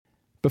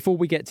Before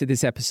we get to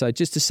this episode,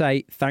 just to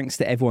say thanks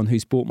to everyone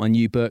who's bought my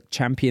new book,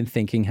 Champion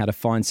Thinking: How to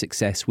Find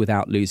Success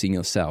Without Losing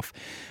Yourself.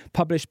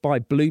 Published by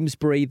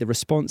Bloomsbury, the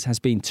response has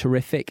been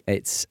terrific.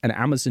 It's an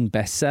Amazon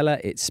bestseller.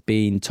 It's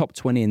been top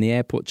 20 in the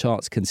airport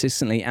charts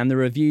consistently, and the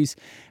reviews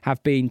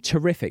have been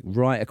terrific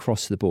right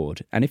across the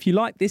board. And if you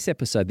like this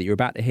episode that you're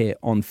about to hear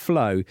on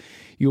Flow,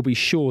 you'll be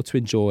sure to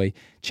enjoy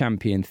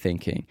Champion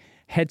Thinking.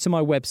 Head to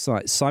my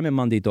website,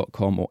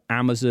 simonmundy.com, or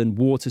Amazon,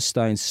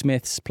 Waterstone,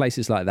 Smiths,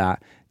 places like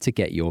that to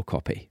get your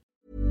copy.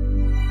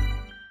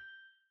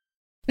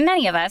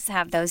 Many of us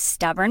have those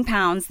stubborn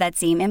pounds that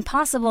seem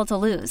impossible to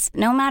lose,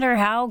 no matter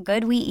how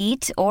good we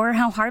eat or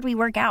how hard we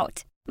work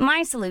out.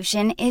 My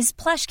solution is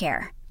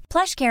PlushCare.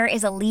 PlushCare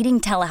is a leading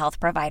telehealth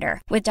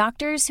provider with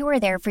doctors who are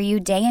there for you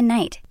day and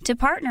night to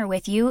partner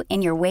with you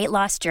in your weight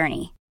loss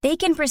journey. They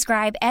can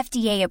prescribe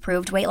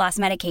FDA-approved weight loss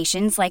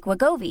medications like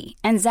Wegovy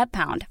and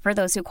Zepbound for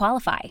those who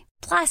qualify.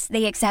 Plus,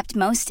 they accept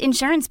most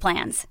insurance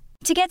plans.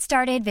 To get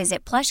started,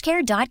 visit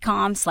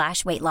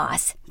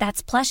plushcare.com/weightloss.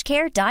 That's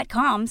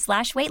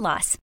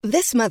plushcare.com/weightloss.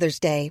 This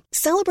Mother's Day,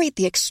 celebrate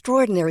the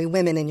extraordinary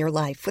women in your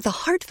life with a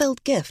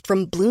heartfelt gift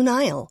from Blue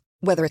Nile.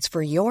 Whether it's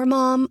for your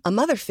mom, a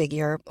mother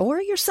figure, or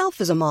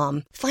yourself as a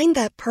mom, find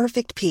that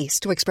perfect piece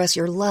to express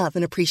your love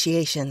and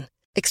appreciation.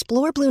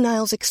 Explore Blue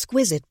Nile's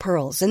exquisite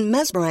pearls and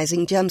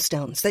mesmerizing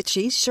gemstones that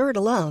she's sure to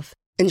love.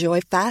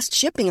 Enjoy fast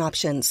shipping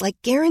options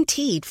like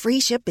guaranteed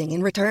free shipping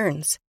and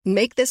returns.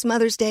 Make this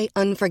Mother's Day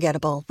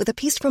unforgettable with a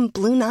piece from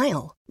Blue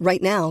Nile.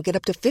 Right now, get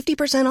up to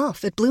 50%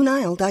 off at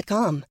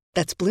BlueNile.com.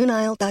 That's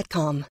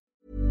BlueNile.com.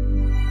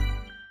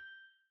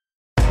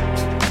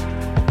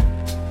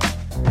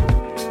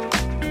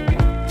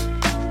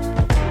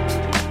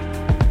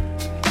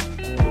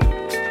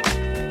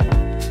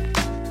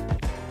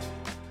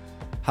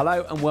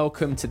 Hello and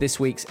welcome to this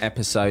week's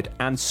episode,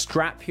 and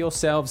strap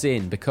yourselves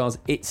in because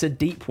it's a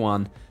deep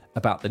one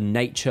about the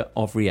nature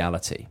of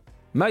reality.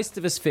 Most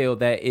of us feel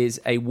there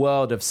is a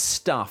world of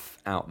stuff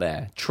out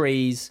there: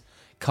 trees,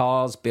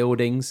 cars,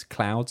 buildings,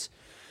 clouds.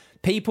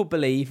 People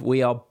believe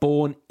we are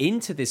born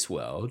into this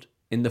world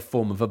in the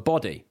form of a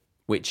body,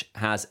 which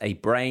has a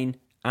brain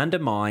and a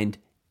mind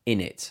in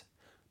it.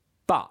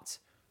 But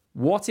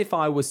what if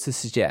I was to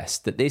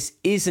suggest that this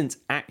isn't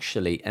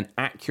actually an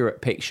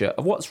accurate picture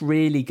of what's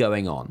really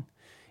going on?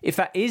 If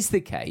that is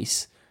the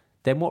case,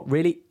 then what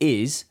really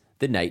is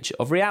the nature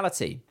of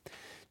reality?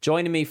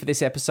 Joining me for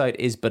this episode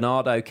is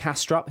Bernardo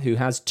Kastrup, who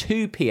has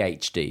 2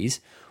 PhDs,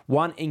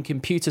 one in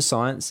computer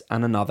science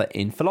and another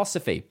in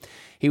philosophy.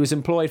 He was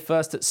employed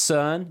first at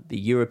CERN, the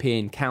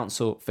European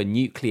Council for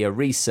Nuclear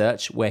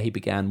Research, where he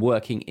began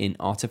working in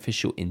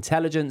artificial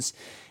intelligence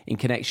in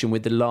connection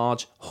with the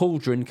Large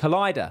Hadron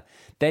Collider.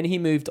 Then he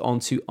moved on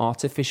to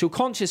artificial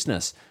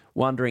consciousness,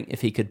 wondering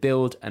if he could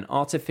build an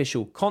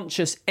artificial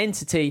conscious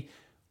entity,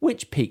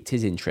 which piqued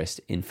his interest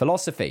in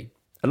philosophy.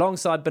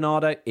 Alongside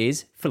Bernardo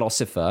is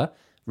philosopher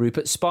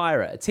Rupert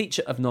Spira, a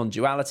teacher of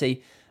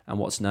non-duality and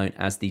what's known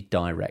as the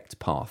direct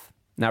path.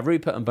 Now,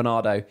 Rupert and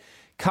Bernardo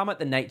come at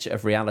the nature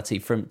of reality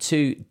from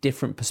 2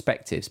 different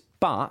perspectives,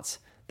 but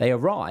they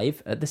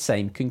arrive at the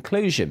same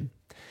conclusion.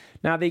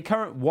 Now, the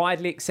current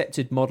widely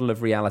accepted model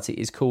of reality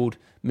is called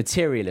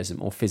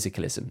materialism or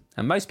physicalism,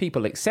 and most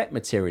people accept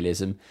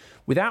materialism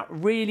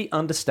without really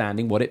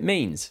understanding what it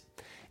means.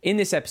 In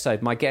this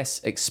episode, my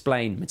guests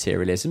explain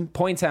materialism,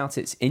 point out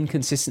its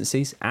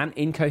inconsistencies and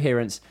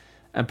incoherence,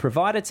 and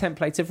provide a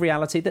template of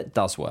reality that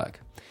does work.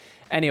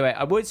 Anyway,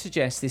 I would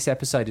suggest this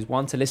episode is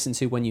one to listen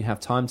to when you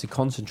have time to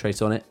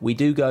concentrate on it. We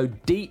do go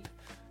deep,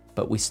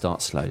 but we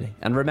start slowly.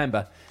 And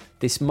remember,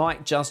 this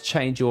might just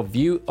change your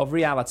view of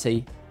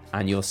reality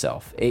and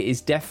yourself. It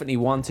is definitely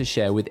one to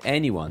share with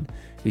anyone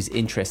who's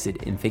interested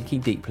in thinking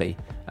deeply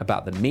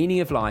about the meaning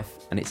of life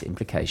and its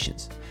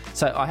implications.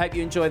 So I hope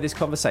you enjoy this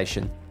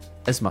conversation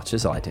as much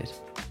as I did.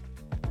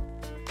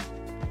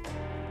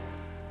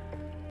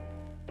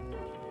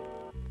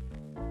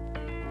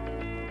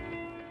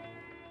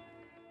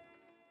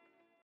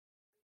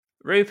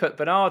 Rupert,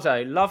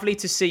 Bernardo, lovely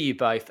to see you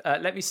both.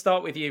 Let me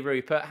start with you,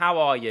 Rupert. How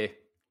are you?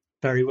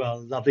 Very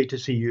well. Lovely to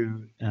see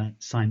you,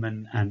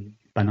 Simon, and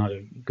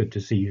Bernardo. Good to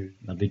see you.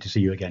 Lovely to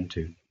see you again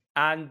too.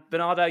 And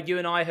Bernardo, you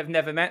and I have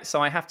never met,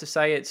 so I have to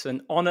say it's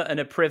an honor and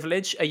a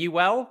privilege. Are you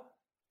well?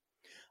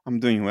 I'm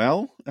doing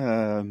well.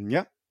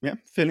 Yeah,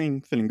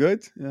 feeling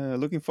good.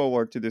 Looking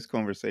forward to this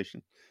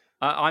conversation.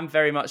 I'm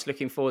very much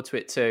looking forward to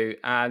it too.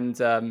 And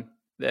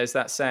there's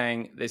that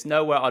saying, there's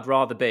nowhere I'd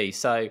rather be.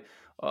 So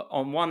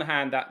on one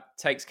hand, that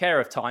takes care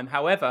of time.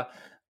 However,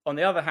 on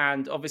the other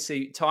hand,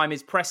 obviously time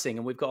is pressing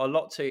and we've got a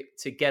lot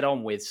to get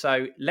on with.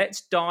 So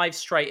let's dive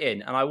straight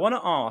in. And I want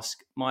to ask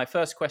my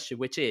first question,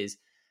 which is,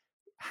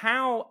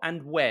 how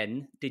and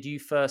when did you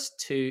first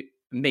to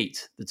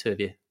meet, the 2 of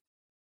you?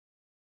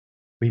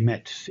 We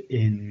met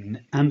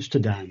in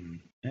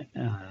Amsterdam.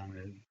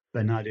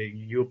 Bernardo,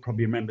 you'll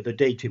probably remember the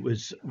date. It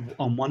was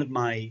on one of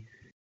my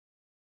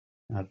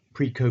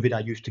pre-COVID. I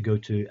used to go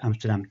to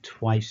Amsterdam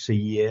twice a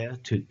year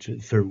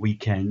for a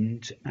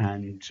weekend,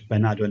 and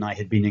Bernardo and I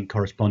had been in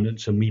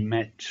correspondence, and we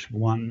met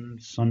one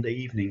Sunday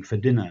evening for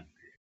dinner.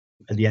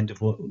 at the end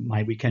of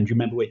my weekend. Do you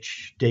remember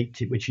which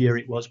year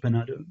it was,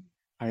 Bernardo?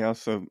 I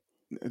also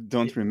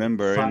don't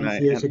remember.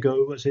 5 years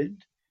ago, was it?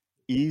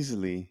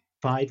 Easily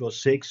 5 or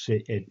 6.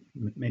 It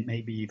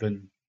maybe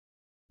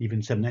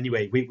even 7.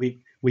 Anyway,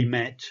 we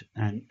met,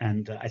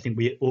 and I think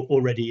we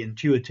already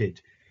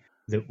intuited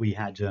that we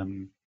had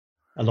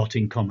a lot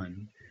in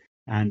common,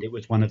 and it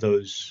was one of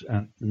those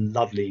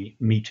lovely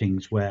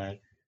meetings where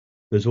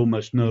there's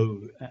almost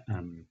no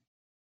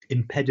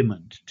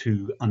impediment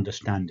to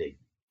understanding.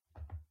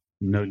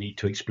 No need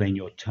to explain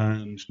your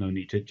terms. No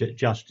need to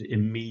just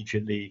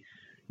immediately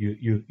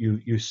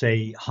you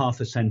say half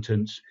a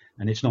sentence,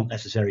 and it's not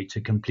necessary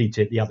to complete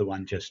it. The other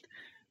one just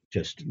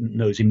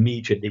knows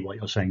immediately what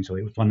you're saying. So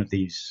it was one of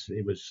these.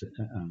 It was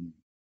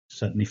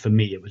certainly for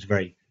me, it was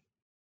very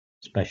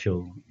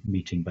special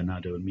meeting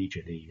Bernardo.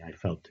 Immediately, I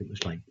felt it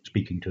was like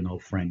speaking to an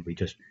old friend.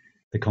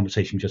 The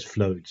conversation just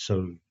flowed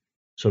so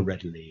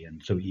readily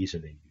and so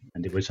easily,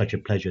 and it was such a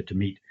pleasure to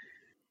meet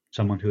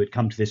someone who had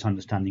come to this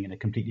understanding in a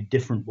completely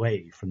different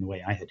way from the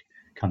way I had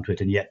come to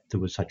it, and yet there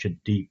was such a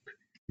deep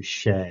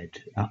shared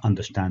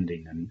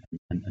understanding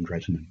and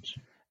resonance.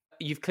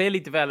 You've clearly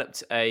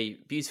developed a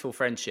beautiful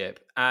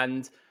friendship,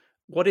 and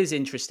what is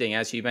interesting,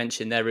 as you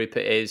mentioned there,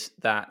 Rupert, is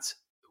that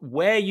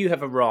where you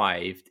have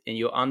arrived in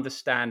your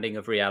understanding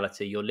of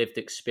reality, your lived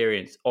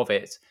experience of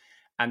it,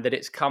 and that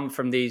it's come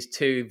from these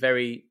two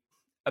very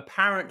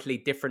apparently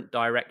different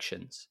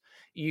directions.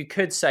 You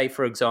could say,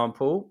 for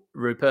example,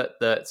 Rupert,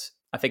 that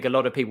I think a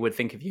lot of people would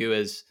think of you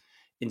as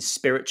in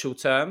spiritual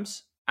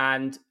terms.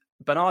 And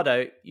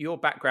Bernardo, your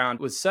background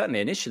was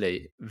certainly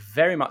initially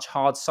very much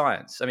hard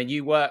science. I mean,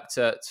 you worked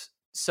at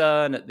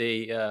CERN, at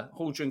the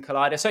Hadron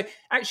Collider. So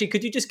actually,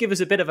 could you just give us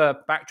a bit of a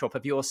backdrop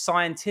of your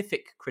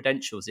scientific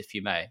credentials, if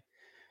you may?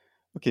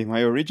 Okay,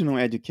 my original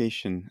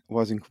education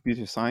was in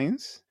computer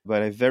science,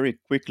 but I very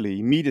quickly,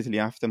 immediately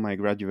after my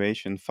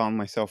graduation, found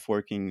myself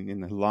working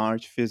in a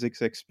large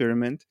physics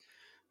experiment,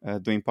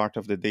 doing part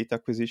of the data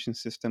acquisition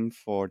system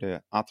for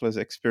the Atlas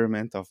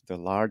experiment of the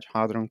Large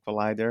Hadron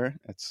Collider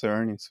at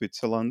CERN in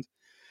Switzerland.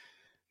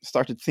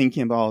 Started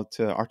thinking about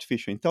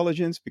artificial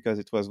intelligence because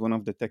it was one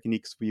of the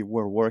techniques we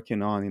were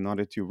working on in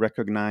order to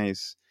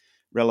recognize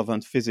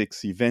relevant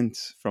physics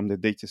events from the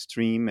data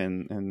stream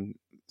and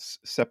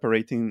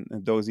separating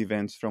those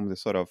events from the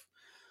sort of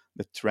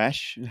the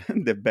trash,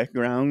 the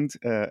background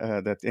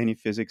that any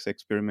physics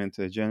experiment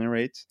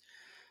generates.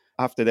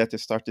 After that, I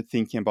started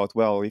thinking about,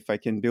 well, if I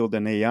can build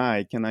an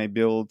AI, can I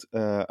build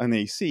an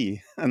AC,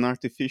 an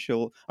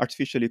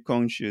artificially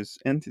conscious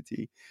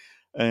entity?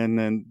 And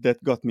then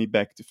that got me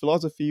back to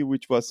philosophy,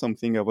 which was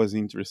something I was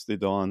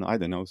interested on, I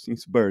don't know,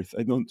 since birth.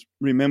 I don't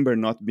remember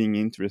not being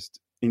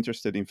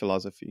interested in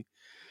philosophy.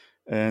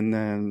 And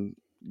then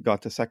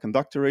got a second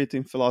doctorate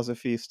in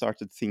philosophy,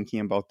 started thinking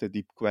about the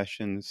deep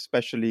questions,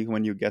 especially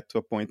when you get to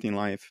a point in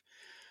life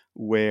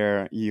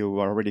where you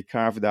already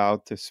carved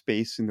out a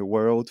space in the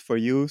world for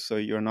you. So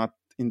you're not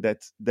in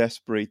that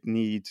desperate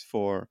need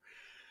for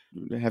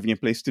having a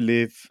place to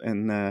live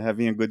and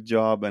having a good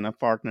job and a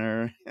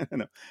partner,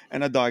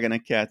 and a dog and a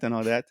cat and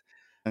all that.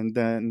 And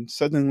then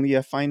suddenly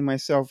I find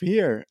myself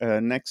here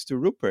next to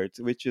Rupert,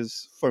 which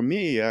is for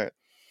me a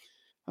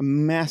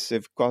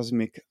massive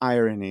cosmic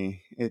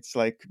irony. It's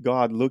like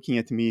God looking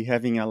at me,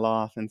 having a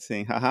laugh and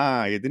saying,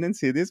 haha, you didn't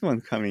see this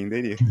one coming,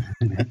 did you?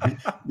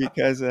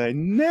 Because I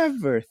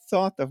never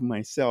thought of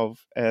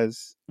myself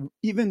as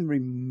even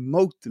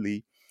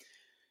remotely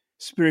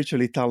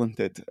spiritually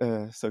talented,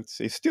 so to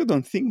say. Still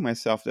don't think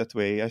myself that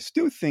way. I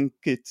still think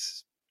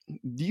it's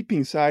deep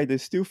inside, I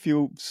still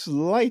feel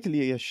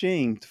slightly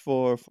ashamed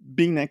for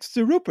being next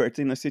to Rupert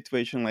in a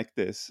situation like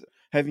this.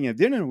 Having a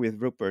dinner with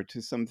Rupert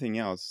is something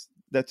else.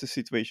 That's a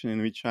situation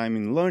in which I'm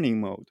in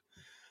learning mode.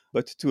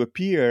 But to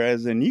appear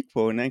as an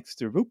equal next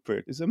to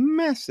Rupert is a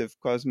massive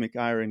cosmic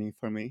irony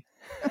for me.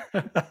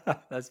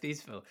 That's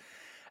beautiful.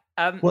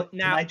 Well,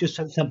 now, can I just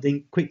say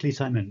something quickly,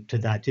 Simon, to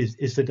that? Is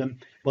that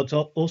what's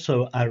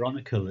also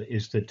ironical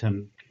is that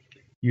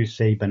you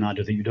say,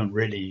 Bernardo, that you don't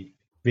really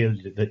feel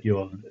that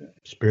you're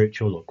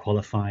spiritual or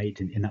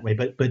qualified in that way.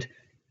 But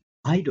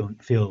I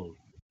don't feel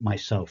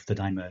myself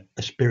that I'm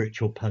a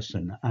spiritual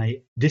person.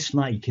 I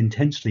dislike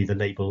intensely the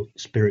label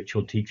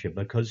spiritual teacher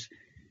because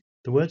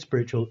the word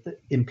spiritual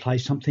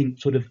implies something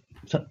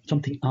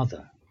something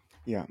other.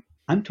 Yeah.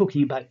 I'm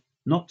talking about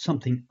not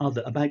something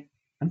other,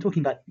 I'm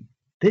talking about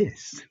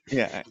this.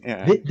 Yeah.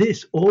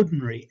 This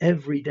ordinary,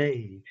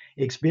 everyday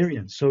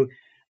experience. So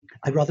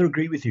I rather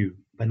agree with you,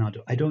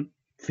 Bernardo. I don't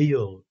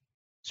feel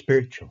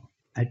spiritual.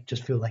 I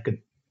just feel like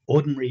an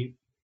ordinary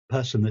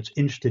person that's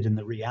interested in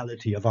the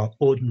reality of our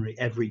ordinary,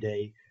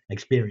 everyday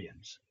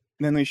experience.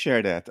 Then we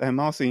share that. I'm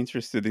also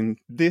interested in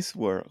this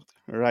world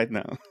right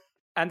now.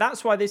 And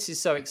that's why this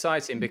is so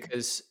exciting,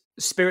 because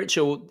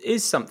spiritual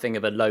is something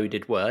of a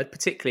loaded word,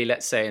 particularly,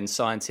 let's say, in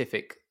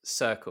scientific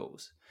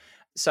circles.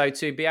 So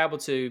to be able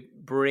to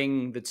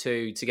bring the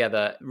two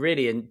together,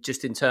 really, in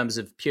terms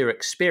of pure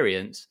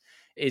experience,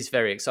 is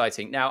very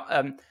exciting.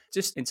 Now,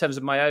 just in terms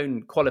of my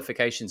own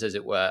qualifications, as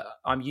it were,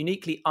 I'm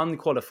uniquely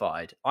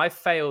unqualified. I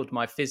failed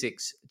my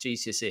physics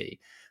GCSE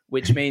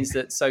which means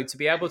that so to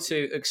be able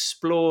to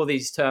explore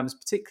these terms,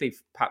 particularly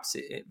perhaps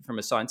from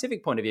a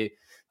scientific point of view,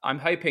 I'm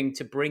hoping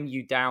to bring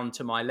you down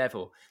to my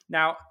level.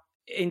 Now,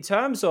 in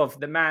terms of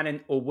the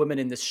man or woman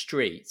in the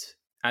street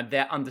and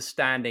their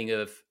understanding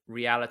of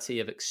reality,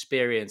 of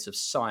experience, of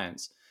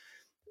science,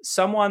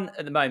 someone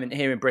at the moment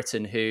here in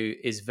Britain who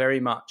is very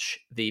much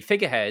the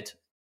figurehead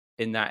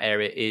in that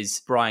area is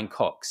Brian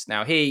Cox.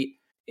 Now,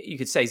 you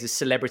could say he's a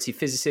celebrity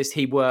physicist.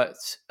 He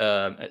worked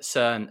at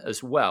CERN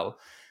as well.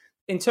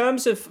 In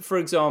terms of, for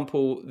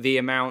example, the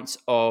amount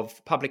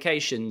of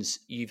publications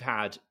you've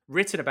had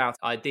written about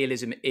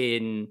idealism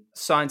in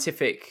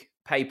scientific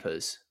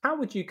papers, how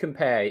would you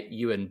compare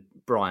you and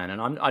Brian?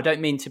 And I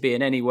don't mean to be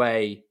in any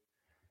way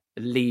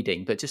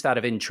leading, but just out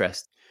of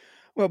interest.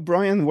 Well,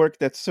 Brian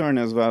worked at CERN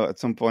as well at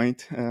some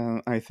point,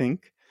 I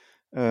think.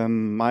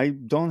 I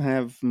don't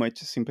have much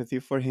sympathy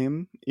for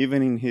him,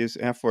 even in his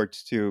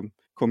efforts to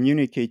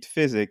communicate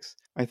physics.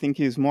 I think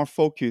he's more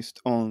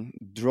focused on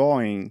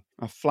drawing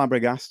a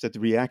flabbergasted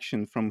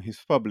reaction from his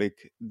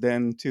public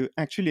than to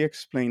actually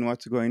explain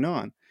what's going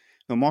on.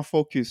 They're more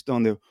focused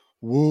on the,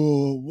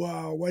 whoa,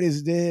 wow, what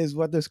is this?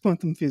 What does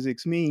quantum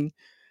physics mean?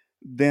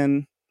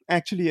 Than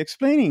actually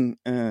explaining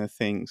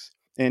things.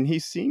 And he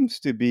seems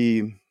to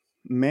be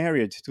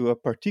married to a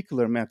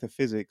particular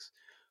metaphysics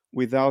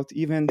without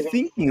even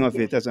thinking of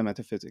it as a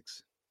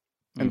metaphysics.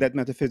 And that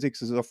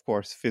metaphysics is, of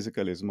course,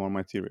 physicalism or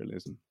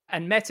materialism.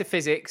 And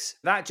metaphysics,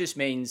 that just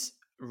means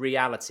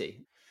reality.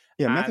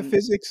 Yeah,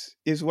 metaphysics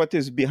is what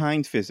is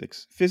behind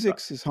physics.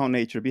 Physics is how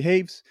nature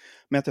behaves.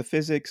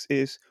 Metaphysics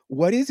is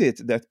what is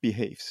it that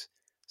behaves.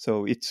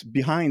 So it's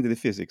behind the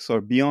physics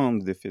or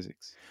beyond the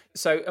physics.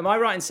 So am I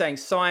right in saying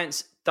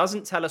science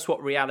doesn't tell us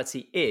what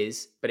reality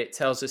is, but it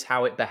tells us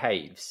how it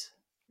behaves?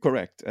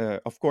 Correct.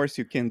 Of course,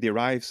 you can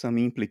derive some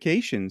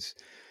implications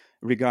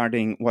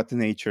regarding what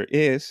nature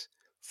is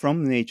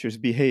from nature's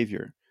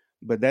behavior,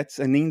 but that's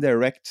an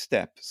indirect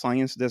step.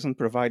 Science doesn't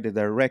provide a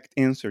direct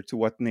answer to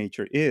what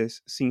nature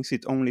is, since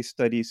it only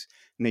studies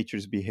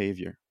nature's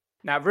behavior.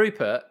 Now,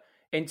 Rupert,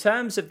 in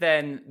terms of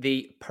then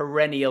the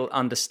perennial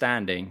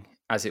understanding,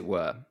 as it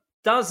were,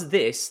 does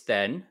this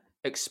then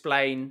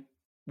explain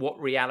what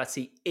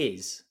reality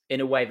is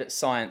in a way that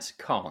science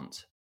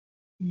can't?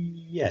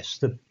 Yes,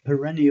 the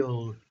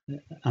perennial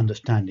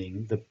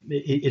understanding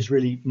is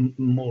really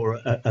more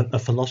a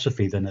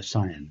philosophy than a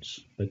science,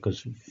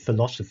 because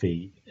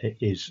philosophy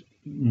is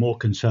more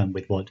concerned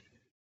with what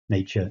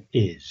nature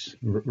is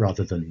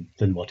rather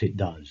than what it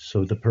does.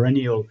 So the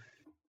perennial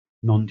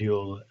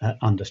non-dual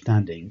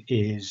understanding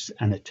is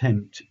an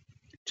attempt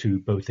to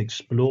both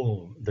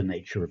explore the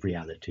nature of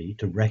reality,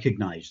 to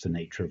recognize the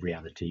nature of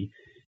reality,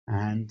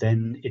 and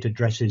then it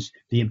addresses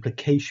the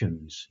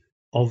implications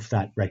of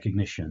that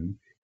recognition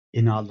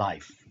in our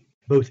life,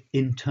 both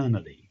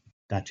internally,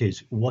 that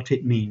is, what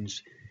it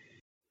means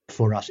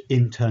for us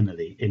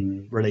internally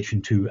in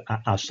relation to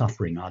our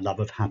suffering, our love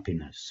of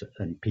happiness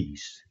and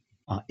peace,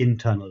 our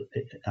internal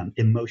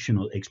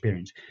emotional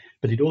experience.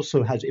 But it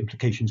also has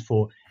implications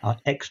for our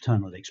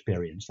external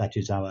experience, that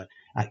is, our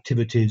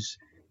activities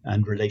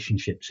and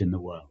relationships in the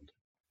world.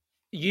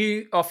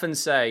 You often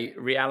say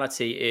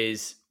reality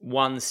is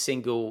one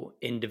single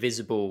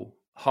indivisible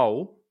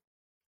whole.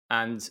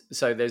 And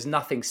so there's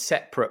nothing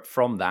separate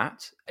from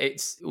that.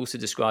 It's also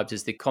described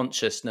as the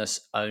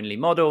consciousness only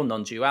model,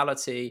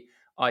 non-duality,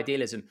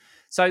 idealism.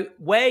 So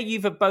where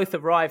you've both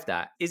arrived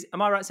at am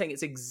I right saying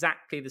it's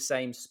exactly the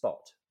same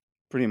spot?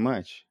 Pretty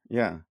much,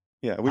 yeah.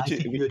 I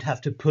think you'd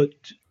have to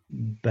put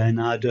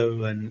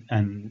Bernardo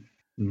and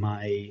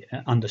my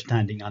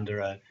understanding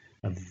under a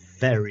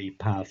very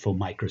powerful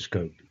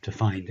microscope to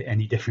find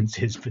any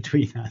differences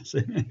between us.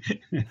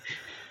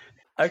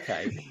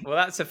 Okay, well,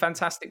 that's a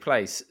fantastic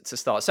place to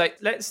start. So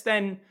let's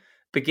then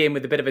begin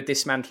with a bit of a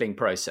dismantling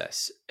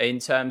process in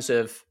terms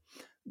of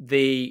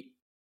the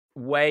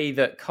way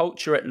that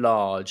culture at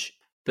large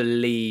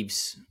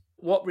believes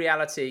what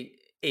reality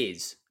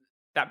is.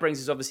 That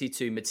brings us obviously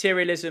to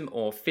materialism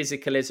or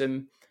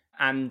physicalism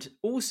and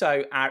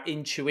also our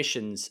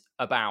intuitions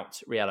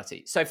about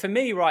reality. So for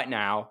me right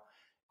now,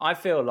 I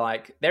feel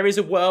like there is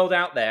a world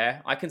out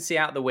there. I can see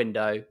out the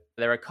window.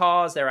 There are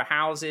cars, there are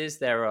houses,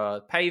 there are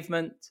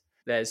pavement.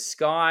 There's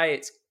sky,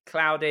 it's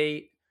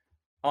cloudy.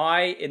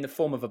 I, in the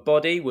form of a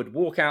body, would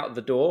walk out of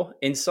the door.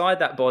 Inside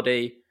that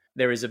body,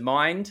 there is a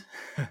mind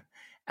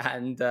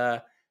and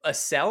a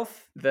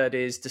self that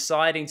is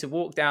deciding to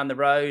walk down the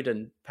road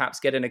and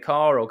perhaps get in a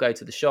car or go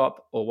to the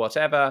shop or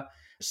whatever.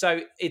 So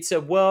it's a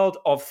world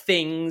of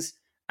things,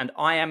 and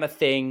I am a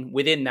thing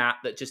within that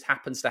just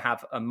happens to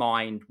have a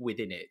mind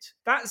within it.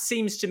 That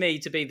seems to me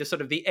to be the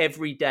sort of the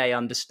everyday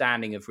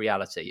understanding of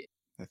reality.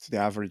 That's the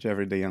average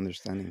everyday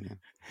understanding, yeah.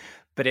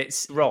 But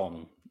it's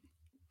wrong.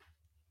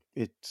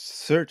 It's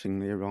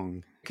certainly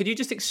wrong. Could you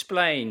just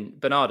explain,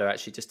 Bernardo,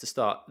 actually, just to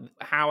start,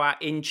 how our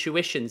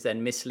intuitions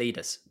then mislead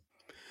us?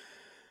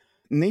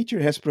 Nature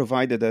has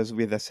provided us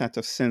with a set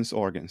of sense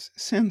organs,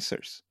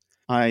 sensors,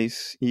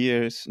 eyes,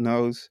 ears,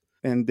 nose,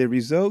 and the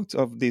result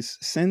of this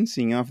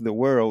sensing of the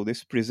world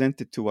is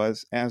presented to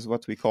us as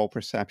what we call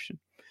perception.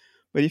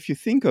 But if you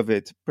think of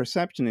it,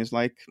 perception is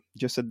like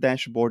just a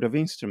dashboard of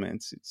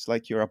instruments. It's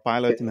like you're a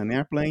pilot in an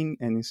airplane,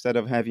 and instead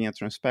of having a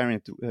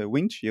transparent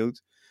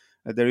windshield,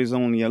 there is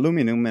only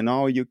aluminium, and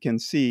all you can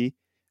see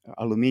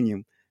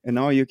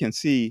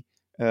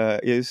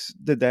is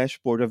the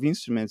dashboard of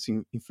instruments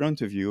in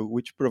front of you,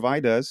 which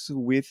provide us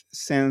with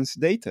sense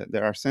data.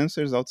 There are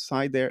sensors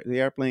outside the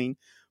airplane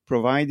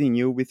providing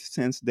you with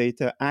sense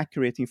data,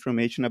 accurate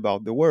information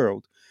about the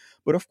world.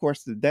 But of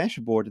course, the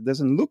dashboard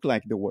doesn't look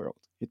like the world.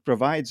 It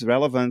provides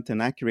relevant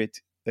and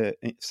accurate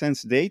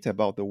sense data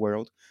about the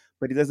world,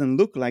 but it doesn't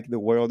look like the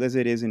world as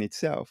it is in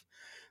itself.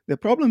 The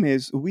problem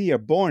is we are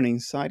born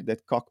inside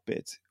that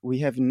cockpit. We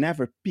have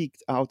never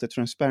peeked out a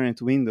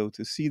transparent window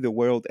to see the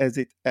world as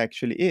it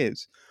actually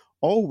is.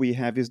 All we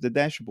have is the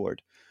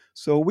dashboard.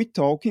 So we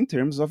talk in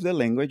terms of the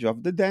language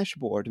of the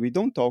dashboard. We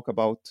don't talk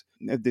about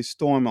the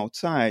storm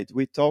outside.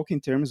 We talk in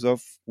terms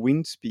of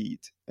wind speed,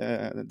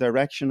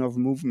 direction of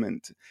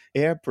movement,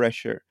 air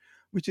pressure,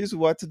 which is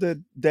what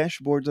the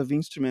dashboards of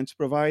instruments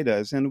provide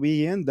us. And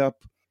we end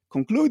up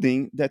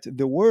concluding that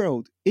the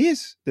world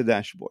is the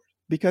dashboard,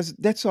 because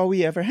that's all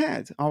we ever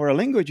had. Our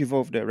language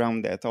evolved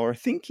around that. Our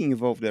thinking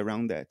evolved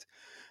around that.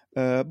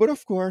 But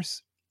of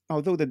course,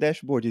 although the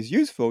dashboard is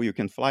useful, you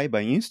can fly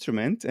by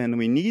instrument, and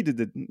we need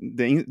the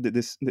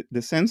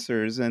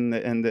sensors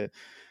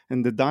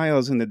and the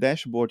dials in the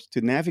dashboard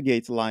to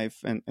navigate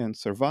life and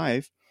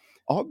survive.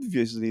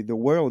 Obviously, the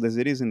world as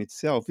it is in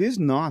itself is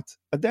not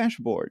a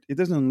dashboard. It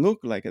doesn't look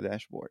like a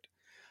dashboard.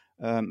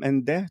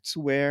 And that's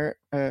where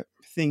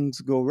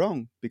things go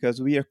wrong,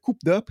 because we are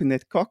cooped up in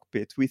that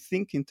cockpit. We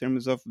think in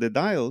terms of the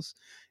dials,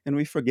 and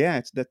we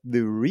forget that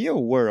the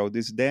real world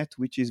is that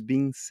which is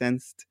being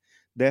sensed,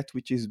 that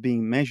which is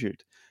being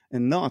measured,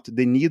 and not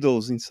the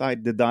needles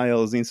inside the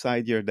dials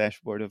inside your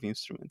dashboard of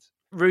instruments.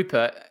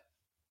 Rupert,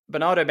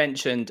 Bernardo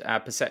mentioned our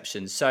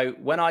perceptions. So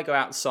when I go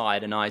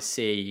outside and I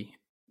see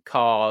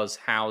cars,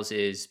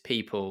 houses,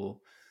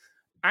 people,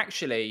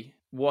 actually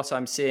what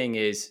I'm seeing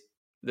is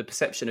the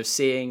perception of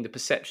seeing, the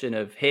perception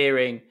of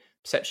hearing,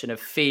 perception of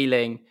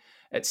feeling,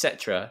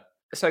 etc.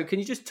 So can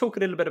you just talk a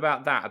little bit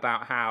about that,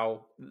 about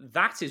how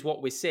that is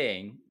what we're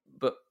seeing,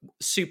 but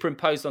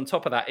superimposed on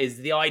top of that is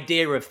the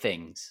idea of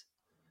things?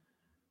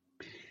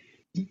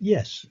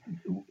 Yes,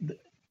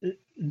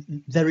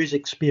 there is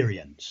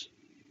experience.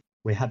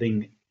 We're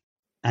having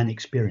an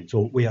experience,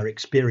 or we are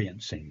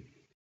experiencing.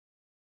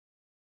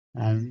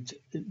 And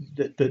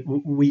that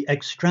we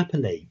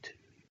extrapolate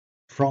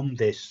from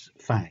this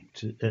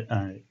fact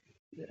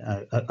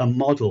a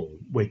model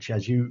which,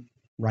 as you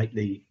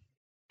rightly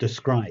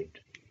described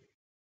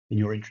in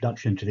your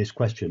introduction to this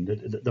question,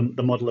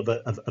 the model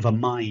of a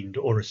mind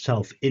or a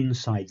self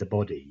inside the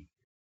body,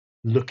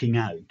 looking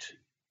out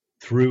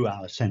through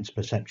our sense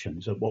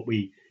perceptions of what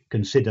we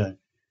consider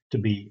to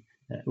be,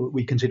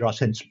 we consider our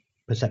sense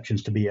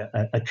perceptions to be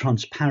a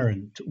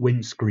transparent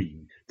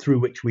windscreen through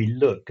which we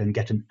look and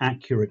get an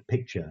accurate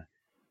picture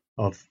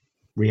of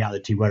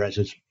reality, whereas,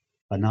 as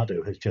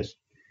Bernardo has just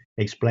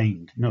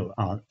explained, no,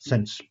 our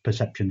sense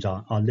perceptions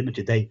are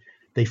limited.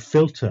 They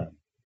filter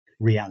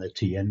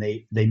reality, and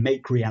they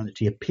make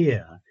reality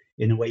appear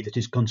in a way that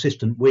is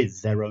consistent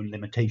with their own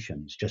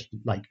limitations, just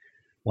like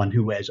one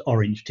who wears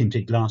orange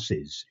tinted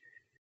glasses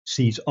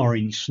sees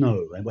orange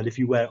snow. And well, if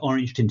you wear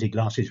orange tinted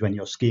glasses when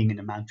you're skiing in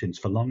the mountains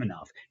for long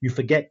enough, you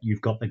forget you've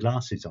got the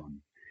glasses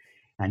on,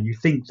 and you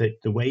think that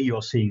the way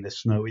you're seeing the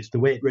snow is the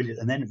way it really is.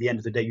 And then at the end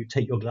of the day, you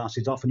take your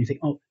glasses off and you think,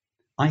 oh,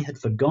 I had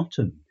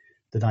forgotten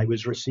that I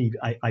was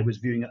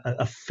viewing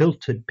a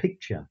filtered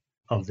picture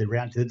of the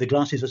reality, that the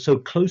glasses are so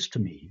close to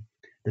me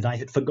that I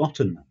had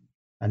forgotten them,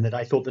 and that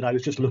I thought that I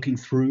was just looking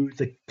through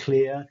the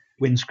clear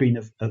windscreen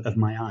of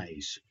my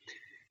eyes.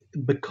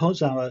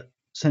 Because our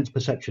sense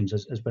perceptions,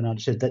 as Bernardo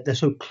said, that they're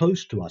so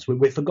close to us,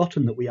 we've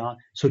forgotten that we are,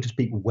 so to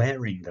speak,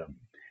 wearing them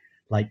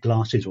like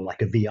glasses or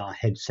like a VR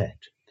headset.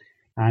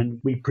 And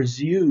we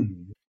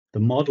presume the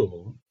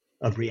model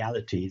of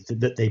reality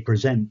that they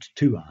present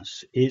to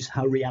us is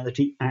how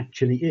reality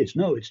actually is.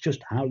 No, it's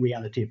just how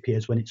reality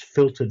appears when it's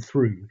filtered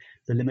through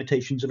the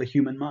limitations of a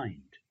human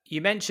mind.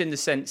 You mentioned the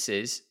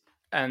senses,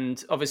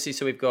 and obviously,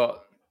 so we've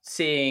got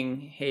seeing,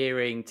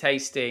 hearing,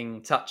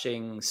 tasting,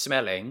 touching,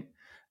 smelling.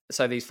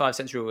 So these five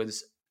sensory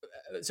organs.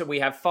 So we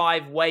have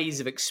 5 ways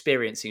of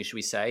experiencing, should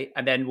we say?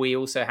 And then we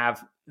also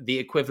have the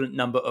equivalent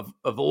number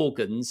of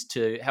organs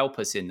to help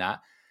us in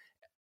that.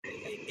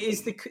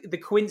 Is the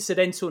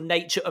coincidental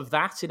nature of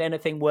that in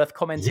anything worth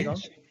commenting on?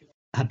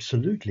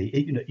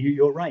 Absolutely.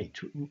 You're right.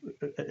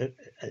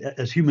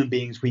 As human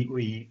beings,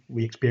 we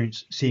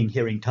experience seeing,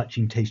 hearing,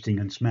 touching, tasting,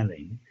 and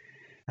smelling.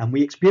 And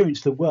we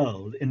experience the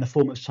world in the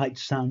form of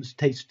sights, sounds,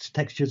 tastes,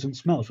 textures, and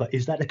smells. Right?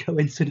 Is that a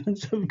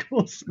coincidence? Of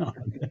course not.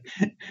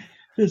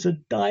 There's a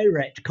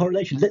direct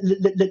correlation.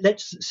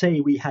 Let's say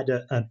we had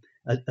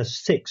a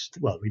sixth.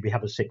 Well, we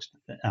have a sixth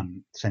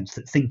sense,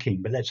 that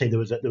thinking. But let's say there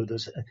was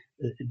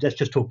let's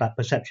just talk about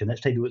perception.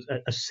 Let's say there was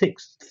a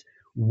sixth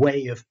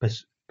way of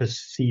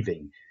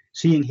perceiving: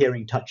 seeing,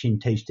 hearing, touching,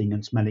 tasting,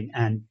 and smelling.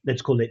 And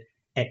let's call it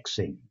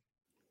Xing.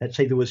 let's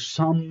say there was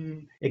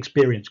some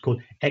experience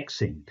called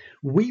Xing,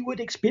 we would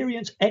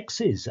experience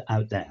X's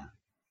out there.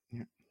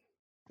 Yeah.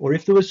 Or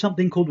if there was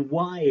something called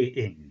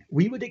Y-ing,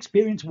 we would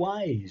experience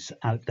Y's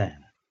out there.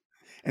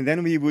 And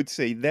then we would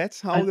say,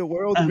 that's how the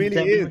world really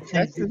is.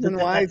 X's and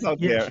Y's out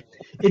there.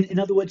 In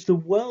other words, the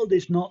world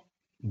is not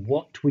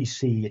what we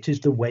see, it is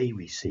the way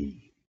we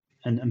see.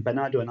 And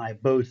Bernardo and I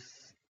both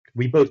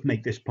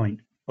make this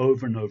point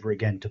over and over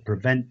again to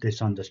prevent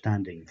this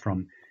understanding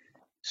from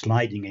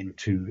sliding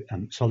into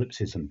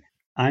solipsism.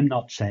 I'm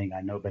not saying,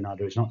 I know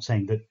Bernardo is not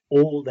saying that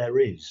all there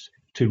is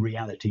to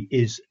reality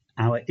is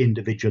our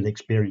individual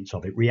experience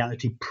of it.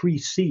 Reality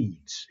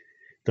precedes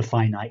the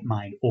finite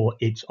mind or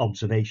its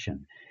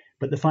observation.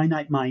 But the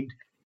finite mind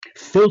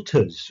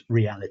filters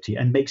reality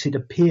and makes it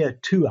appear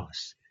to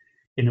us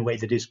in a way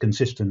that is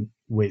consistent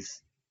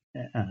with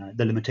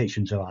the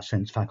limitations of our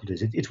sense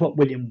faculties. It's what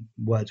William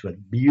Wordsworth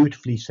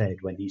beautifully said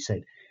when he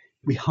said,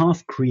 we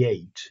half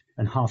create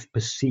and half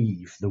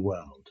perceive the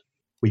world.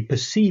 We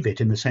perceive it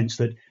in the sense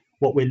that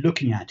what we're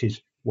looking at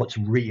is what's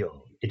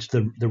real. It's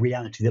the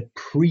reality that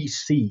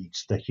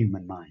precedes the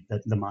human mind,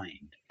 the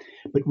mind.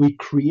 But we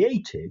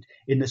create it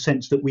in the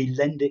sense that we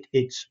lend it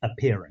its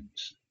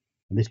appearance.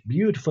 And this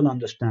beautiful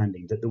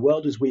understanding that the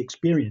world as we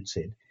experience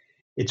it,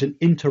 it's an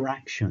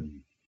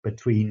interaction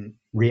between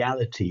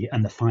reality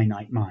and the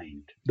finite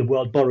mind. The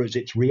world borrows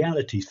its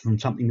realities from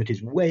something that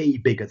is way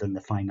bigger than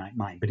the finite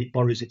mind, but it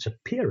borrows its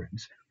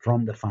appearance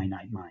from the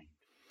finite mind.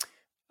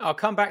 I'll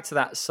come back to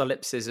that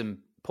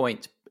solipsism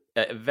point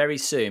very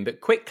soon,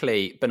 but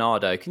quickly,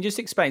 Bernardo, can you just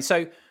explain?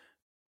 So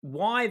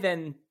why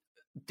then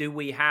do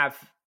we have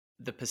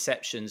the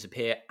perceptions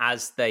appear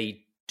as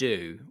they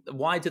do?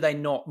 Why do they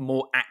not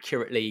more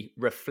accurately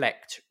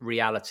reflect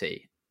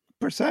reality?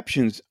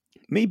 Perceptions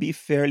may be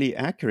fairly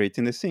accurate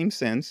in the same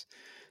sense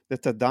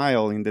that a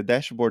dial in the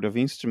dashboard of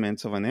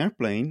instruments of an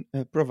airplane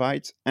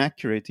provides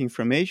accurate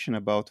information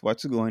about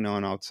what's going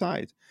on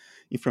outside,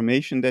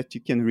 information that you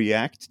can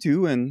react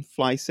to and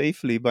fly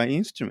safely by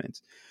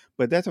instruments.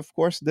 But that, of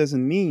course,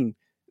 doesn't mean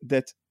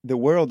that the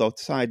world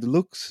outside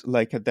looks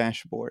like a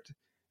dashboard.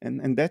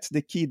 And that's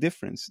the key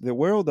difference. The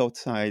world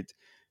outside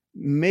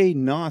may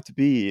not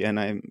be, and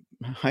I'm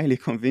highly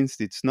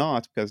convinced it's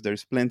not, because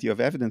there's plenty of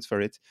evidence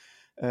for it,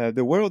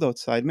 the world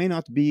outside may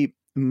not be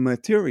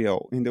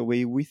material in the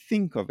way we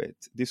think of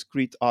it,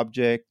 discrete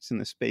objects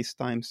in a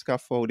space-time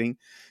scaffolding.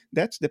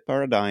 That's the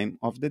paradigm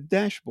of the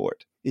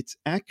dashboard. It's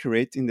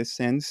accurate in the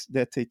sense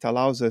that it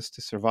allows us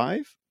to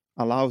survive,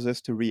 allows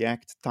us to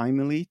react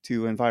timely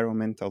to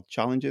environmental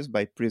challenges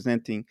by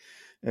presenting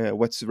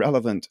what's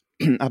relevant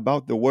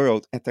about the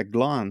world at a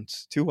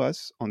glance to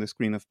us on the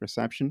screen of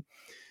perception.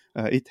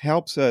 It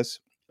helps us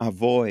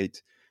avoid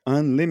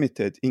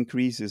unlimited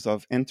increases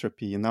of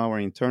entropy in our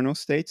internal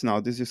states. Now,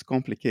 this is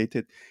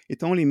complicated.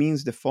 It only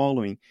means the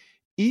following.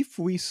 If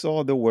we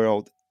saw the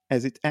world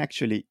as it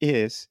actually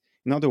is,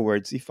 in other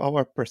words, if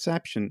our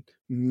perception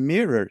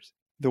mirrors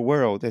the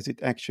world as it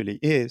actually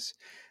is,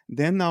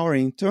 then our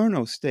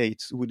internal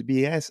states would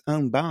be as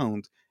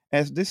unbound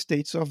as the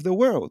states of the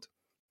world,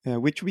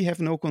 which we have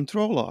no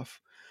control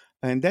of.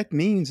 And that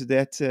means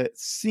that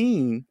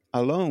seeing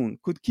alone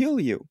could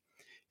kill you.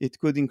 It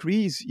could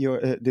increase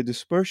the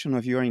dispersion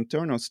of your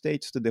internal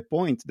states to the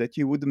point that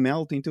you would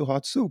melt into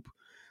hot soup.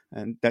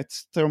 And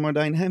that's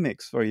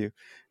thermodynamics for you.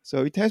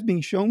 So it has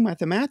been shown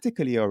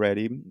mathematically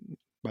already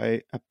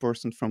by a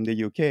person from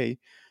the UK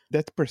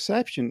that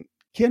perception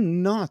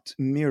cannot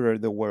mirror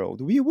the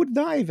world. We would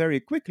die very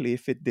quickly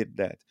if it did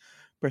that.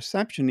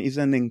 Perception is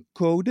an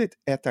encoded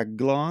at a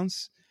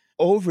glance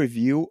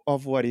overview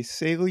of what is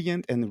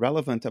salient and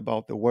relevant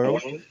about the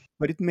world,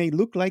 but it may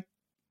look like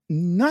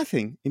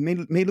nothing. It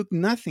may look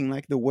nothing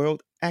like the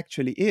world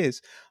actually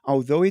is,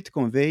 although it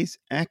conveys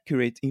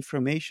accurate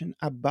information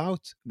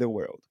about the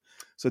world.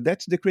 So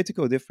that's the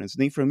critical difference.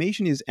 The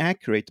information is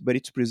accurate, but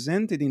it's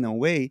presented in a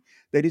way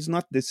that is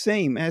not the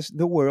same as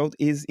the world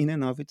is in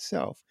and of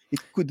itself. It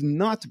could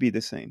not be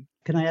the same.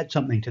 Can I add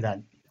something to that?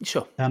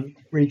 Sure.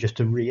 Really just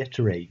to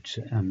reiterate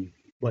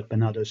what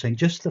Bernardo is saying,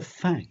 just the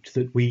fact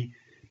that we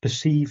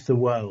perceive the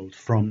world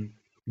from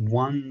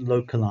one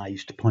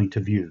localized point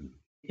of view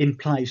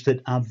implies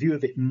that our view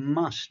of it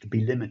must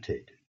be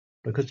limited,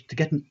 because to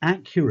get an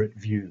accurate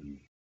view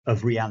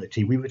of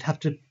reality, we would have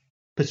to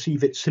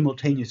perceive it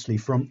simultaneously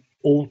from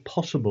all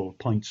possible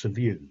points of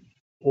view.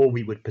 All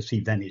we would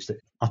perceive then is the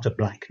utter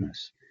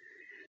blackness.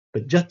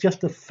 But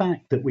just the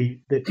fact that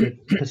that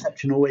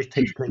perception always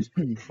takes place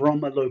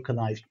from a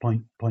localized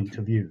point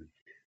of view.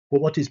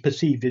 Well, what is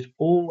perceived is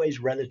always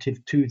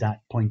relative to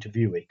that point of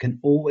view. It can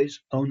always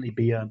only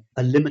be a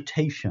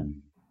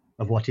limitation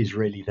of what is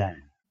really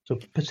there. So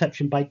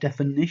perception by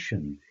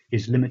definition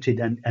is limited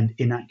and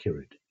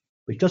inaccurate,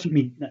 which doesn't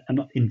mean I'm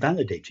not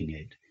invalidating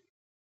it.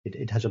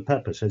 It has a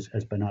purpose,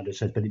 as Bernardo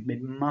says, but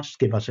it must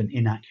give us an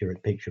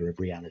inaccurate picture of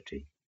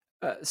reality.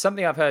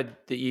 Something I've heard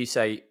that you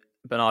say,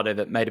 Bernardo,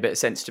 that made a bit of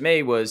sense to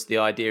me was the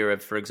idea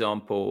of, for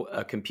example,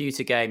 a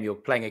computer game. You're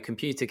playing a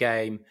computer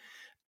game.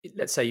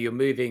 Let's say you're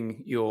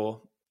moving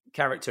your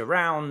character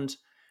around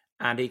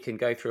and he can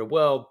go through a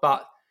world,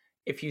 but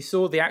if you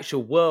saw the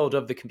actual world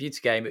of the computer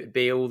game, it would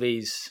be all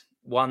these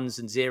ones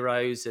and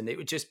zeros, and it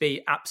would just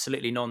be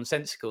absolutely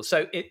nonsensical.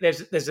 So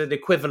there's an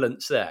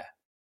equivalence there.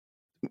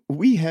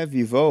 We have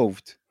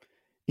evolved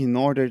in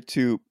order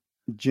to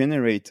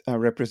generate a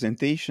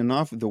representation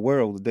of the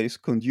world that is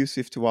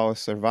conducive to our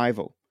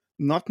survival,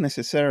 not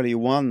necessarily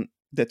one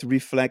that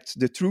reflects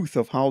the truth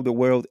of how the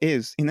world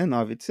is in and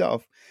of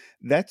itself.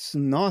 That's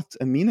not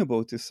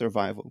amenable to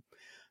survival.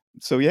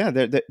 So yeah,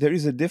 there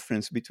is a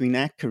difference between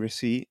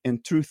accuracy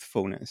and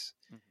truthfulness.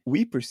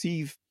 We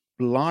perceive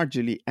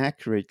largely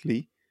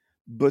accurately,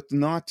 but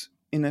not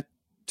in a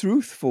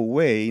truthful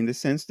way, in the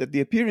sense that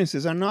the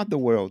appearances are not the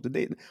world.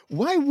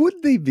 Why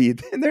would they be?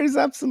 There is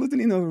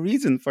absolutely no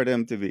reason for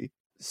them to be.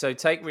 So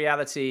take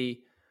reality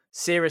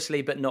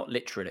seriously, but not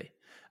literally.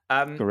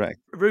 Correct.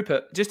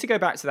 Rupert, just to go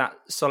back to that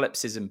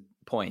solipsism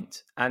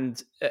point,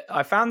 and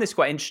I found this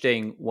quite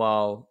interesting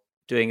while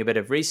doing a bit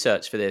of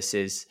research for this,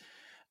 is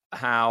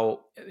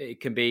how it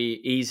can be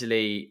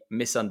easily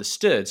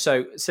misunderstood.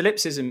 So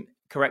solipsism,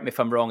 correct me if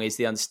I'm wrong, is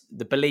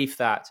the belief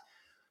that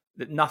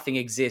nothing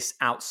exists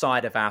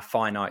outside of our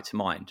finite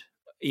mind,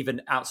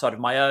 even outside of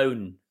my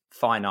own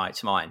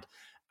finite mind.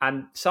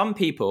 And some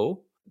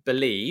people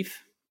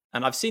believe,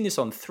 and I've seen this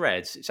on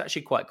threads, it's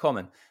actually quite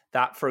common,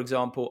 that, for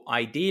example,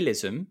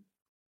 idealism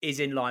is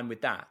in line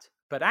with that.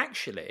 But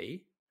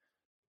actually,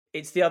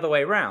 it's the other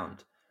way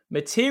around.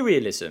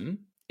 Materialism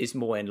is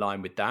more in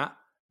line with that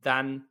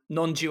than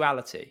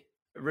non-duality.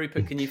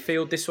 Rupert, can you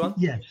field this one?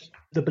 Yes.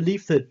 The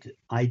belief that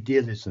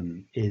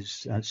idealism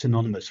is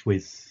synonymous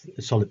with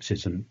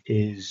solipsism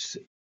is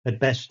at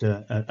best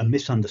a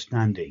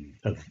misunderstanding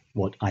of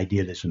what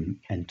idealism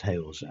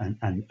entails,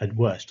 and at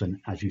worst,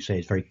 and as you say,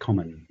 is very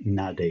common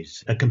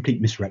nowadays, a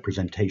complete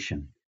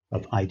misrepresentation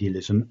of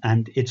idealism.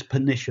 And it's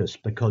pernicious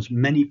because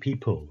many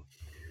people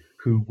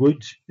who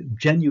would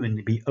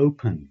genuinely be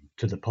open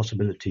to the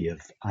possibility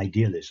of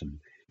idealism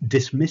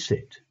dismiss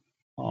it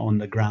on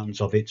the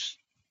grounds of its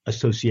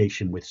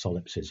association with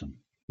solipsism,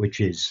 which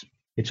is,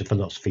 it's a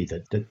philosophy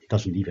that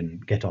doesn't even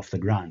get off the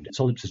ground.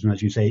 Solipsism,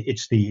 as you say,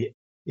 it's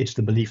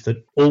the belief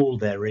that all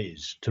there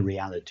is to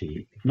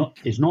reality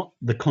is not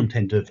the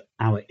content of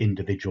our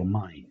individual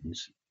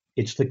minds,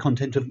 it's the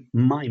content of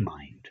my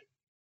mind.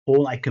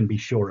 All I can be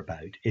sure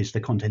about is the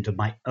content of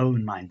my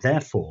own mind.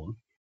 Therefore,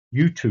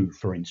 you two,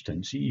 for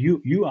instance,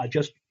 you are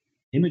just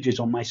images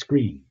on my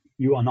screen.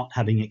 You are not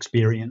having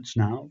experience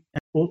now.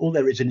 All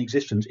there is in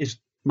existence is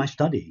my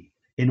study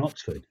in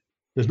Oxford.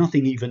 There's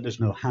nothing even, there's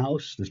no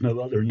house, there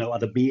are no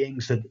other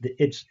beings.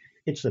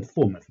 It's a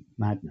form of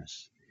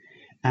madness.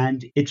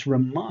 And it's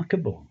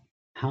remarkable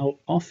how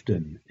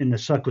often in the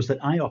circles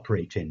that I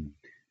operate in,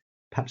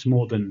 perhaps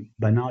more than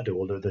Bernardo,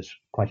 although there's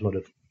quite a lot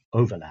of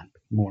overlap,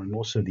 more and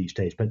more so these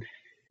days, but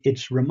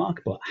it's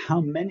remarkable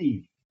how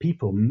many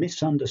people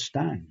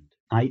misunderstand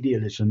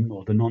idealism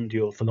or the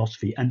non-dual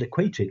philosophy and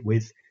equate it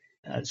with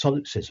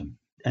solipsism,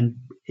 and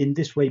in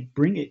this way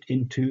bring it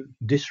into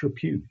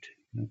disrepute.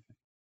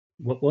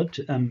 What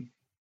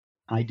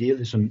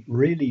idealism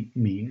really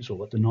means, or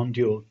what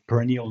the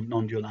perennial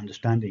non-dual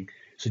understanding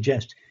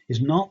suggests, is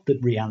not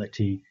that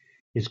reality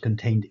is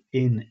contained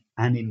in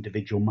an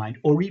individual mind,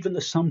 or even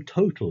the sum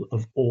total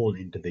of all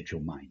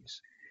individual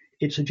minds.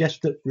 It suggests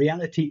that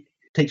reality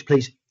takes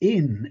place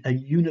in a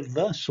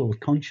universal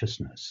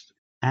consciousness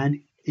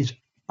and is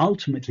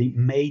ultimately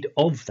made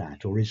of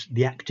that, or is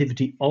the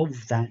activity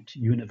of that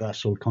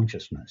universal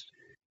consciousness.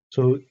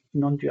 So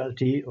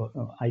non-duality or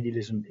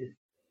idealism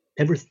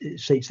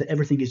states that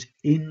everything is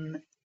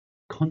in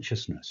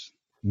consciousness,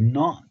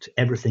 not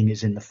everything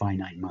is in the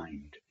finite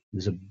mind.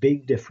 There's a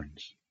big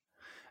difference.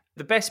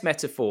 The best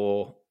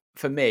metaphor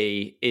for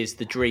me is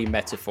the dream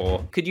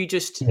metaphor. Could you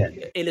just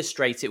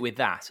illustrate it with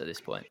that at this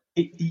point?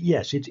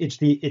 Yes, it's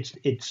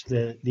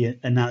the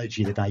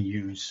analogy that I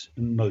use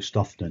most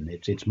often.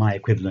 It's my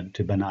equivalent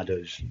to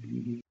Bernardo's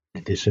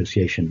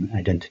dissociation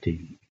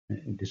identity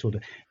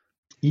disorder.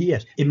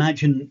 Yes,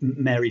 imagine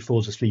Mary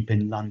falls asleep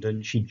in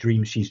London. She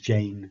dreams she's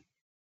Jane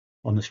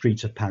on the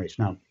streets of Paris.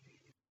 Now,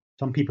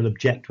 some people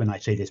object when I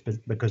say this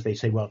because they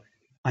say, well,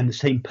 I'm the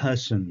same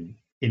person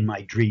in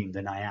my dream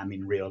than I am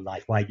in real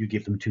life. Why do you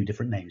give them two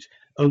different names?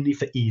 Only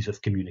for ease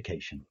of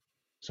communication.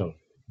 So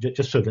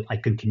just so that I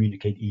can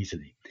communicate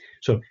easily.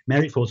 So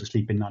Mary falls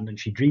asleep in London.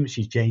 She dreams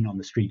she's Jane on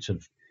the streets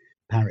of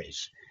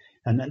Paris.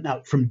 And then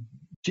now from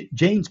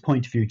Jane's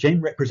point of view, Jane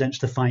represents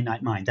the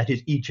finite mind. That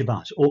is each of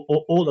us.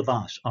 All of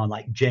us are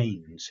like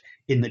Janes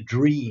in the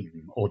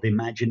dream or the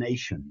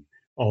imagination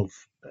of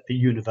a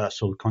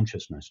universal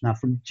consciousness. Now,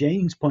 from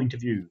Jane's point of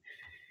view,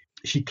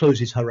 she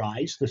closes her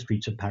eyes, the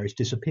streets of Paris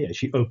disappear.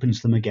 She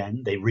opens them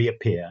again, they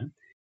reappear.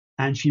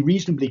 And she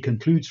reasonably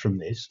concludes from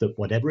this that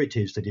whatever it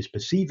is that is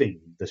perceiving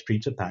the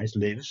streets of Paris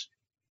lives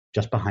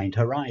just behind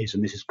her eyes.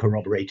 And this is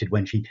corroborated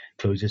when she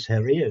closes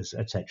her ears,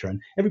 etc.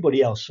 And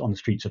everybody else on the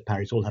streets of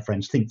Paris, all her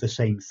friends, think the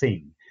same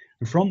thing.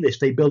 And from this,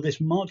 they build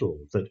this model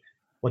that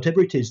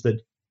whatever it is that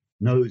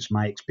knows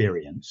my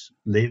experience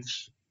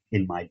lives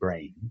in my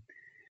brain.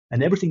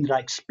 And everything that I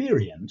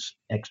experience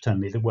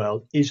externally, the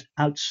world, is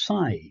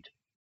outside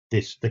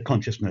the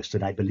consciousness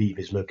that I believe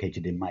is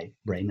located in my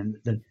brain. And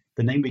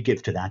the name we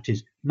give to that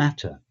is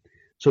matter.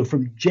 So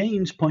from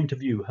Jane's point of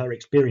view, her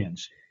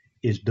experience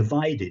is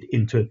divided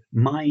into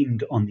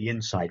mind on the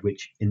inside,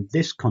 which in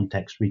this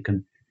context we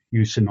can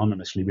use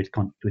synonymously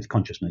with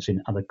consciousness.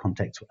 In other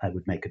contexts, I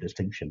would make a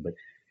distinction. But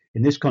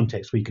in this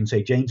context, we can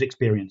say Jane's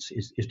experience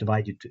is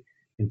divided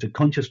into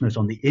consciousness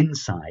on the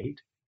inside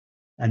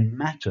and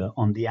matter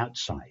on the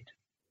outside.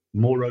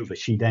 Moreover,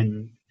 she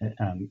then,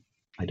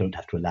 I don't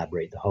have to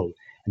elaborate the whole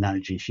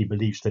analogy, she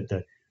believes that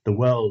the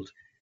world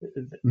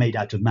made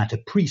out of matter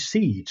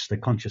precedes the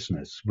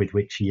consciousness with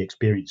which she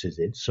experiences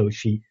it. So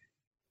she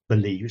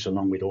believes,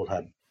 along with all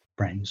her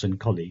friends and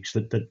colleagues,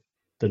 that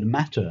the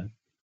matter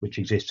which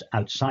exists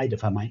outside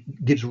of her mind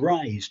gives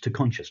rise to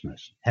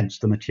consciousness. Hence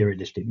the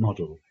materialistic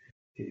model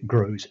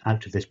grows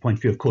out of this point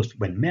of view. Of course,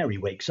 when Mary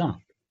wakes up,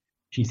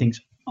 she thinks,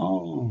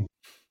 oh,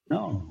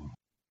 no,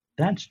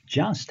 that's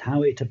just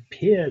how it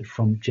appeared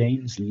from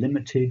Jane's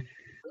limited,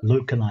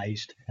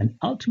 localized, and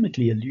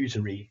ultimately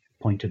illusory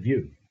point of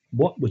view.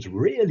 What was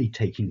really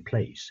taking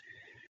place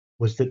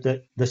was that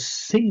the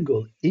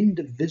single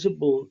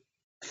indivisible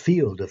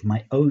field of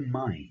my own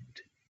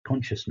mind,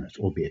 consciousness,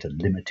 albeit a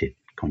limited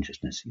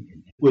consciousness,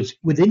 was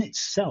within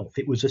itself,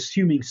 it was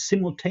assuming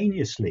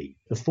simultaneously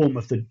the form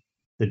of the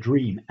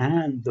dream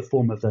and the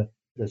form of the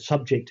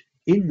subject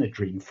in the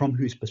dream, from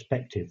whose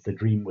perspective the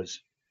dream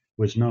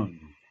was known.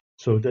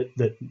 So that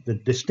the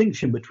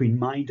distinction between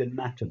mind and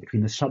matter,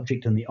 between the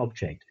subject and the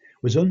object,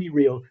 was only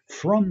real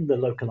from the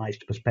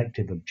localized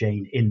perspective of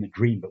Jane in the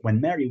dream. But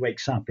when Mary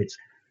wakes up, it's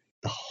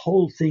the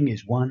whole thing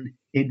is one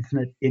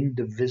infinite,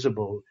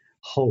 indivisible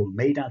whole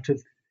made out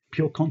of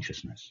pure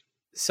consciousness.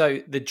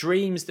 So the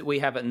dreams that we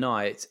have at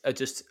night are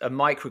just a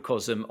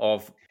microcosm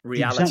of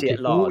reality exactly. at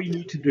large. All we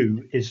need to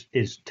do is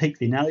take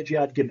the analogy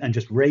I'd given and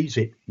just raise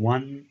it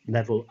one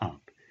level up.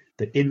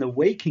 That in the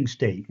waking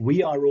state,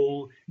 we are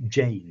all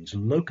Jane's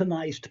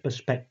localized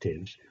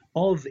perspectives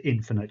of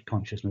infinite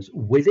consciousness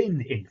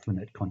within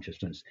infinite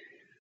consciousness,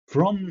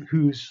 from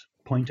whose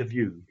point of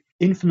view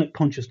infinite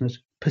consciousness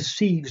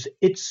perceives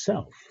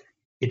itself,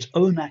 its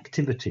own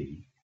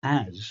activity,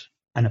 as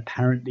an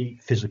apparently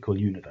physical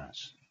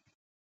universe.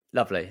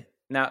 Lovely.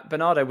 Now,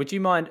 Bernardo, would you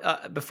mind,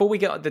 before we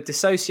get the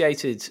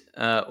dissociated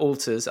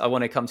alters, I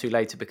want to come to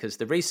later because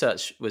the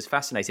research was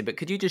fascinating, but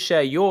could you just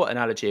share your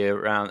analogy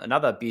around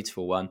another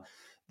beautiful one,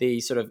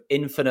 the sort of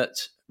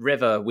infinite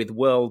river with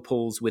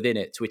whirlpools within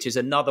it, which is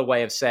another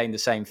way of saying the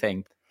same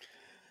thing?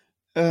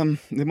 The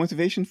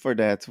motivation for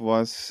that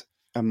was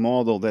a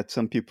model that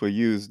some people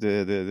use,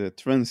 the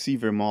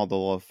transceiver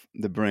model of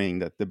the brain,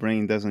 that the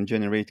brain doesn't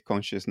generate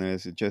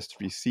consciousness, it just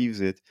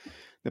receives it.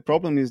 The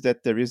problem is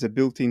that there is a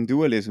built-in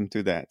dualism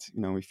to that.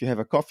 You know, if you have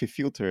a coffee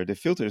filter, the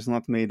filter is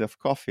not made of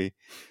coffee.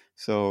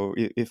 So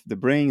if the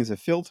brain is a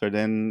filter,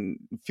 then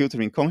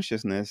filtering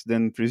consciousness,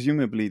 then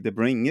presumably the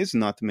brain is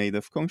not made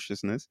of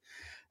consciousness.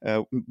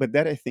 But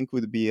that, I think,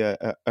 would be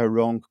a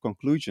wrong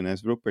conclusion.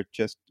 As Rupert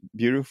just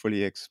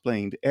beautifully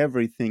explained,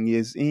 everything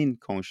is in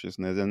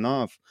consciousness and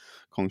of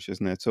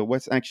consciousness. So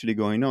what's actually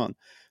going on?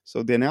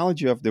 So the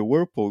analogy of the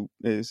whirlpool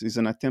is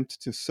an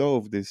attempt to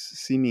solve this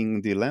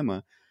seeming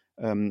dilemma.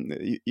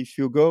 If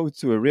you go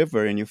to a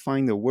river and you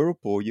find a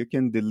whirlpool, you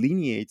can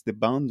delineate the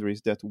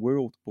boundaries that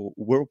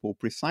whirlpool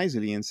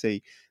precisely and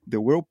say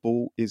the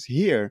whirlpool is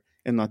here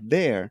and not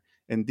there.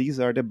 And these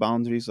are the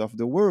boundaries of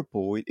the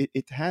whirlpool.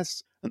 It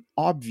has an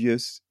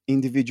obvious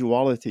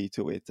individuality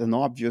to it, an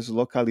obvious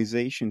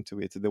localization to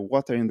it. The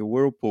water in the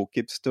whirlpool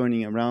keeps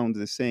turning around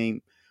the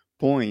same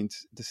point,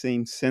 the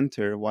same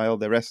center, while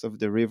the rest of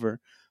the river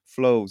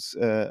flows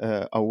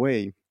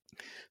away.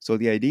 So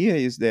the idea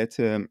is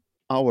that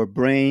our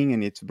brain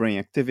and its brain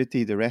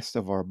activity, the rest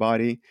of our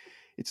body,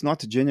 it's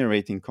not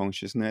generating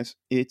consciousness.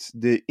 It's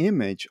the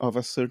image of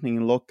a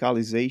certain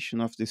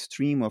localization of the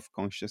stream of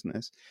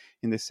consciousness,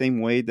 in the same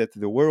way that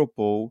the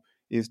whirlpool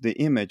is the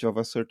image of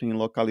a certain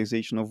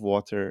localization of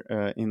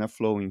water in a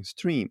flowing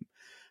stream.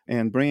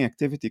 And brain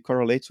activity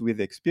correlates with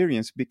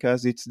experience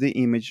because it's the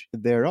image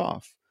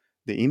thereof.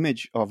 The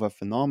image of a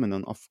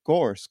phenomenon, of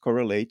course,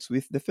 correlates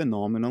with the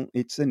phenomenon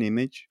it's an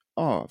image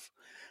of.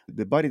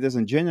 The body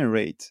doesn't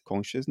generate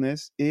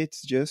consciousness.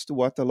 It's just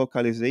what a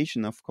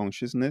localization of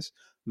consciousness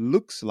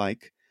looks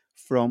like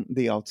from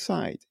the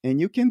outside. And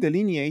you can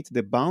delineate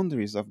the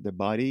boundaries of the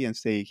body and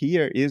say,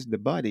 here is the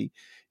body,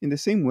 in the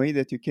same way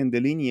that you can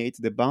delineate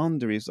the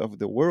boundaries of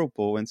the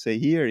whirlpool and say,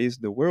 here is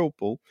the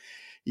whirlpool.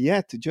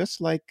 Yet, just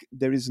like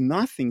there is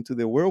nothing to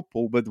the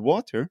whirlpool but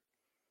water,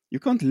 you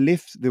can't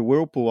lift the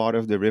whirlpool out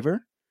of the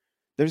river.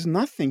 There's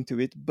nothing to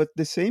it but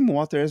the same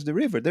water as the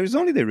river. There's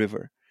only the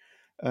river.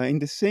 In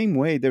the same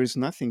way, there is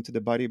nothing to the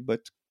body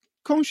but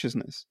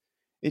consciousness.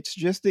 It's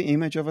just the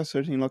image of a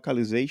certain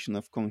localization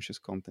of conscious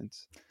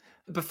contents.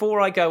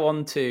 Before I go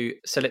on to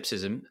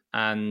solipsism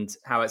and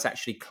how it's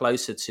actually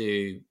closer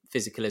to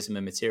physicalism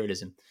and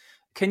materialism,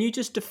 can you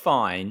just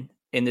define,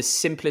 in the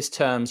simplest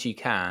terms you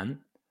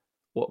can,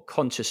 what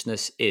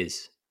consciousness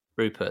is,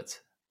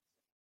 Rupert?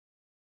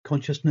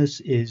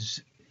 Consciousness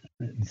is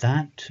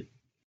that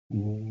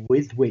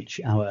with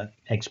which our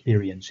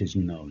experience is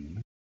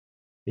known.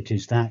 It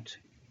is that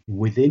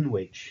within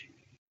which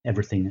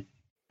everything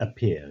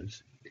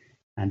appears,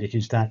 and it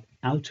is that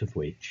out of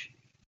which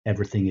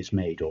everything is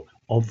made, or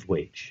of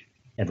which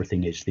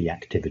everything is the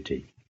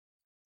activity.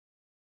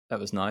 That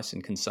was nice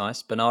and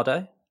concise.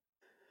 Bernardo?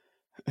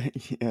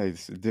 Yeah,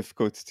 it's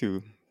difficult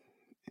to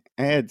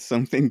add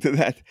something to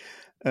that.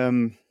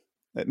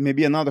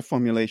 Maybe another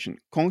formulation.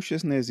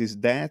 Consciousness is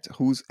that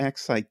whose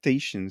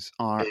excitations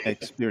are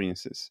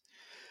experiences.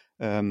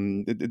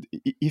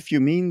 If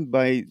you mean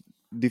by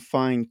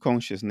define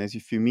consciousness,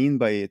 if you mean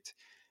by it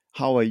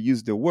how I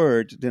use the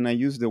word, then I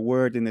use the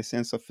word in the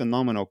sense of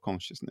phenomenal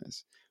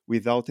consciousness,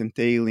 without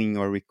entailing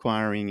or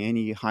requiring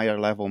any higher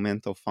level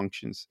mental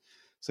functions,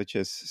 such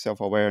as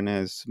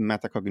self-awareness,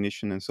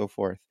 metacognition, and so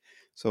forth.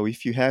 So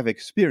if you have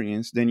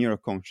experience, then you're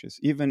conscious.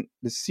 Even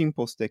the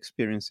simplest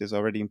experiences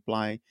already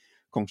imply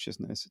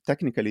consciousness.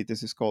 Technically,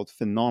 this is called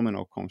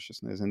phenomenal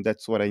consciousness, and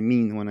that's what I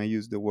mean when I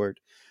use the word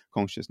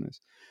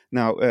consciousness.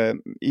 Now,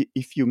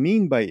 if you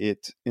mean by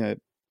it,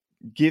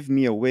 give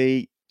me a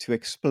way to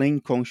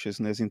explain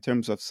consciousness in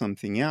terms of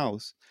something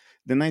else,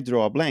 then I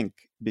draw a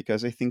blank,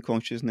 because I think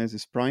consciousness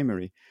is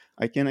primary.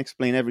 I can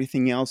explain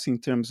everything else in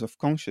terms of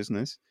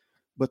consciousness,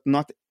 but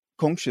not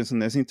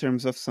consciousness in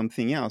terms of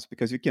something else,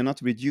 because you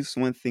cannot reduce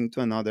one thing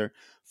to another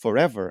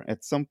forever.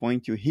 At some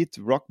point, you hit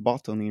rock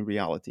bottom in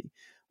reality.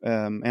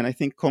 And I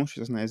think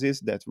consciousness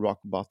is that rock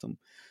bottom.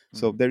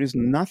 So there is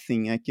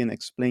nothing I can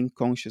explain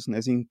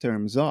consciousness in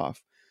terms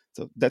of.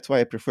 So that's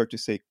why I prefer to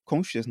say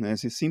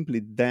consciousness is simply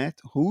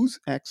that whose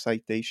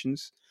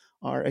excitations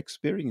are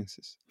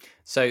experiences.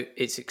 So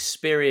it's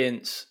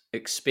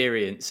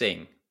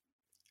experiencing.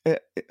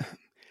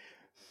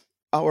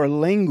 Our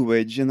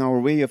language and our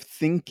way of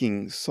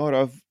thinking sort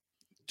of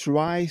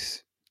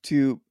tries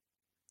to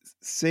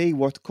say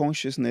what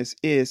consciousness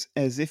is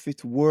as if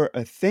it were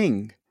a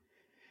thing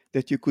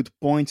that you could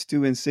point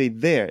to and say,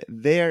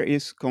 there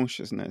is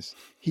consciousness.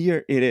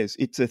 Here it is.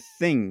 It's a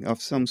thing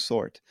of some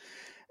sort.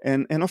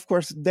 And of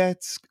course,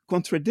 that's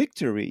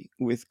contradictory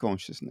with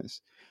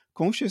consciousness.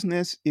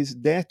 Consciousness is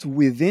that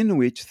within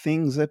which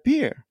things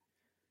appear.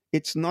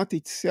 It's not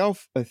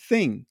itself a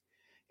thing.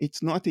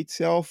 It's not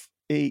itself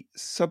a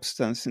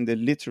substance in the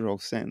literal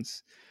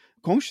sense.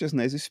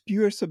 Consciousness is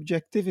pure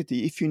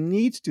subjectivity. If you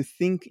need to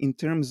think in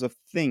terms of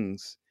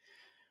things,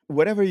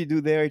 whatever you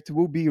do there, it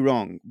will be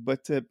wrong.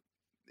 But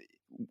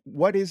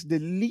what is the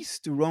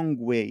least wrong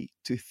way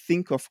to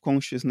think of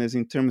consciousness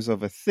in terms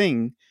of a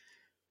thing?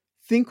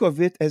 Think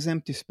of it as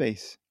empty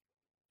space.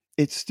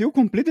 It's still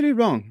completely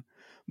wrong,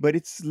 but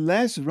it's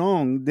less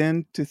wrong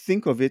than to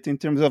think of it in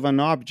terms of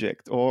an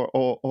object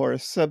or a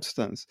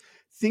substance.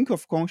 Think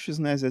of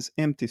consciousness as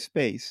empty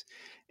space,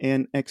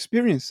 and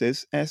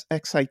experiences as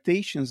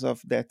excitations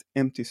of that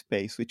empty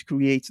space, which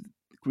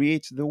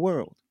creates the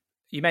world.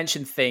 You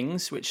mentioned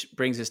things, which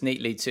brings us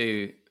neatly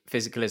to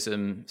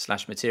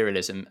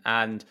physicalism/materialism.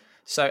 And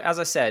so, as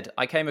I said,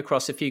 I came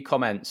across a few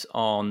comments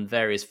on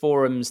various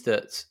forums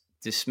that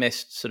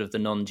dismissed sort of the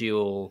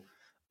non-dual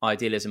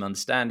idealism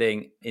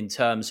understanding in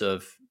terms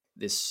of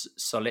this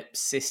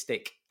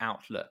solipsistic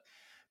outlook.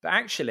 But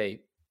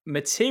actually,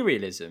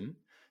 materialism,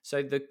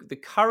 so the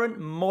current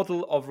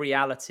model of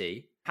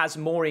reality, has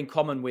more in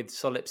common with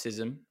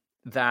solipsism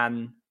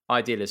than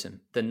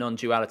idealism, than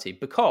non-duality,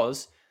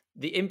 because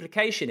the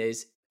implication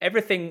is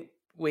everything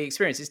we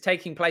experience is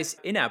taking place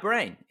in our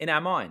brain, in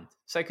our mind.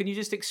 So can you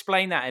just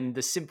explain that in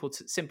the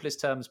simplest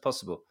terms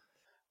possible?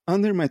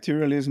 Under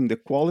materialism, the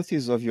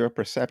qualities of your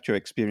perceptual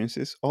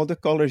experiences, all the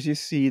colors you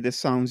see, the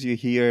sounds you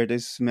hear, the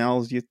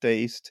smells you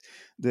taste,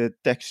 the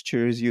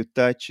textures you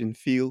touch and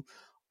feel,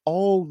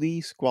 all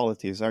these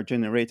qualities are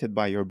generated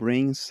by your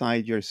brain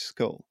inside your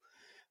skull.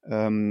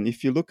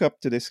 If you look up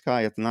to the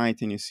sky at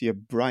night and you see a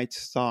bright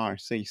star,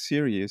 say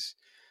Sirius,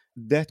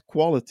 that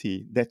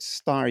quality, that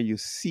star you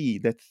see,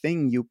 that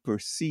thing you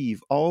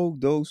perceive, all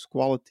those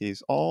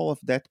qualities, all of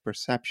that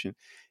perception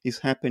is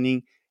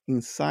happening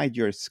inside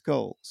your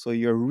skull. So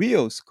your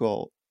real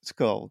skull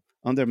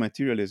under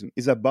materialism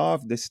is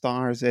above the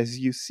stars as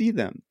you see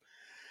them.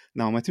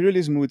 Now,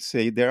 materialism would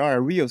say there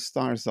are real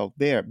stars out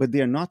there, but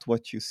they are not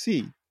what you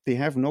see. They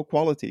have no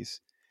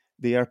qualities.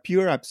 They are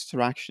pure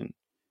abstraction.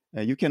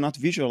 You cannot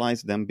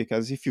visualize them,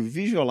 because if you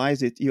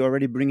visualize it, you're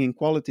already bringing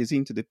qualities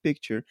into the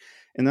picture.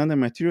 And under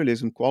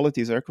materialism,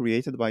 qualities are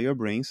created by your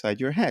brain inside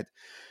your head.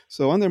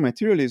 So under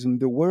materialism,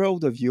 the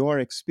world of your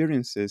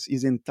experiences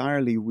is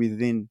entirely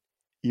within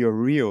your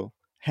real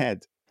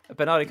head.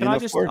 Bernardo, can I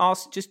just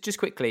ask, just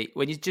quickly,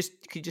 when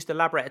could you just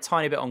elaborate a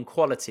tiny bit on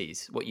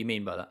qualities, what you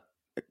mean by that?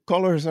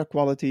 Colors are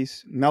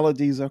qualities,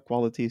 melodies are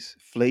qualities,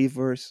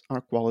 flavors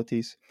are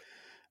qualities.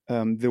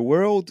 The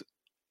world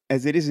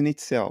as it is in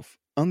itself,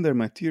 under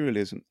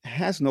materialism,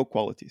 has no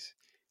qualities.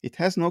 It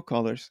has no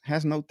colors,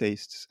 has no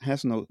tastes,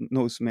 has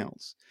no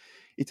smells.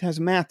 It has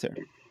matter.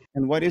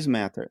 And what is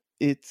matter?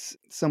 It's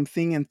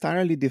something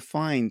entirely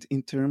defined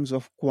in terms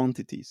of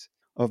quantities,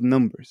 of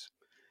numbers.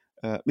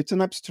 It's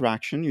an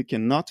abstraction. You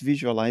cannot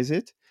visualize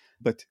it.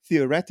 But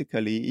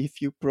theoretically,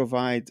 if you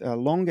provide a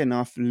long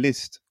enough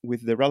list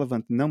with the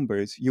relevant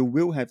numbers, you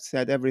will have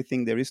said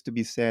everything there is to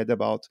be said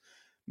about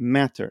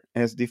matter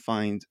as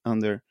defined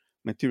under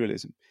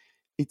materialism.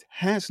 It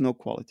has no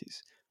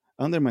qualities.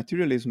 Under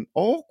materialism,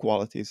 all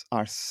qualities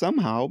are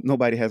somehow,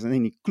 nobody has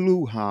any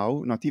clue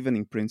how, not even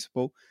in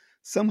principle,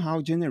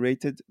 somehow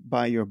generated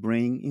by your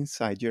brain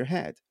inside your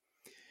head.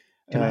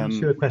 Can I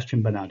ask you a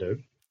question, Bernardo?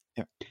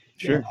 Yeah,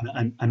 sure.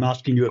 I'm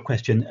asking you a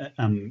question.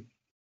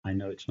 I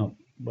know it's not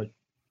what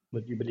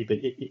you believe, but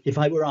if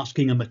I were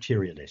asking a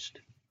materialist,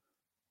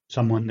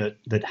 someone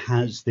that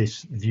has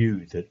this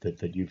view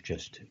that you've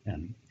just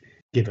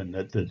given,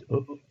 that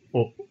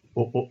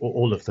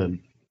all of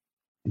them,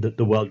 that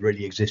the world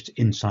really exists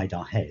inside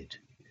our head.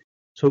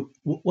 So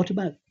what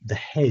about the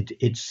head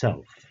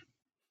itself?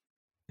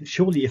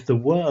 Surely if the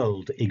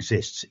world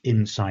exists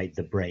inside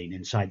the brain,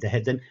 inside the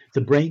head, then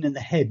the brain and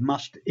the head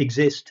must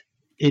exist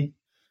in...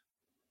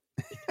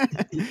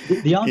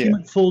 The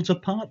argument falls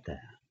apart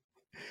there.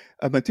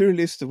 A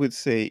materialist would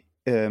say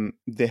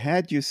the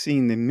head you see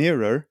in the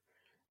mirror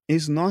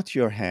is not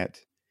your head.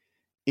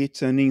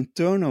 It's an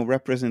internal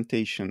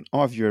representation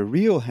of your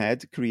real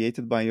head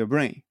created by your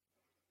brain.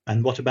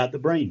 And what about the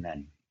brain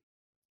then?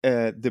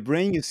 The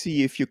brain you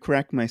see if you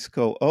crack my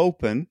skull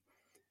open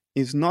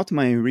is not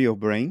my real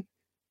brain.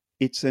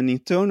 It's an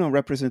internal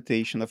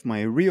representation of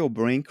my real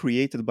brain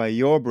created by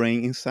your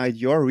brain inside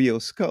your real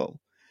skull.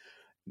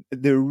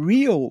 The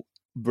real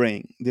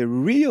brain, the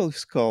real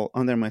skull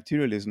under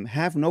materialism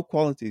have no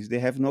qualities. They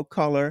have no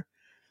color,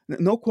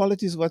 no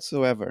qualities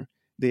whatsoever.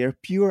 They are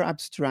pure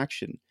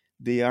abstraction.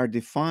 They are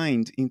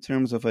defined in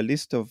terms of a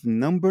list of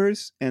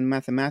numbers and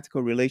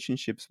mathematical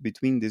relationships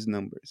between these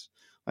numbers,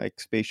 like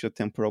spatial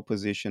temporal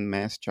position,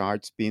 mass,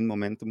 charge, spin,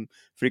 momentum,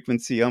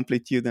 frequency,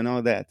 amplitude, and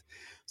all that.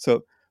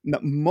 So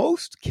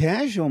most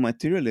casual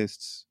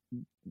materialists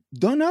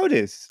don't know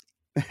this.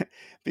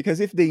 Because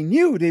if they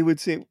knew, they would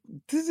say,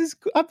 this is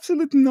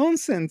absolute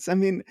nonsense. I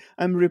mean,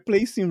 I'm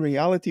replacing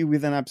reality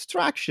with an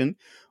abstraction,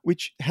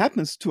 which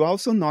happens to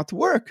also not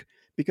work,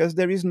 because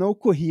there is no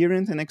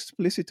coherent and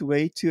explicit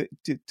way to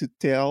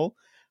tell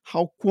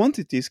how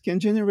quantities can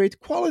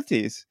generate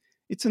qualities.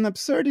 It's an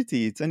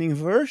absurdity. It's an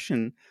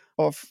inversion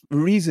of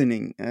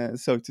reasoning,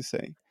 so to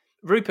say.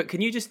 Rupert,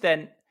 can you just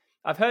then,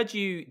 I've heard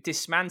you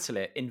dismantle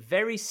it in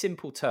very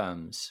simple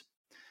terms,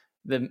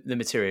 the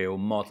material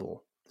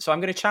model. So I'm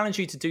going to challenge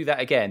you to do that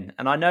again.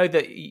 And I know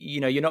that,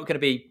 you're not going to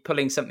be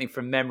pulling something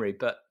from memory,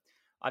 but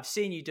I've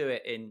seen you do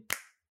it in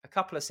a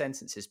couple of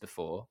sentences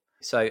before.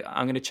 So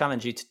I'm going to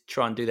challenge you to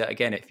try and do that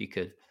again, if you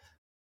could.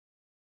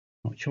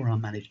 Not sure I'll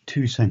manage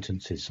 2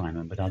 sentences,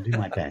 Simon, but I'll do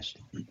my best.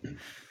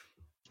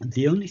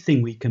 The only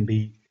thing we can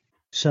be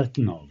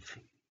certain of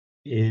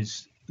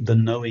is the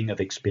knowing of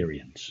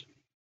experience.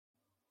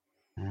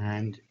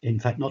 And in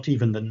fact, not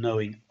even the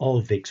knowing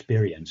of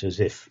experience, as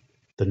if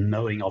the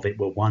knowing of it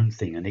were one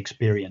thing and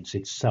experience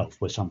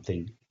itself were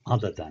something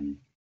other than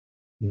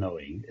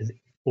knowing.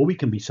 All we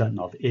can be certain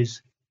of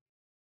is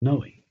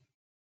knowing.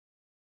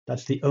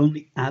 That's the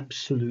only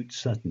absolute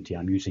certainty.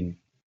 I'm using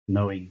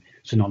knowing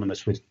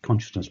synonymous with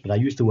consciousness, but I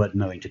use the word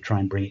knowing to try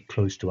and bring it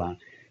close to our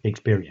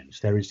experience.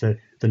 There is the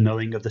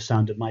knowing of the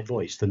sound of my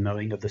voice, the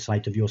knowing of the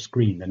sight of your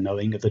screen, the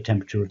knowing of the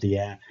temperature of the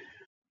air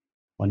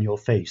on your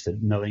face, the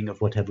knowing of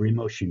whatever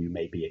emotion you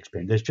may be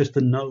experiencing. There's just the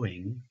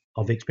knowing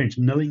of experience.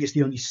 Knowing is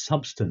the only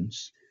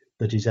substance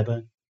that is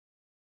ever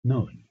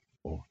known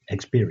or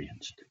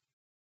experienced.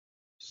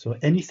 So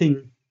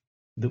anything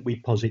that we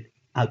posit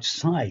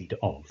outside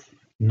of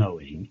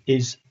knowing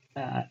is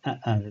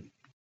an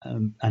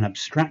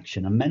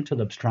abstraction, a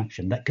mental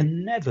abstraction that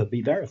can never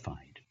be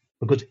verified.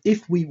 Because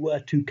if we were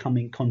to come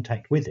in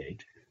contact with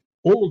it,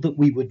 all that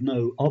we would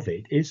know of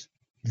it is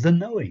the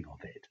knowing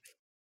of it.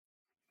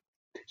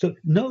 So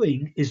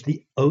knowing is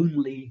the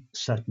only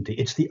certainty.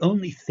 It's the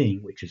only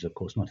thing, which is of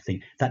course not a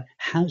thing, that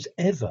has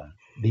ever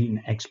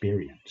been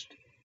experienced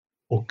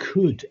or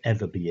could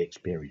ever be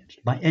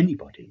experienced by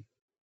anybody.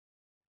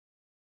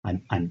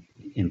 I'm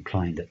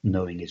implying that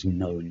knowing is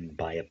known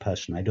by a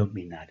person. I don't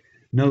mean that.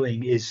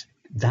 Knowing is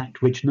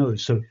that which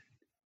knows. So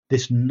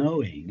this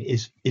knowing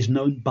is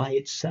known by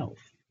itself.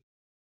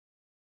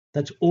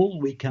 That's all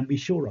we can be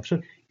sure of.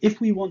 So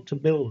if we want to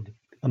build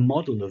a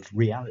model of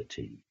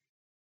reality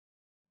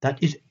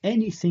that is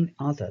anything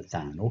other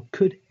than, or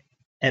could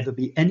ever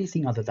be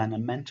anything other than, a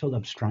mental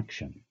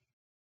abstraction,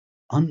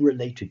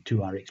 unrelated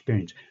to our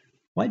experience,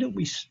 why don't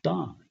we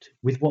start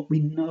with what we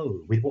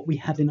know, with what we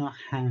have in our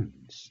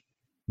hands,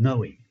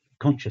 knowing,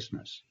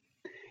 consciousness,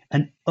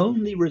 and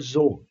only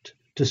resort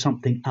to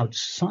something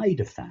outside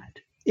of that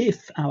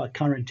if our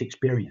current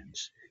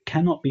experience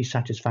cannot be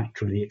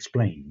satisfactorily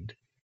explained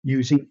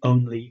using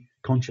only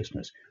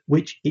consciousness,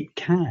 which it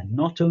can.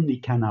 Not only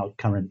can our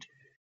current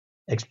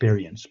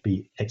experience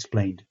be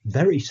explained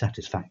very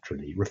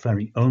satisfactorily,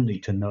 referring only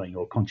to knowing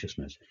or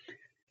consciousness,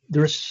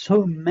 there are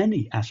so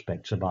many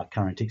aspects of our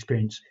current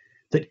experience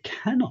that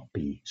cannot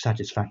be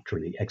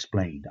satisfactorily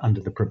explained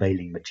under the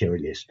prevailing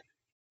materialist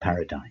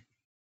paradigm.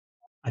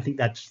 I think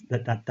that's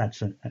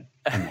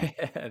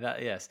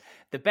Yes.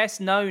 The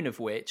best known of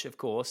which, of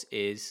course,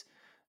 is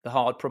the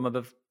hard problem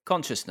of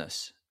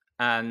consciousness.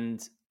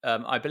 And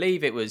I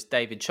believe it was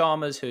David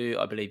Chalmers, who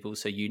I believe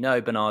also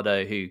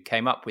Bernardo, who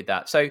came up with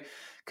that. So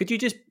could you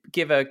just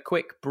give a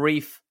quick,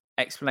 brief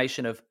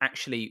explanation of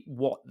actually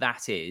what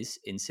that is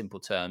in simple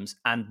terms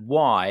and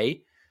why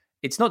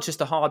it's not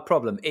just a hard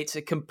problem, it's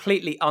a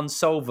completely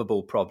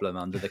unsolvable problem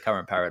under the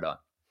current paradigm?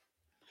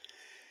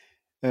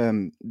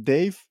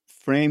 Dave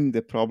framed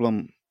the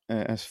problem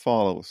as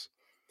follows.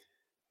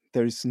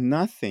 There is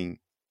nothing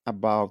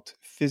about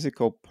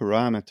physical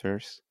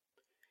parameters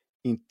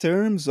in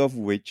terms of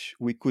which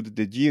we could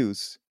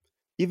deduce,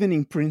 even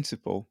in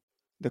principle,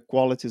 the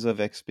qualities of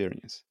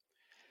experience.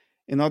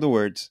 In other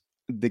words,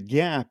 the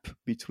gap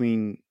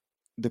between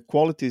the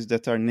qualities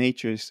that are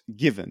nature's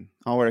given,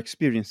 our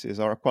experiences,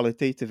 our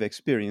qualitative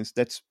experience,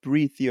 that's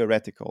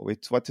pre-theoretical.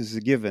 It's what is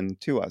given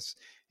to us.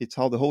 It's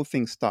how the whole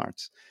thing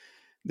starts.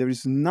 There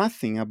is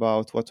nothing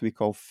about what we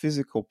call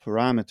physical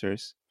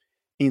parameters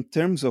in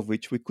terms of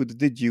which we could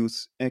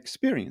deduce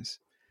experience.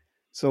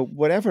 So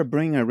whatever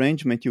brain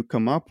arrangement you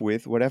come up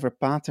with, whatever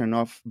pattern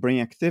of brain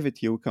activity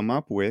you come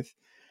up with,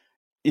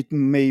 it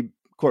may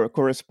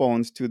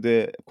corresponds to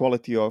the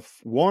quality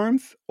of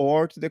warmth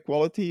or to the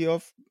quality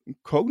of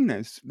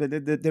coldness.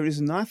 But there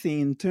is nothing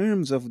in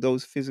terms of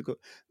those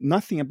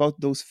nothing about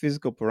those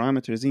physical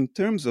parameters in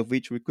terms of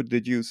which we could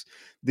deduce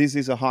this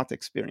is a hot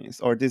experience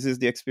or this is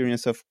the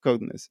experience of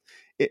coldness.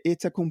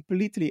 It's a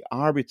completely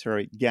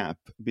arbitrary gap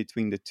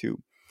between the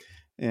two.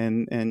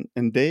 And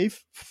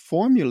Dave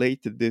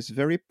formulated this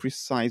very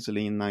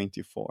precisely in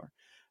 94.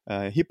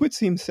 He puts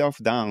himself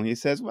down. He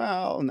says,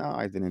 well, no,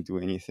 I didn't do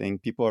anything.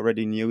 People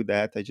already knew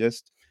that. I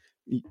just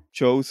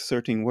chose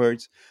certain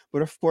words.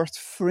 But of course,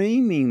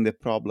 framing the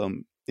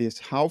problem is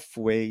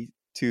halfway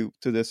to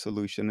the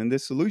solution. And the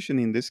solution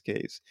in this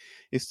case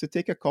is to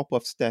take a couple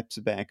of steps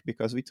back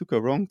because we took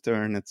a wrong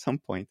turn at some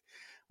point.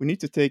 We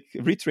need to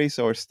retrace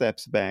our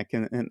steps back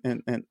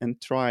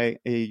and try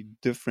a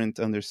different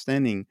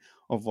understanding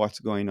of what's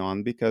going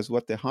on, because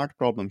what the hard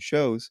problem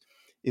shows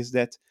is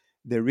that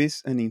there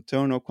is an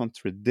internal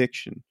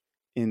contradiction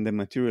in the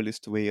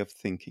materialist way of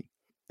thinking.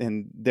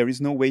 And there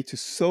is no way to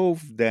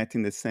solve that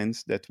in the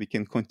sense that we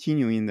can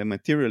continue in the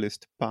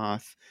materialist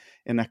path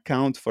and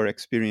account for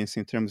experience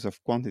in terms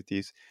of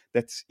quantities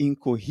that's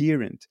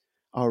incoherent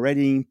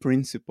already in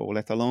principle,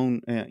 let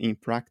alone in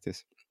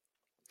practice.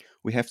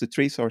 We have to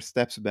trace our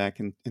steps back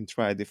and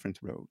try a different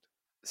road.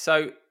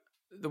 So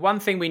the one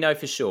thing we know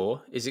for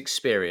sure is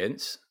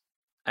experience,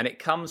 and it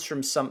comes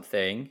from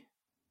something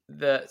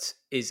that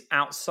is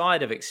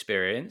outside of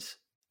experience,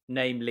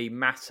 namely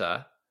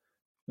matter,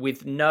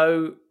 with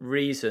no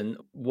reason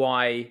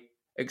why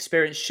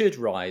experience should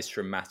rise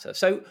from matter.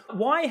 So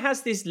why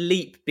has this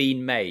leap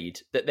been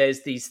made that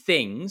there's these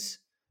things,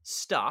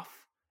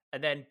 stuff,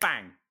 and then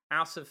bang,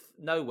 out of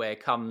nowhere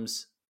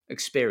comes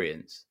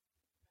experience?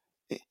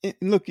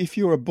 Look, if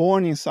you were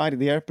born inside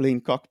the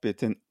airplane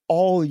cockpit and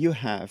all you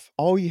have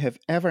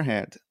ever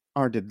had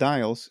are the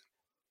dials,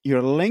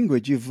 your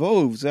language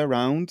evolves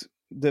around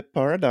the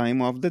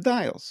paradigm of the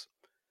dials.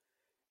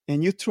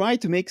 And you try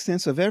to make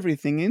sense of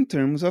everything in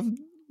terms of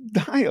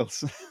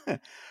dials.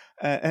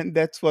 And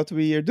that's what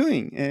we are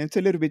doing. And it's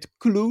a little bit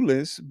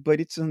clueless, but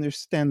it's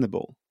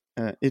understandable.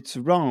 It's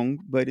wrong,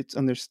 but it's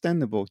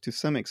understandable to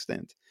some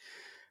extent.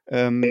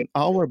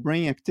 Our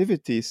brain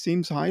activity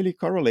seems highly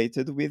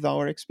correlated with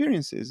our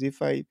experiences.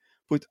 If I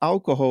put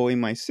alcohol in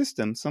my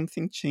system,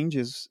 something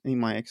changes in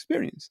my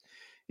experience.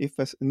 If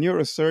a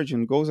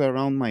neurosurgeon goes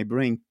around my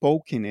brain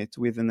poking it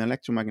with an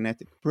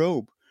electromagnetic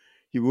probe,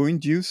 he will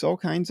induce all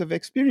kinds of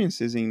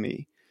experiences in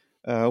me.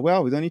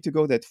 Well, we don't need to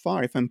go that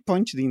far. If I'm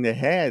punched in the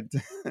head,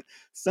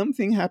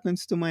 something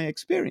happens to my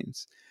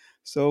experience.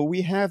 So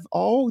we have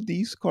all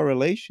these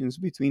correlations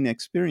between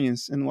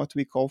experience and what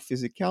we call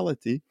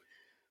physicality.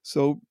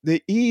 So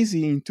the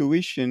easy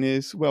intuition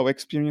is, well,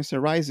 experience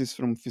arises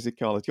from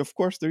physicality. Of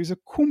course, there is a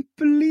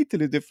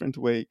completely different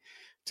way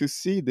to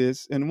see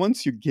this. And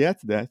once you get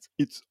that,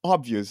 it's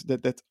obvious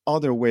that that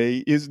other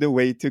way is the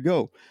way to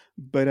go.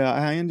 But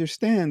I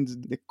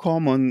understand the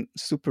common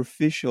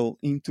superficial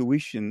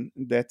intuition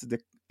that the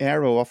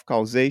arrow of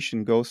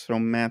causation goes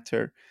from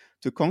matter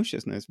to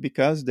consciousness,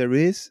 because there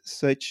is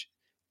such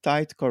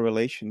tight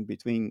correlation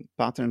between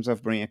patterns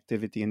of brain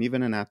activity and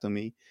even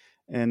anatomy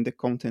and the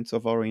contents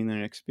of our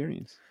inner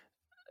experience.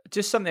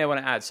 Just something I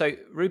want to add. So,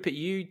 Rupert,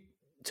 you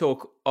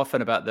talk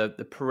often about the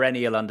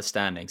perennial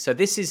understanding. So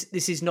this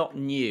is not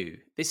new.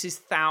 This is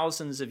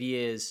thousands of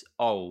years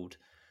old.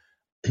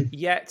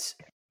 Yet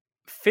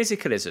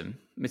physicalism,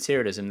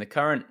 materialism, the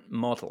current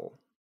model,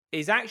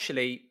 is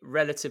actually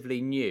relatively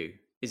new,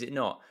 is it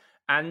not?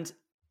 And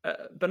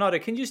Bernardo,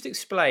 can you just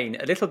explain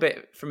a little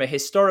bit from a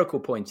historical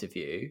point of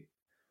view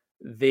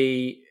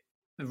the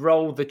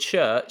role the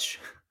church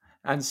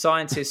and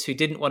scientists who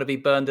didn't want to be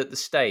burned at the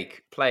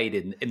stake played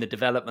in the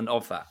development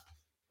of that?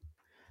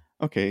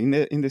 Okay, in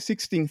the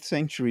 16th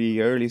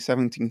century, early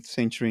 17th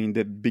century, in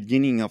the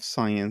beginning of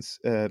science,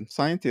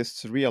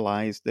 scientists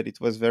realized that it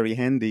was very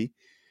handy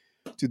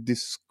to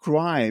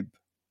describe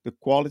the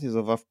qualities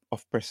of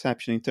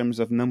perception in terms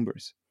of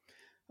numbers.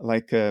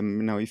 Like,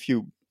 if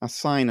you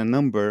assign a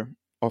number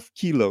of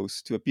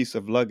kilos to a piece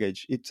of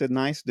luggage, it's a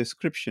nice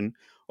description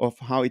of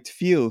how it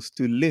feels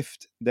to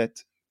lift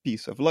that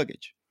piece of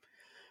luggage.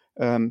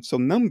 So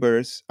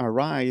numbers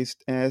arise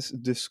as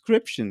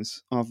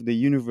descriptions of the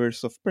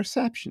universe of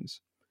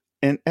perceptions.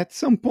 And at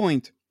some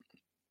point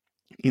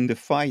in the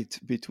fight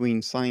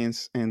between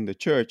science and the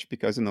church,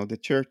 because the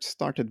church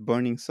started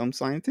burning some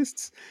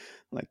scientists,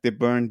 like they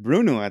burned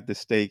Bruno at the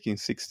stake in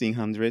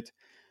 1600,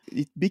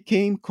 it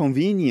became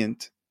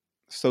convenient,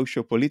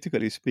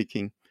 socio-politically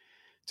speaking,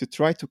 to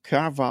try to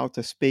carve out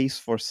a space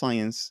for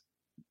science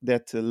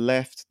that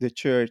left the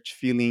church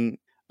feeling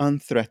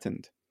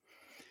unthreatened.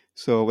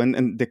 So,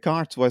 and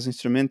Descartes was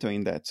instrumental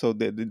in that. So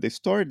the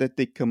story that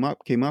they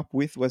came up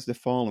with was the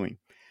following.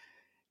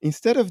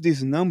 Instead of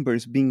these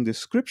numbers being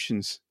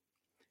descriptions,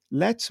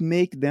 let's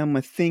make them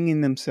a thing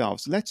in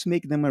themselves. Let's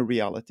make them a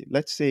reality.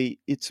 Let's say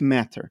it's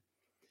matter.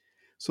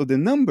 So the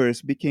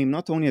numbers became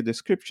not only a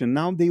description,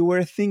 now they were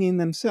a thing in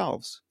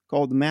themselves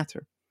called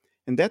matter.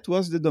 And that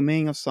was the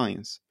domain of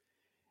science.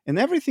 And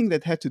everything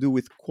that had to do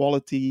with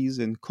qualities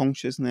and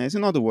consciousness,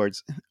 in other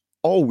words,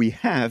 all we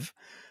have,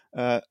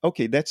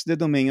 that's the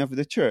domain of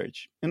the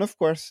church. And of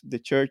course, the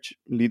church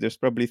leaders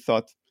probably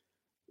thought,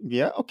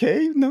 yeah,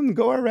 okay, no,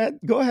 go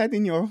ahead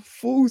in your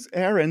fool's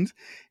errand,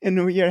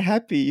 and we are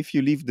happy if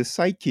you leave the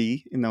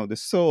psyche, the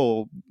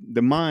soul,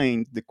 the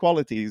mind, the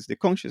qualities, the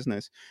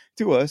consciousness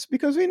to us,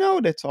 because we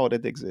know that's all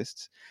that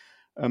exists.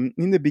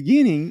 In the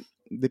beginning,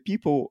 the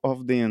people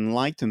of the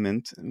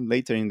Enlightenment,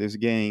 later in this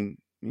game,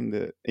 in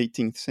the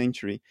 18th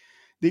century,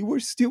 they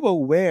were still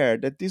aware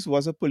that this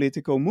was a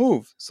political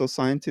move, so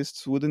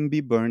scientists wouldn't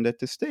be burned at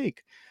the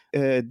stake.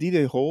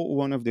 Diderot,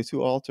 one of the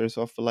two authors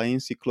of La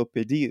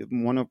Encyclopédie,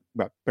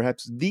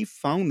 perhaps the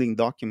founding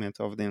document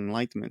of the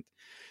Enlightenment,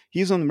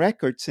 he's on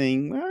record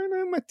saying, well,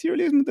 no,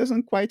 materialism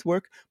doesn't quite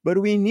work, but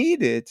we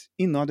need it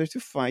in order to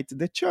fight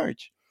the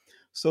church.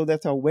 So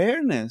that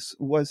awareness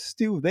was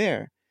still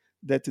there,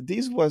 that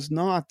this was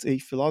not a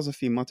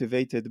philosophy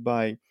motivated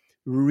by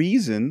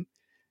reason.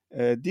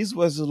 This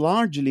was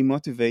largely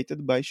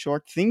motivated by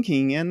short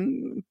thinking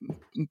and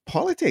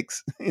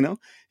politics,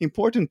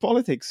 important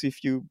politics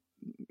if you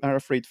are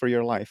afraid for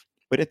your life.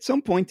 But at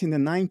some point in the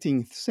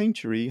 19th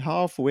century,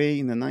 halfway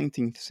in the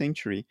 19th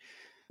century,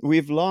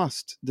 we've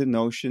lost the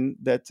notion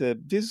that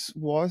this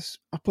was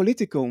a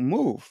political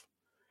move.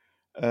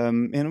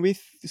 And we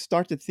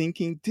started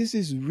thinking, this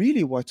is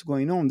really what's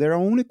going on. There are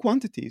only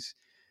quantities.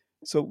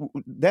 So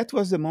that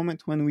was the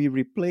moment when we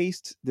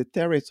replaced the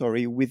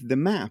territory with the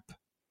map.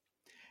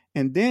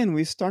 And then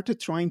we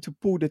started trying to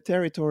pull the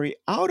territory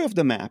out of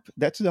the map.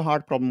 That's the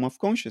hard problem of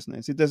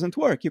consciousness. It doesn't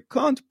work. You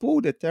can't pull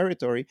the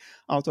territory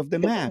out of the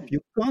map.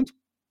 You can't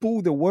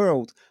pull the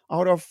world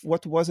out of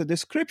what was a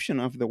description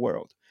of the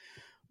world.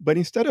 But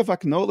instead of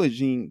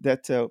acknowledging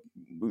that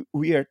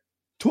we are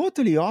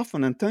totally off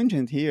on a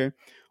tangent here,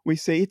 we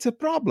say it's a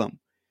problem.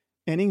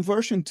 And in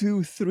version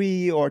 2,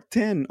 3, or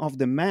 10 of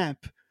the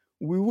map,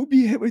 we will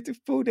be able to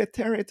pull the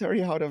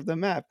territory out of the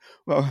map.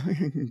 Well,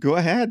 go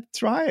ahead,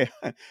 try.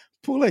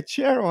 Pull a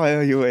chair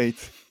while you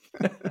wait.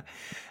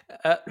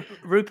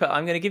 Rupert,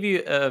 I'm going to give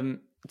you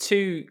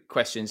two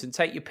questions and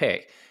take your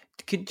pick.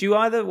 Do you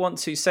either want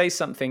to say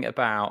something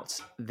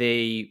about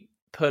the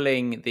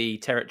pulling the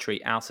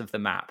territory out of the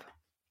map,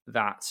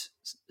 that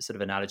sort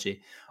of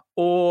analogy,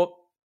 or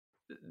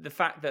the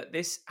fact that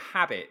this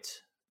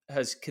habit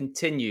has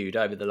continued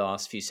over the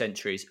last few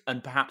centuries,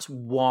 and perhaps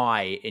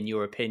why, in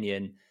your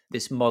opinion,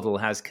 this model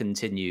has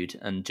continued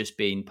and just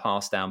been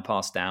passed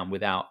down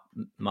without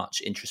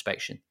much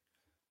introspection?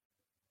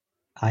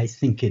 I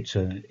think it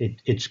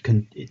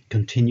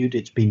continued.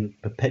 It's been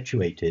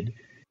perpetuated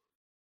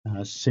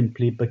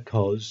simply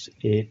because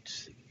it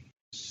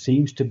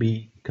seems to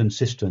be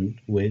consistent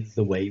with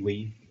the way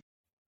we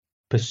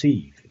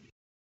perceive.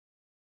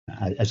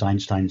 As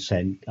Einstein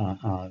said,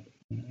 our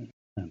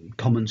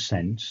common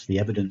sense, the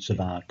evidence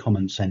of our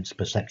common sense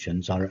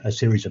perceptions, are a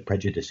series of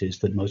prejudices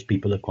that most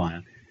people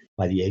acquire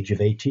by the age of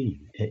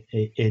 18.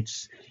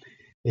 It's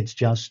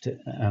just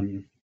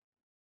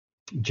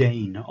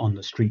Jane on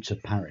the streets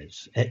of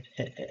Paris.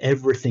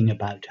 Everything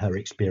about her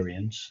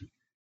experience,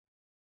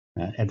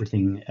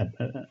 everything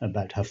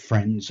about her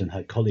friends and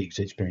her colleagues'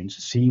 experience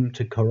seemed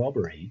to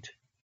corroborate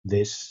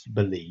this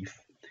belief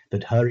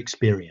that her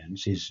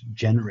experience is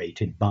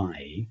generated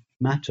by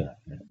matter.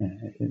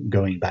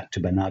 Going back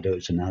to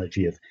Bernardo's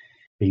analogy of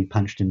being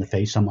punched in the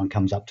face, someone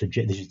comes up to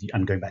Jane.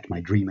 I'm going back to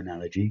my dream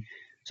analogy.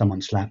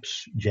 Someone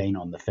slaps Jane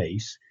on the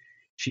face.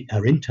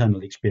 Her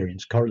internal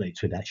experience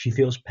correlates with that. She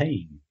feels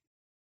pain.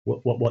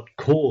 What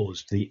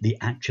caused the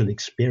actual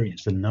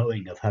experience, the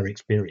knowing of her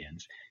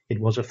experience?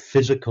 It was a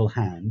physical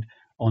hand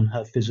on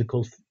her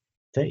physical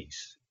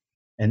face.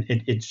 And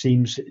it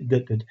seems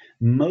that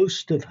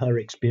most of her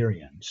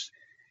experience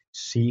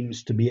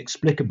seems to be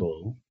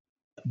explicable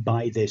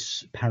by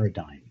this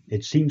paradigm.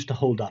 It seems to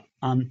hold up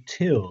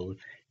until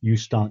you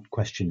start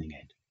questioning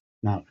it.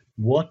 Now,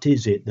 what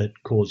is it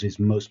that causes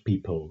most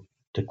people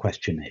to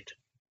question it,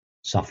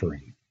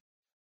 suffering.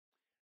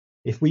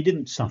 If we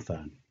didn't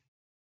suffer,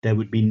 there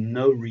would be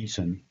no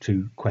reason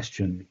to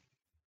question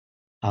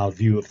our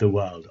view of the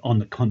world. On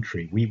the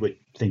contrary, we would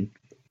think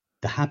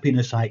the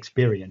happiness I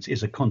experience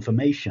is a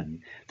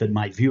confirmation that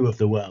my view of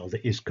the world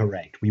is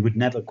correct. We would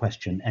never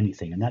question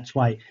anything. And that's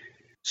why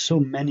so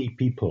many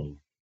people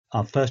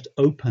are first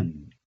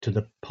open to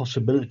the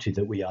possibility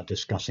that we are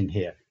discussing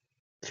here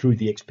through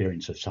the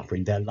experience of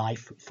suffering. Their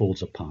life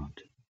falls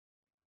apart.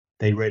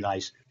 They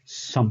realize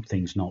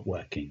something's not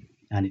working.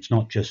 And it's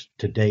not just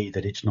today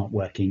that it's not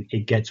working.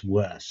 It gets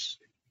worse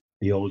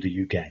the older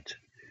you get.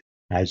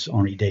 As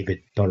Henri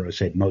David Thoreau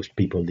said, most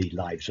people lead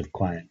lives of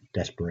quiet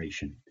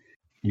desperation.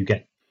 You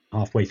get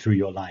halfway through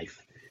your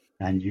life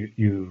and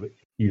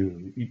it's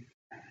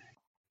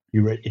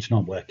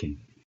not working.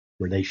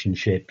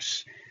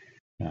 Relationships,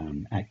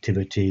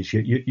 activities,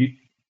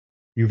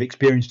 you've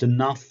experienced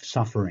enough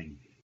suffering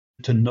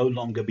to no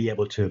longer be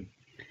able to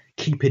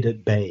keep it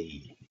at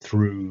bay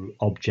through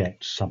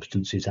objects,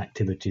 substances,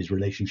 activities,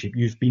 relationship.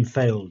 You've been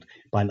failed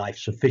by life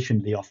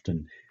sufficiently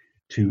often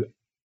to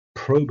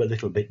probe a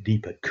little bit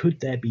deeper. Could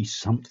there be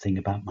something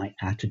about my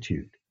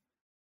attitude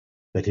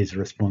that is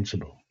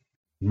responsible?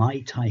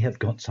 Might I have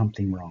got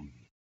something wrong?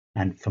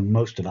 And for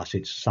most of us,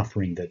 it's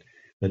suffering that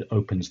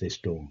opens this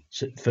door.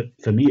 So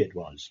for me, it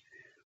was,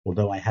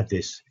 although I had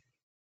this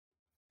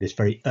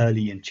very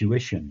early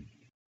intuition,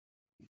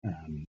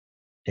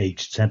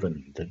 aged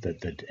 7,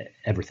 that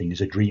everything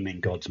is a dream in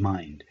God's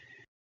mind.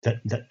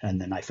 And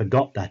then I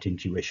forgot that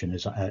intuition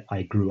as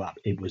I grew up.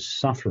 It was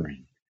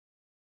suffering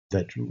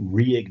that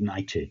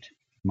reignited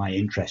my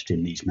interest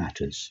in these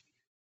matters.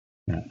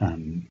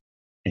 In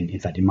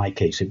fact, in my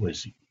case, it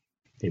was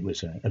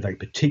a very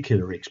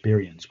particular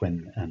experience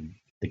when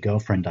the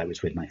girlfriend I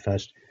was with, my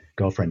first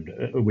girlfriend,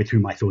 with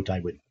whom I thought I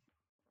would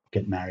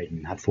get married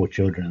and have 4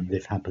 children and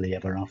live happily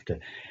ever after,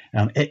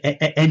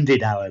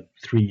 ended our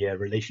 3-year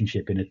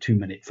relationship in a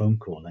 2-minute phone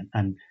call.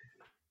 And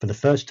for the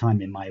first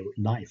time in my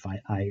life,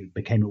 I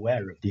became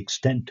aware of the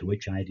extent to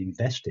which I had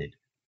invested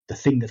the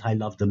thing that I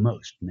loved the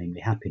most, namely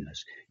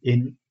happiness,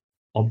 in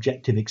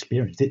objective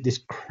experience. This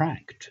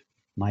cracked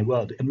my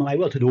world. My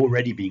world had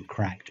already been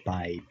cracked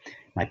by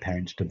my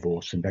parents'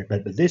 divorce, but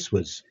this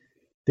was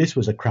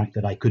a crack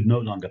that I could no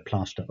longer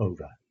plaster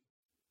over.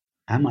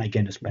 Am I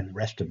going to spend the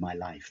rest of my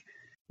life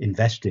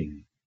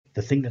investing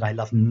the thing that I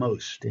love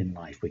most in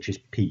life, which is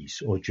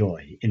peace or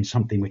joy, in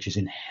something which is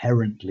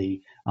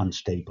inherently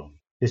unstable?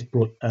 This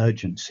brought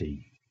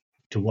urgency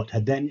to what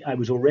had then, I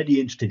was already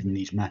interested in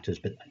these matters,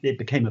 but it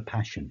became a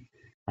passion.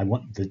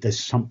 There's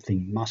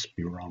something must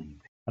be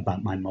wrong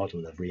about my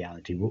model of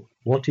reality.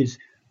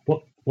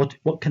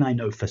 What can I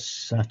know for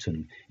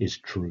certain is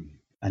true?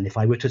 And if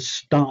I were to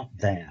start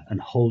there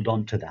and hold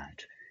on to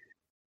that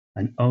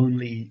and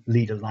only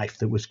lead a life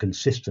that was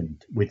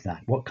consistent with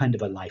that, what kind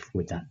of a life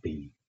would that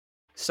be?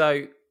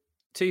 So,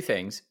 2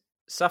 things.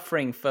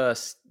 Suffering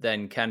first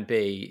then can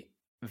be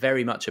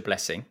very much a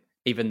blessing,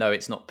 even though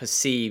it's not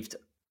perceived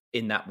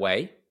in that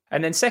way.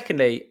 And then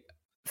secondly,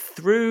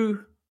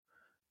 through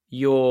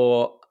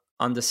your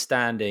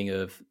understanding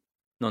of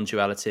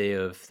non-duality,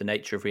 of the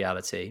nature of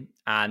reality,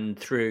 and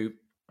through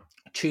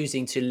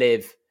choosing to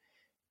live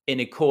in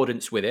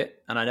accordance with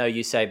it, and I know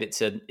you say that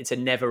it's a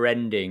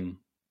never-ending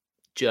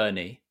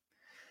journey,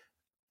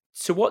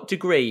 to what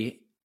degree,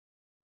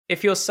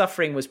 if your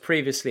suffering was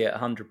previously at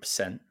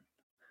 100%,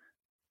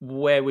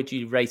 where would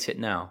you rate it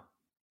now?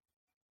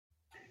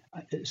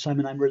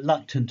 Simon, I'm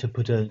reluctant to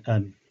put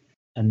a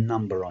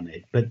number on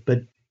it, but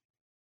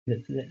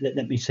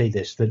let me say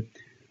this: that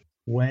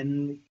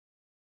when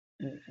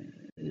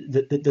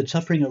the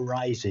suffering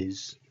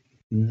arises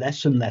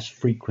less and less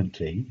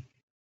frequently,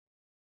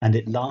 and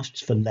it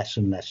lasts for less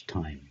and less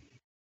time,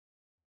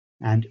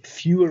 and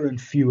fewer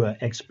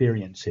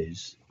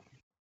experiences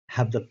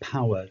have the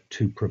power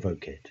to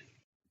provoke it.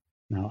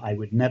 Now, I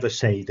would never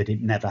say that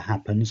it never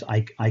happens.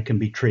 I can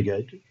be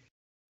triggered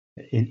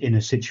in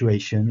a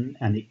situation,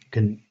 and it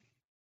can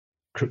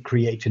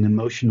create an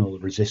emotional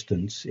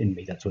resistance in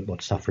me. That's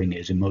what suffering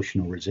is,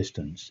 emotional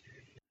resistance.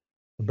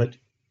 But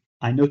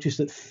I notice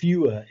that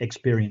fewer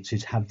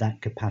experiences have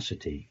that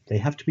capacity. They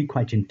have to be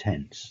quite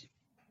intense.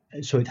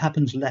 So it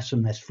happens less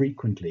and less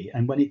frequently.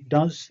 And when it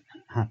does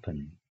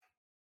happen,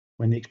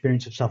 when the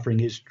experience of suffering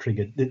is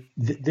triggered,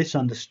 this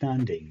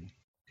understanding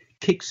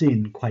kicks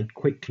in quite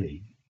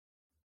quickly.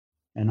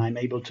 And I'm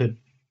able to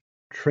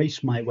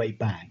trace my way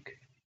back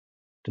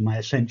to my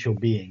essential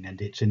being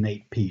and its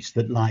innate peace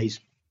that lies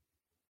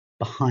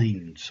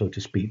behind, so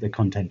to speak, the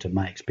content of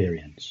my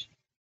experience.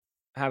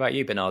 How about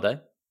you, Bernardo?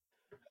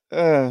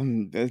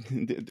 This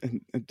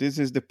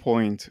is the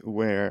point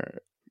where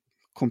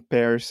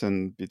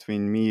comparison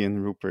between me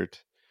and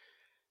Rupert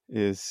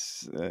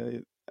is...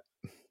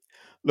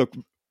 look,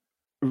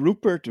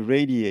 Rupert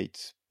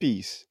radiates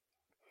peace.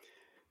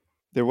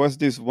 There was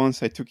this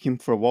once I took him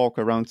for a walk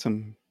around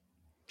some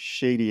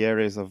shady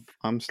areas of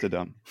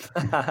Amsterdam.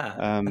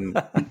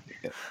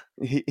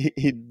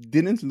 He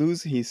didn't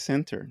lose his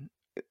center.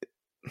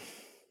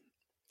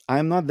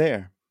 I'm not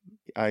there.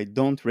 I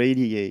don't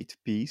radiate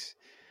peace.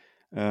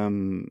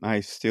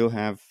 I still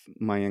have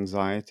my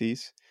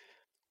anxieties.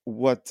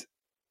 What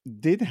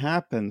did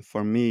happen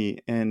for me,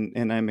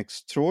 and I'm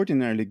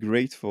extraordinarily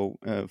grateful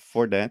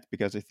for that,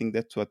 because I think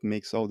that's what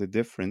makes all the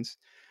difference.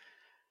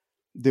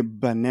 The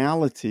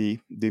banality,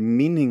 the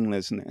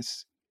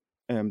meaninglessness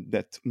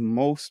that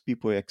most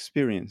people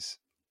experience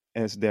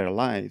as their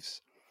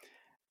lives,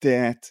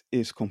 that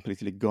is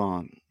completely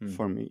gone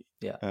for me.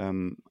 Yeah.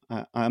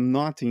 I'm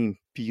not in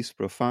peace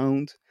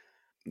profound.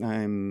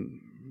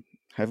 I'm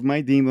have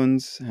my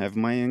demons, have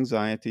my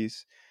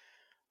anxieties,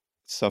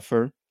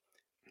 suffer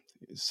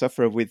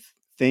with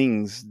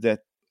things that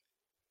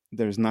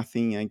there's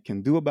nothing I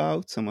can do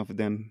about, some of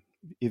them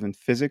even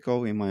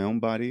physical in my own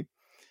body.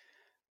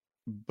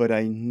 But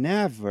I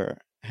never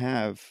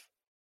have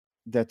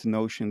that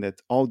notion that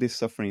all this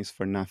suffering is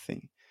for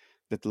nothing,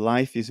 that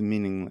life is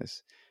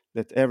meaningless,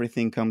 that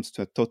everything comes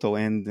to a total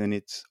end and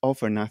it's all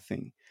for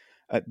nothing.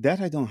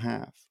 That I don't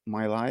have.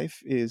 My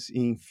life is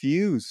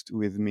infused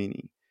with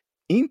meaning.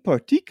 In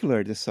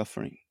particular, the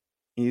suffering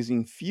is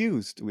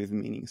infused with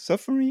meaning.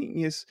 Suffering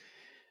is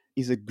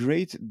a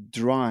great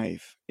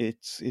drive.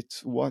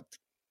 It's what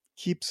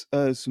keeps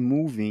us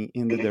moving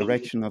in the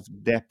direction of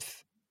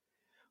depth.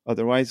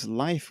 Otherwise,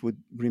 life would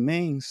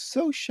remain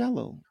so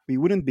shallow. We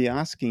wouldn't be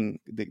asking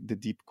the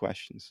deep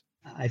questions.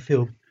 I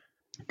feel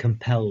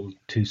compelled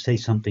to say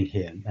something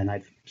here, and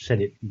I've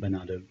said it,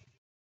 Bernardo,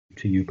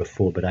 to you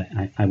before, but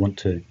I want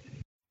to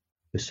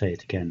say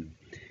it again,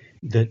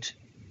 that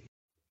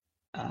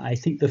I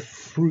think the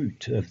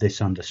fruit of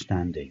this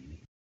understanding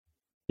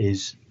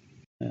is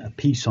a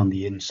peace on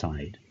the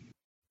inside,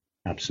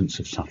 absence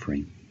of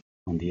suffering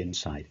on the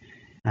inside,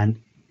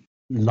 and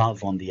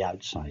love on the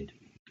outside.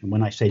 And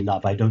when I say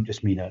love, I don't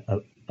just mean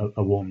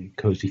a warm,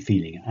 cozy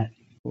feeling.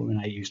 When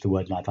I use the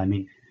word love, I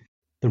mean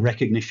the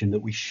recognition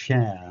that we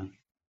share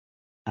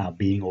our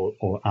being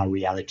or our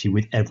reality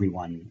with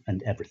everyone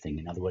and everything.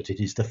 In other words, it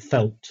is the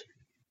felt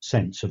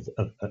sense of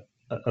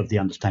the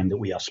understanding that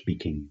we are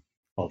speaking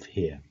of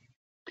here.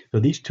 So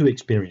these two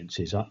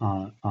experiences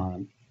are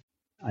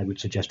I would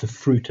suggest, a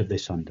fruit of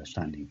this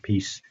understanding: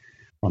 peace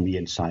on the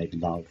inside,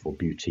 love or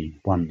beauty,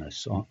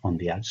 oneness on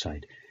the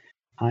outside.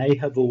 I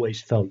have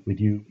always felt with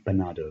you,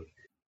 Bernardo,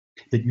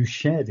 that you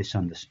share this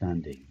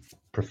understanding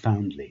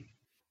profoundly,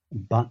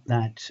 but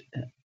that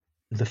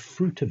the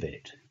fruit of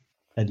it,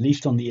 at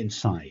least on the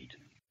inside,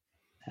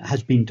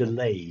 has been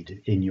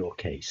delayed in your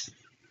case.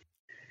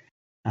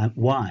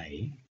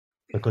 Why?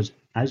 Because,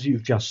 as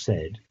you've just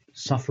said,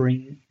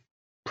 suffering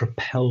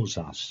propels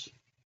us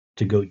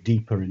to go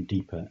deeper and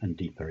deeper and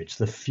deeper. It's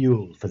the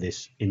fuel for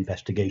this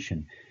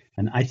investigation.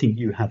 And I think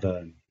you have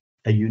a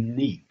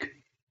unique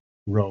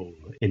role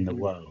in the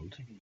world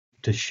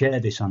to share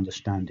this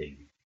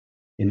understanding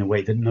in a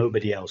way that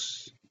nobody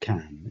else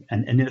can,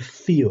 and in a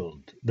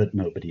field that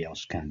nobody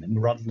else can,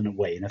 and rather than a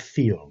way, in a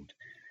field,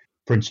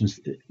 for instance,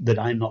 that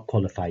I'm not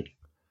qualified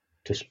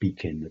to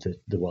speak in,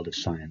 the world of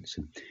science.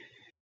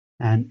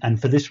 And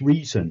for this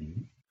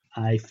reason,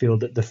 I feel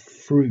that the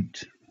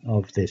fruit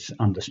of this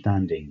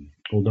understanding,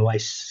 although I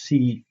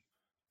see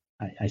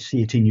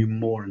it in you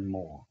more and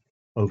more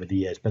over the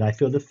years, but I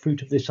feel the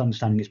fruit of this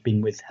understanding is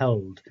being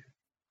withheld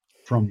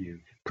from you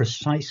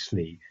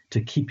precisely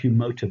to keep you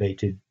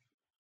motivated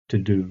to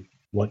do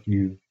what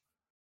you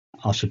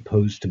are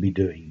supposed to be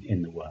doing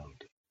in the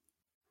world.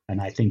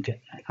 And I think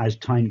as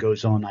time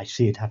goes on, I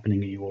see it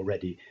happening in you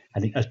already. I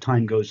think as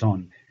time goes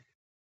on,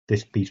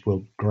 this piece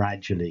will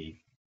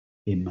gradually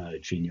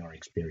emerge in your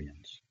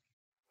experience.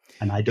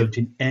 And I don't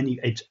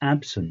its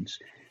absence,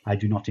 I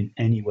do not in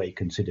any way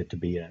consider to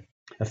be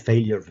a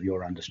failure of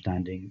your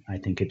understanding. I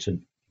think it's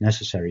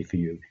necessary for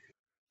you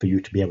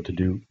to be able to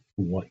do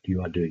what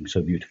you are doing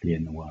so beautifully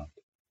in the world.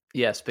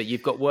 Yes, but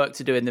you've got work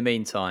to do in the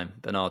meantime,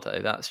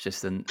 Bernardo. That's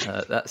just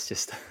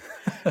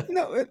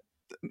No,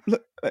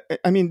 look,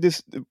 I mean,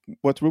 this,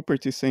 what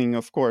Rupert is saying,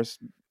 of course,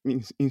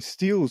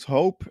 instills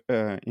hope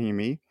in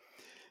me.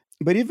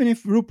 But even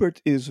if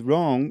Rupert is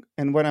wrong,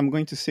 and what I'm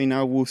going to say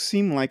now will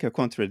seem like a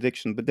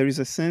contradiction, but there is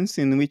a sense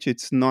in which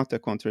it's not a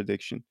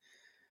contradiction.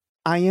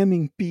 I am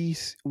in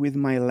peace with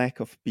my lack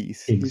of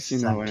peace. Exactly.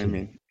 You know what I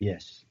mean?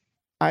 Yes.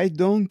 I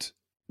don't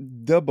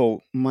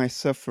double my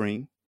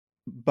suffering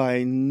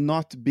by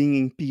not being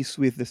in peace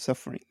with the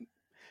suffering.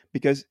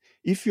 Because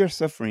if you're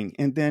suffering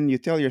and then you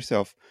tell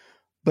yourself,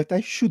 but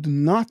I should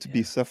not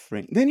be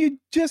suffering, then you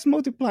just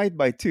multiply it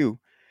by 2.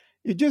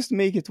 You just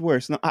make it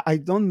worse. No, I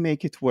don't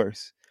make it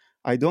worse.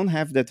 I don't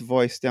have that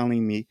voice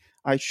telling me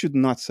I should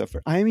not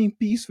suffer. I'm in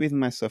peace with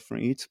my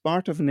suffering. It's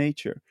part of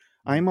nature.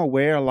 I'm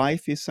aware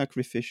life is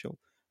sacrificial.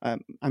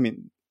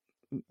 I'm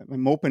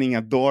opening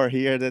a door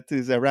here that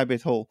is a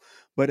rabbit hole,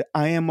 but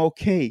I am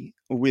okay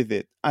with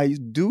it. I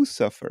do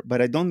suffer,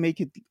 but I don't make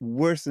it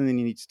worse than it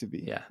needs to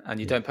be. Yeah, and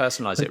you don't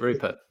personalize it,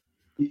 Rupert.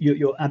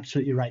 You're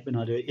absolutely right,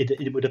 Bernardo.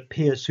 It would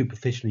appear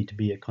superficially to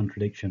be a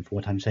contradiction for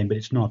what I'm saying, but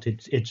it's not.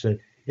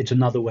 It's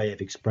another way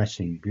of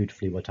expressing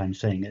beautifully what I'm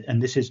saying, and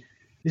this is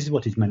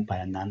what is meant by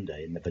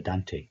Ananda in the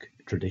Vedantic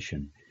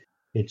tradition.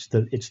 It's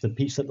the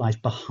piece that lies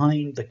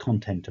behind the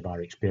content of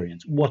our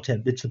experience.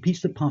 Whatever, it's the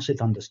piece that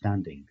passeth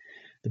understanding,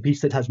 the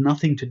piece that has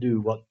nothing to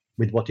do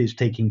with what is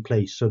taking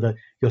place. So that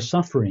your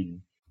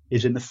suffering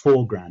is in the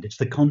foreground. It's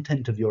the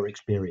content of your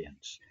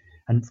experience.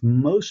 And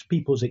most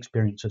people's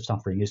experience of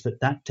suffering is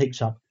that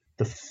takes up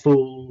the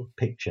full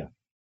picture.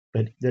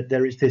 But that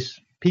there is this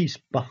piece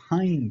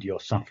behind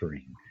your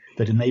suffering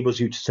that enables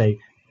you to say,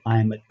 I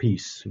am at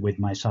peace with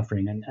my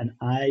suffering. And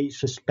I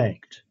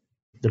suspect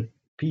the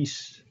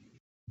piece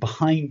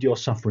behind your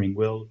suffering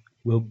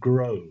will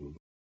grow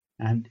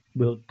and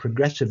will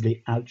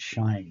progressively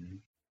outshine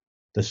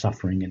the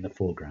suffering in the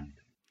foreground.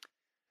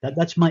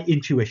 That's my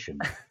intuition.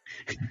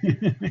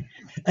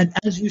 And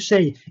as you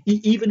say,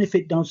 even if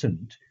it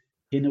doesn't,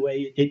 in a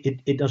way,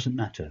 it doesn't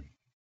matter,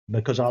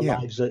 because our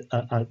lives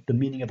are the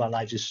meaning of our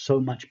lives is so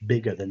much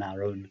bigger than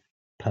our own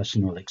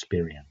personal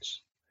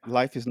experience.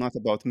 Life is not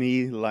about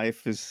me.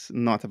 Life is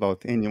not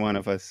about any one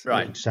of us.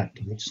 Right.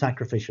 Exactly. It's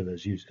sacrificial,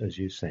 as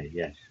you say.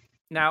 Yes.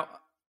 Now,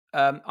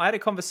 I had a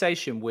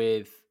conversation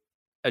with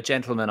a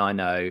gentleman I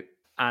know,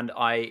 and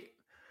I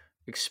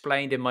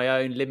explained in my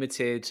own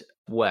limited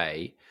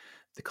way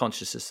the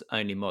consciousness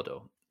only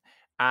model.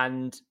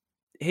 And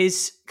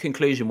his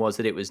conclusion was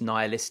that it was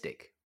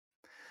nihilistic,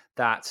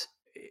 that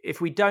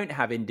if we don't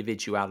have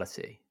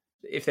individuality,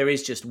 if there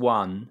is just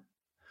one,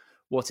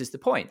 what is the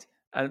point?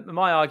 And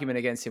my argument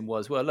against him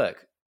was, well,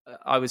 look,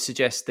 I would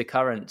suggest the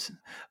current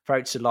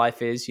approach to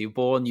life is you're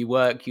born, you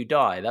work, you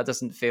die. That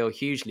doesn't feel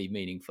hugely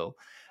meaningful.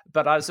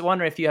 But I was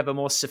wondering if you have a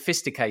more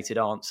sophisticated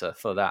answer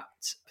for that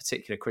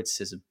particular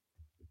criticism.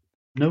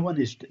 No one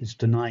is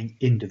denying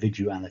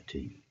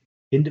individuality.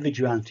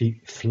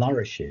 Individuality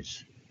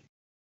flourishes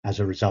as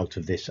a result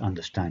of this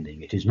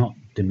understanding. It is not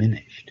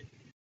diminished.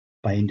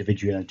 By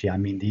individuality, I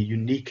mean the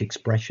unique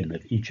expression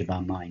of each of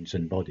our minds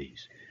and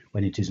bodies.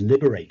 When it is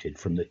liberated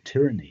from the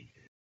tyranny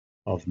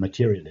of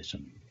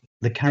materialism,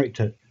 the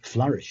character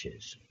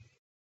flourishes.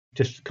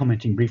 Just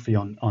commenting briefly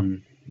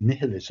on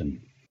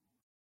nihilism,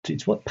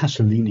 it's what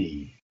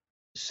Pasolini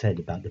said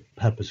about the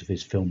purpose of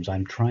his films.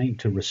 I'm trying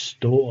to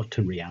restore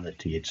to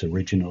reality its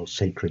original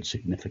sacred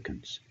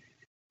significance.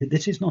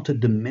 This is not a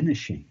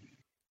diminishing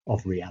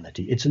of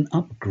reality. It's an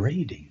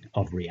upgrading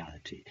of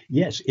reality.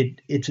 Yes,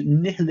 it's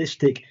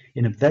nihilistic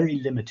in a very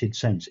limited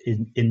sense,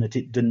 in that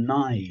it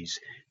denies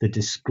the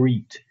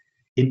discrete,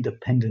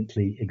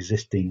 independently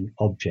existing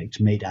objects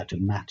made out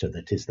of matter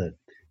that is the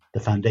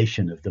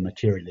foundation of the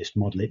materialist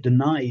model. It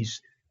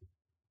denies,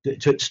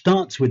 so it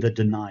starts with a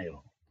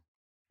denial.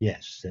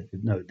 Yes,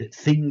 no, that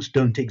things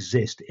don't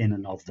exist in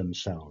and of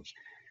themselves.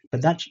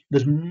 But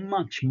there's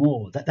much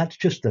more. That's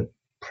just the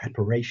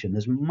preparation.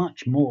 There's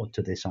much more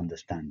to this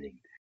understanding.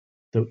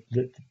 To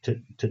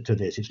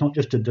this, it's not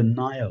just a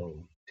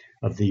denial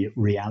of the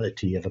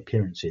reality of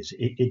appearances.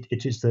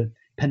 It is the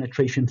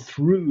penetration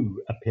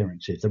through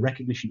appearances, the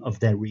recognition of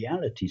their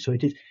reality. So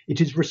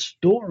it is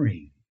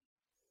restoring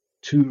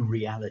to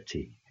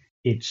reality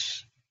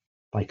its,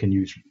 if I can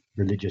use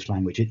religious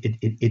language,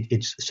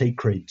 it's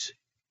sacred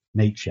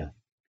nature,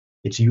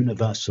 its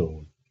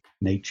universal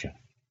nature.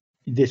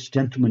 This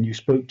gentleman you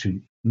spoke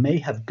to may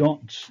have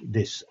got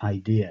this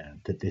idea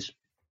that this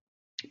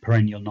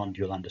perennial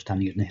non-dual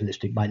understanding is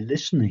nihilistic by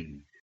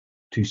listening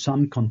to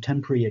some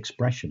contemporary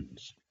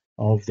expressions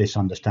of this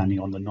understanding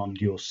on the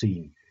non-dual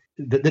scene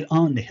that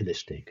are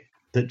nihilistic,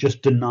 that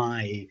just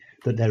deny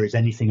that there is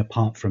anything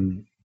apart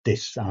from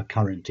this, our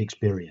current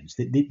experience.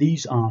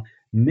 These are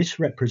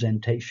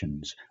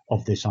misrepresentations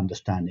of this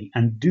understanding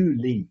and do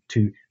lead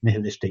to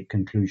nihilistic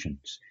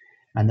conclusions.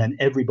 And then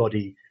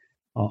everybody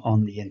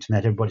on the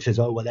internet, everybody says,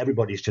 oh, well,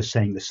 everybody's just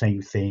saying the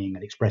same thing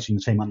and expressing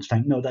the same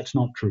understanding. No, that's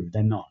not true.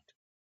 They're not.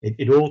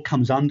 It all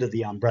comes under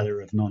the umbrella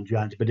of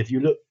non-duality. But if you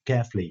look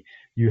carefully,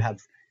 you have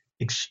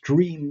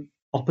extreme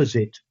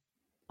opposite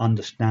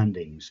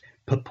understandings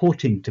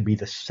purporting to be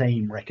the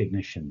same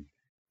recognition.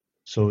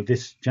 So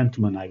this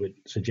gentleman, I would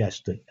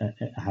suggest, that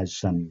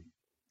has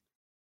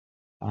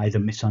either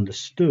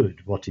misunderstood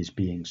what is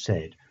being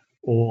said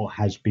or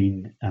has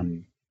been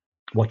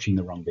watching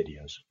the wrong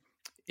videos.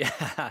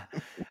 Yeah.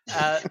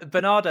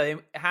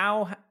 Bernardo,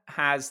 how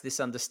has this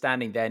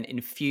understanding then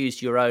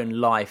infused your own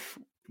life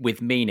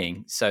with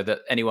meaning so that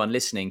anyone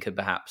listening could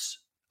perhaps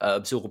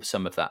absorb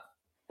some of that?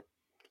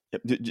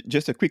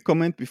 Just a quick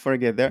comment before I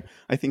get there.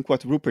 I think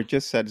what Rupert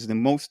just said is the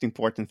most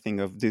important thing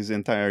of this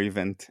entire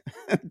event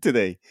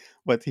today,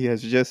 what he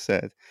has just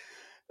said.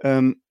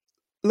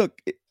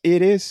 Look,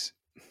 it is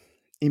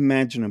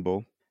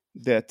imaginable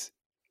that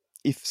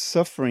if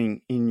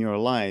suffering in your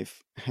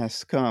life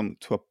has come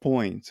to a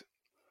point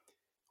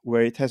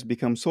where it has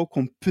become so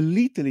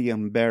completely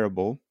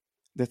unbearable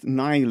that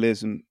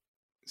nihilism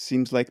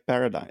seems like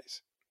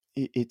paradise.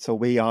 It's a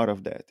way out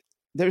of that.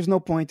 There's no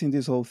point in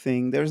this whole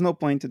thing. There's no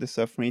point to the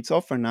suffering. It's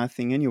all for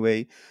nothing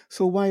anyway.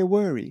 So why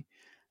worry?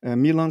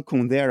 Milan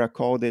Kundera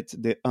called it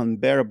the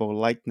unbearable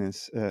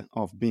lightness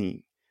of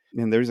being.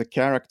 And there is a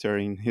character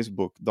in his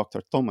book,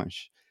 Dr.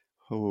 Tomasz,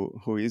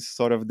 who is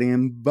sort of the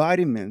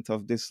embodiment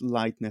of this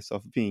lightness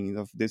of being,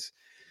 of this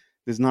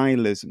this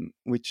nihilism,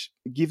 which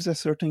gives a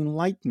certain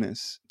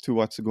lightness to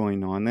what's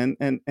going on,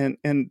 and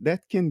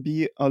that can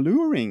be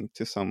alluring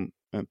to some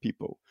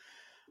people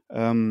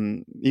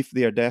if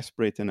they are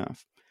desperate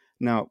enough.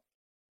 Now,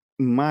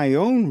 my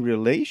own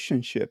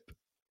relationship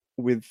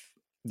with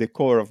the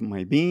core of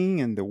my being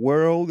and the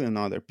world and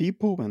other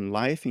people and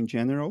life in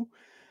general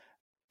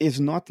is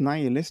not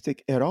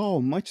nihilistic at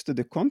all. Much to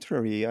the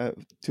contrary.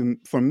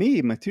 For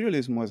me,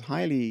 materialism was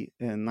highly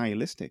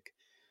nihilistic.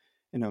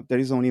 There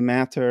is only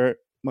matter.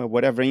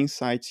 Whatever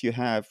insights you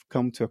have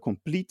come to a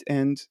complete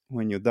end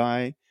when you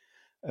die.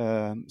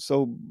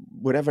 So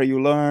whatever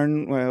you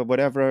learn,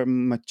 whatever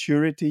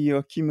maturity you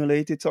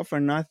accumulate, it's all for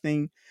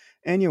nothing.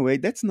 Anyway,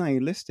 that's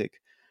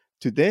nihilistic.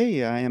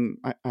 Today,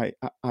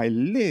 I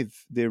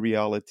live the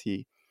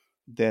reality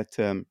that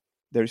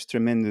there's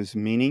tremendous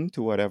meaning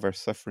to whatever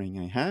suffering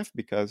I have,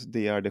 because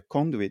they are the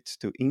conduits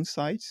to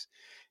insights,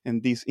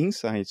 and these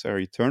insights are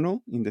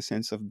eternal in the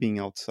sense of being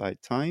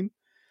outside time.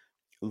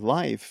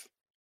 Life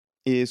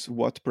is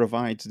what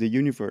provides the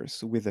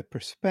universe with a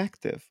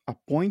perspective, a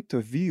point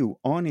of view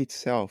on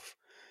itself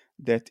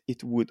that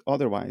it would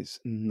otherwise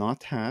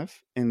not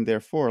have, and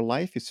therefore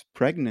life is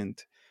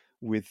pregnant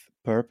with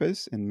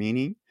purpose and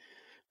meaning.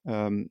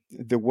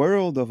 The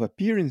world of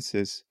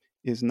appearances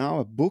is now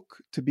a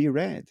book to be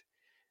read.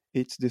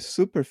 It's the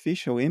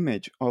superficial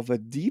image of a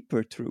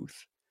deeper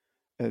truth.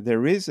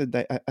 There is a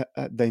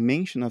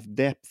dimension of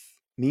depth,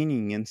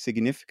 meaning, and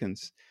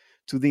significance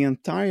to the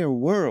entire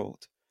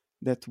world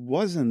that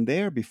wasn't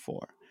there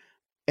before.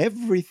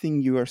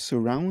 Everything you are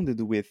surrounded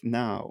with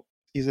now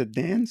is a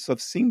dance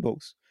of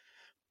symbols,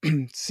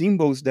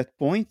 symbols that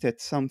point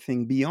at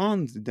something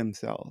beyond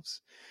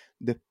themselves,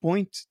 that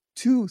point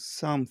to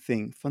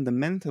something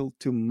fundamental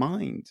to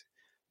mind,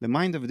 the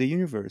mind of the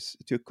universe,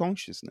 to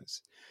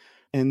consciousness.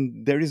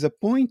 And there is a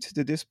point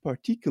to this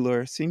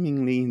particular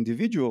seemingly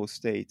individual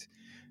state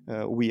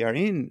we are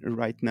in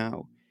right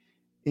now,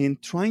 in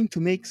trying to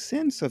make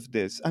sense of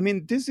this. I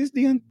mean, this is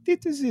the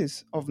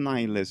antithesis of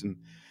nihilism.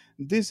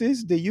 This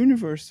is the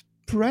universe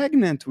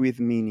pregnant with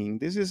meaning.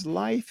 This is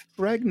life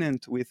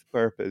pregnant with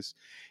purpose.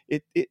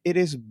 It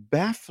is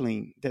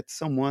baffling that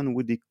someone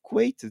would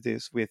equate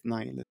this with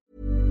nihilism.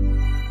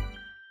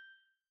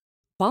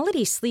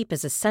 Quality sleep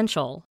is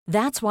essential.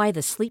 That's why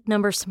the Sleep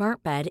Number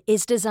Smart Bed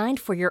is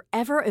designed for your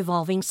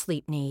ever-evolving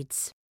sleep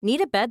needs.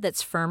 Need a bed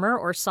that's firmer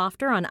or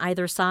softer on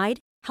either side?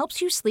 Helps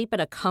you sleep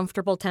at a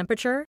comfortable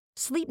temperature?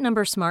 Sleep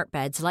Number Smart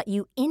Beds let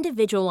you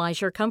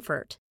individualize your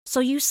comfort, so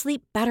you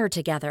sleep better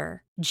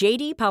together.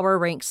 J.D. Power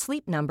ranks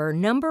Sleep Number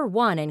number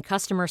 1 in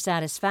customer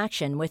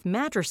satisfaction with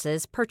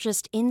mattresses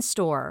purchased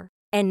in-store.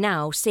 And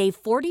now save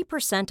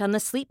 40% on the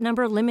Sleep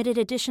Number Limited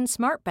Edition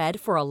Smart Bed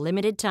for a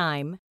limited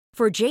time.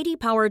 For J.D.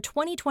 Power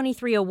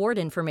 2023 award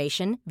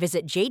information,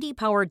 visit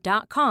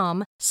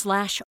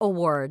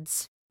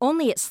jdpower.com/awards.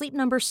 Only at Sleep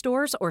Number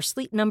stores or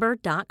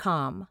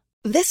sleepnumber.com.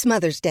 This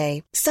Mother's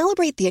Day,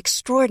 celebrate the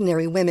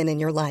extraordinary women in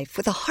your life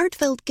with a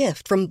heartfelt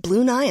gift from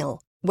Blue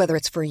Nile. Whether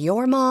it's for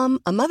your mom,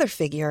 a mother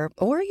figure,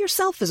 or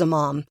yourself as a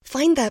mom,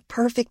 find that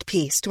perfect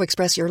piece to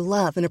express your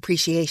love and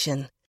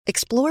appreciation.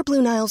 Explore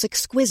Blue Nile's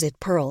exquisite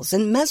pearls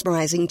and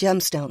mesmerizing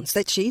gemstones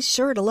that she's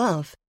sure to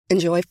love.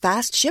 Enjoy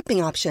fast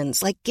shipping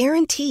options like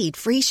guaranteed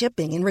free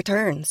shipping and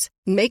returns.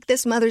 Make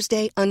this Mother's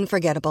Day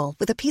unforgettable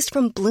with a piece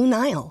from Blue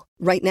Nile.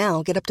 Right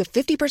now, get up to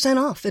 50%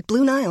 off at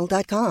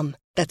BlueNile.com.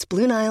 That's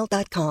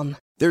BlueNile.com.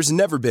 There's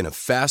never been a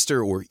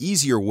faster or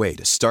easier way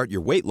to start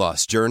your weight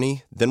loss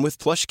journey than with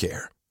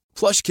PlushCare.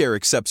 PlushCare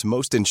accepts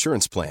most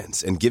insurance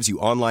plans and gives you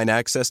online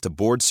access to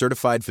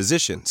board-certified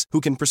physicians who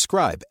can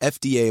prescribe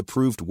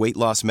FDA-approved weight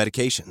loss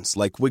medications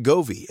like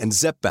Wegovy and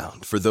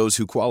Zepbound for those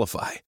who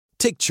qualify.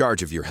 Take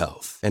charge of your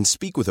health and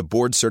speak with a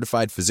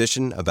board-certified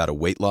physician about a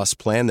weight loss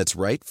plan that's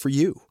right for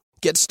you.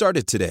 Get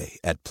started today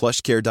at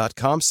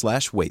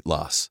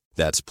plushcare.com/weightloss.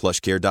 That's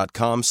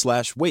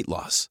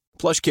plushcare.com/weightloss.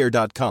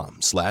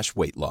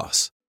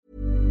 plushcare.com/weightloss.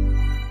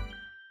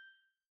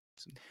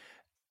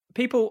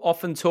 People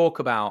often talk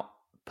about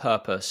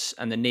purpose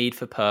and the need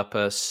for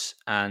purpose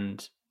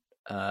and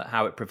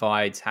how it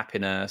provides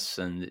happiness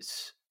and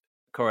it's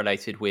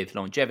correlated with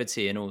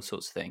longevity and all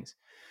sorts of things.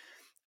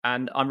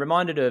 And I'm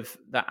reminded of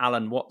that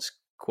Alan Watts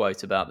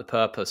quote about the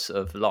purpose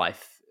of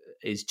life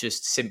is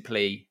just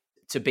simply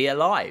to be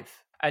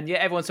alive. And yet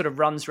everyone sort of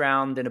runs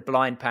around in a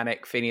blind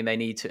panic feeling they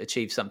need to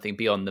achieve something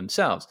beyond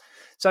themselves.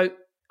 So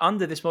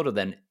under this model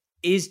then,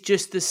 is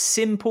just the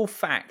simple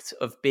fact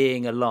of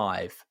being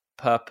alive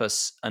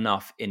purpose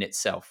enough in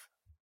itself?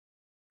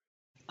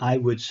 I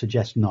would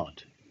suggest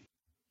not.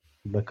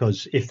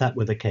 Because if that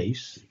were the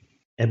case,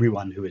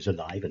 everyone who is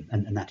alive,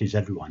 and that is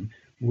everyone,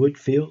 would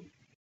feel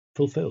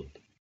fulfilled.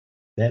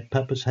 Their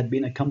purpose had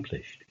been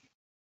accomplished.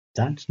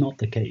 That's not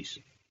the case.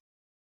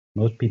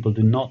 Most people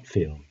do not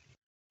feel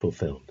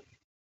fulfilled.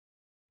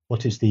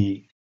 What is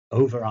the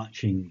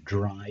overarching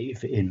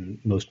drive in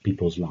most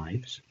people's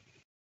lives?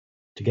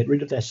 To get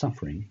rid of their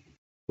suffering,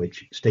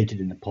 which stated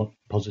in the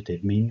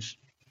positive means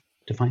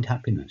to find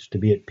happiness, to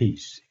be at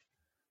peace.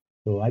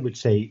 So I would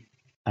say,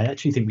 I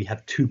actually think we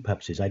have two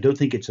purposes. I don't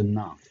think it's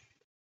enough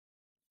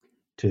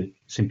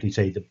simply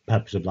say the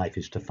purpose of life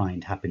is to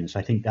find happiness.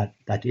 I think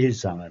that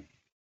is our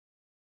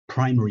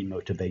primary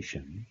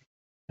motivation,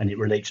 and it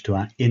relates to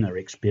our inner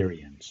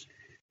experience.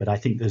 But I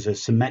think there's a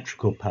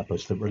symmetrical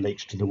purpose that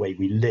relates to the way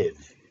we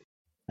live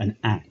and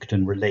act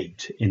and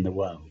relate in the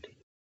world.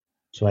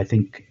 So I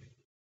think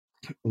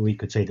we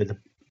could say that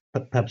the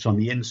purpose on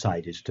the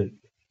inside is to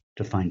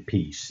find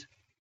peace,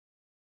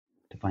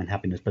 to find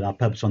happiness, but our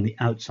purpose on the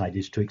outside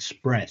is to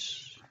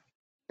express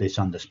this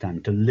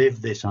understanding, to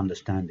live this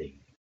understanding,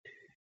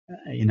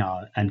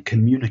 and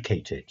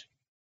communicate it,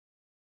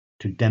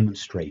 to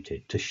demonstrate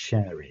it, to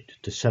share it,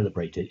 to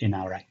celebrate it in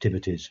our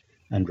activities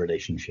and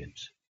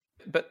relationships.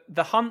 But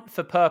the hunt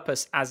for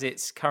purpose as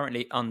it's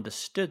currently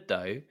understood,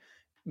 though,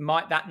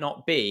 might that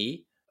not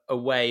be a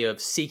way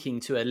of seeking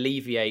to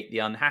alleviate the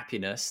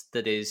unhappiness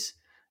that is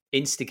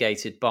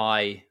instigated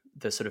by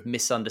the sort of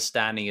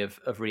misunderstanding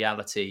of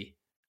reality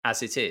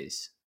as it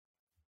is?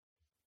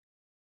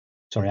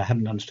 Sorry, I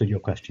haven't understood your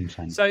question,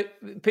 Simon. So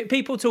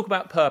people talk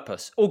about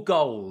purpose or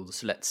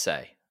goals, let's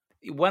say.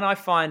 When I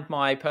find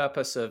my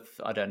purpose of,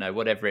 I don't know,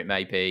 whatever it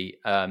may be,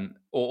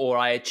 or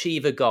I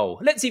achieve a goal,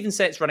 let's even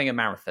say it's running a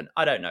marathon,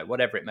 I don't know,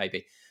 whatever it may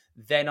be,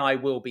 then I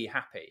will be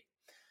happy.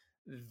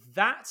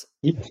 That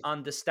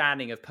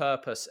understanding of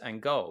purpose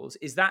and goals,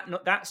 is that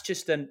not, that's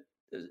just a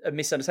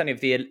misunderstanding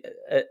of the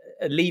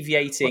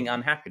alleviating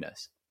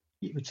unhappiness?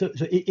 So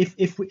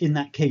if in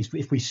that case,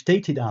 if we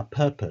stated our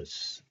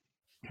purpose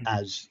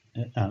as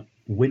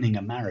winning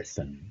a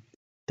marathon,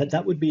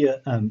 that would be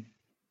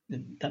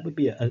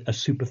a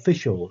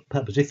superficial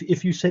purpose.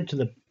 If you said to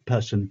the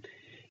person,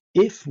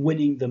 if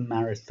winning the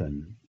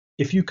marathon,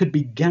 if you could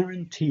be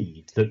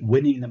guaranteed that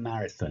winning the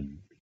marathon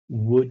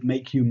would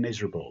make you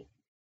miserable,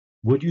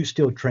 would you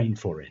still train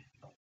for it?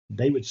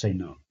 They would say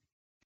no.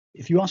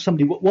 If you ask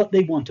somebody what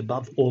they want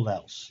above all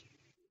else,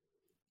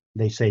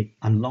 they say,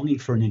 I'm longing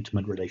for an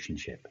intimate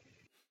relationship.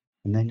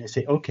 And then they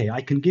say, okay,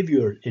 I can give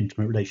you an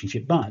intimate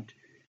relationship, but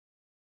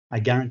I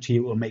guarantee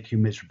it will make you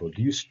miserable.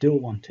 Do you still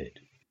want it?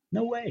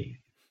 No way.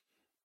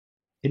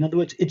 In other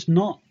words, it's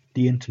not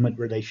the intimate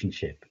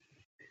relationship,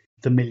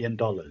 the $1 million,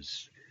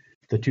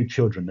 the 2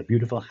 children, the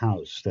beautiful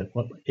house.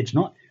 It's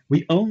not.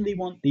 We only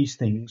want these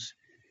things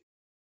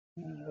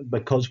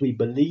because we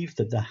believe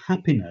that the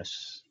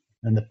happiness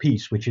and the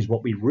peace, which is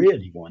what we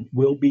really want,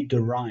 will be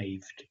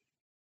derived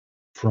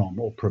from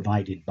or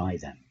provided by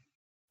them.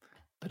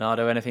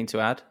 Bernardo, anything to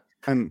add?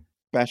 I'm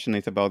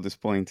passionate about this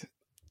point.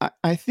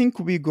 I think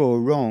we go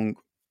wrong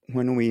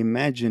when we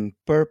imagine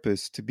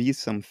purpose to be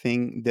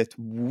something that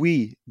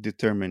we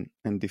determine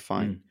and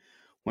define.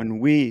 When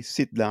we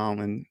sit down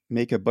and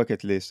make a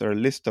bucket list or a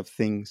list of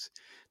things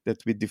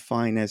that we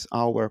define as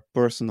our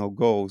personal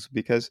goals,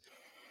 because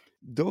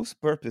those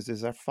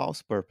purposes are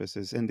false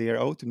purposes and they are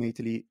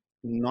ultimately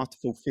not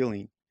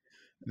fulfilling.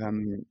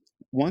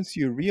 Once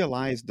you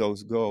realize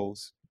those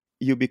goals,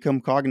 you become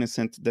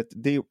cognizant that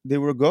they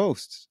were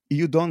ghosts.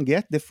 You don't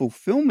get the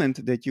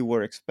fulfillment that you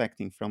were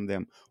expecting from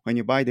them. When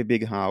you buy the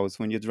big house,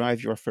 when you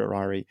drive your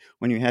Ferrari,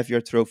 when you have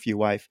your trophy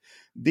wife,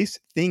 these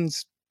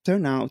things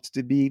turn out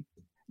to be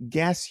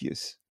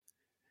gaseous.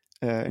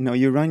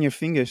 You run your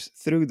fingers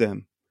through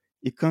them.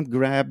 You can't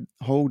grab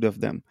hold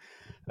of them.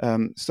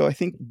 So I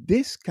think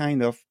this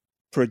kind of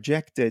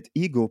projected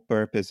ego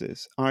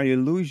purposes are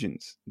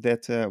illusions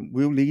that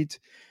will lead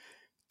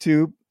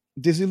to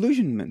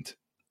disillusionment.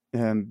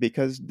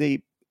 Because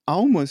they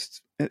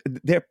almost,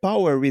 their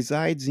power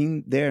resides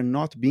in their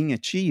not being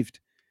achieved.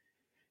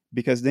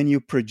 Because then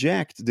you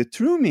project the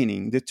true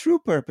meaning, the true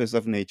purpose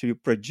of nature, you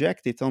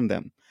project it on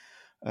them.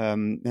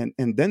 And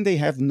then they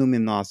have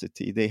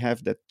luminosity, they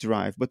have that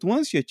drive. But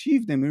once you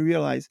achieve them, you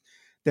realize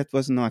that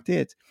was not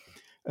it.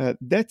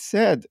 That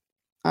said,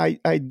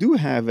 I do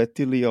have a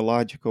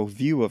teleological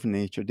view of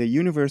nature. The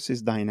universe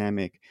is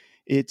dynamic.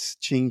 It's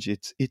changing,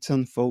 it's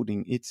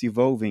unfolding, it's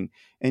evolving.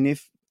 And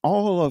if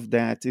all of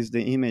that is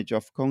the image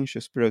of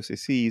conscious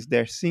processes,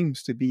 there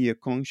seems to be a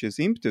conscious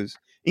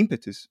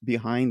impetus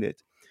behind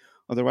it.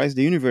 Otherwise,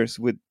 the universe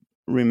would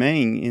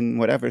remain in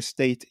whatever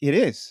state it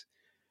is,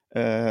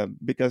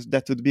 because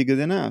that would be good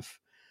enough.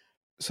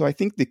 So I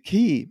think the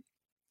key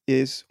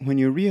is when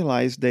you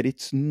realize that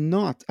it's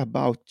not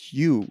about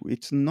you,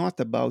 it's not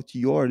about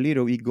your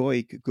little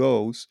egoic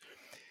goals,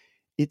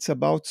 it's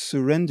about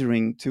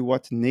surrendering to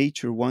what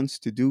nature wants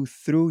to do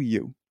through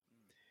you,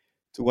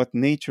 to what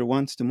nature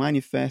wants to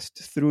manifest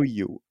through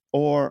you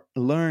or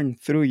learn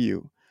through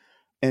you.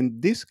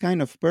 And this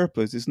kind of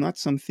purpose is not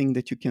something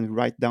that you can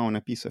write down on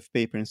a piece of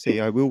paper and say,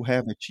 I will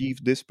have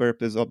achieved this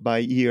purpose by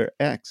year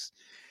X.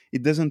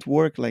 It doesn't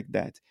work like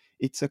that.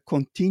 It's a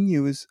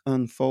continuous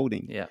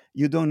unfolding. Yeah.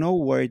 You don't know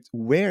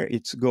where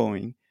it's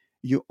going.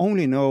 You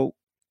only know,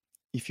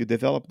 if you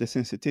develop the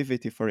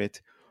sensitivity for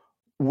it,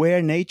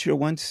 where nature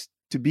wants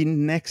to be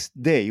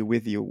next day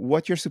with you,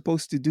 what you're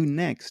supposed to do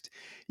next.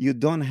 You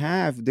don't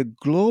have the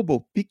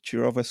global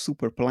picture of a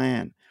super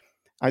plan.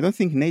 I don't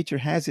think nature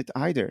has it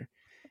either.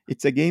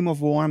 It's a game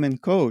of warm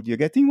and cold. You're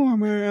getting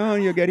warmer,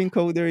 you're getting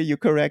colder, you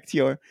correct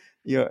your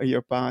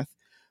path.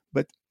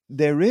 But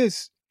there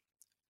is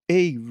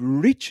a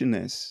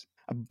richness,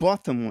 a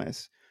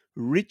bottomless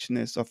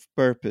richness of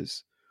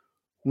purpose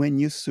when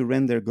you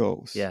surrender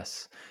goals.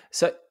 Yes.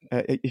 So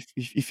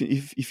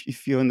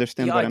if you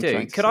understand yeah, what I I'm do.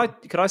 trying to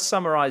say. Could I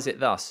summarize it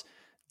thus?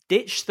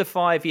 Ditch the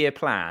 5-year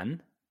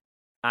plan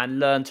and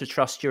learn to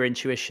trust your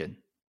intuition.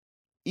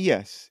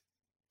 Yes.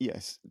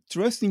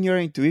 Trusting your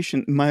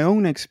intuition. My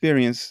own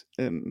experience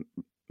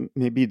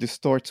maybe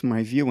distorts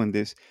my view on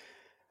this.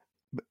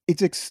 But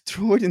it's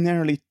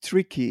extraordinarily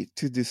tricky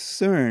to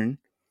discern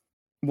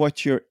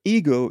what your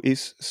ego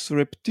is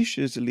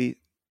surreptitiously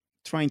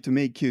trying to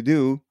make you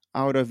do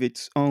out of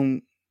its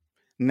own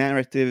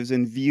narratives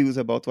and views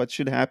about what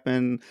should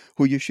happen,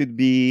 who you should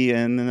be,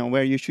 and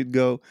where you should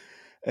go.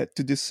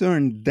 To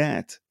discern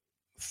that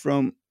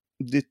from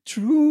the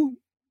true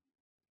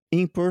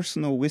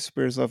impersonal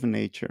whispers of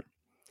nature.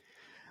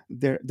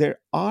 There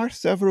are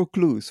several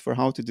clues for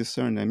how to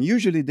discern them.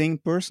 Usually, the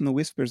impersonal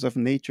whispers of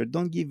nature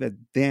don't give a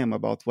damn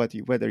about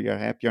whether you're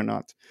happy or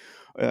not,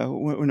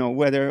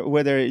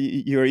 whether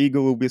your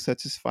ego will be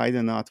satisfied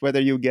or not, whether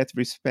you get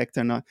respect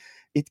or not.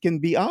 It can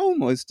be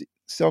almost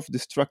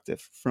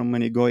self-destructive from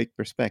an egoic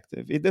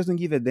perspective. It doesn't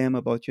give a damn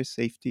about your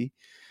safety.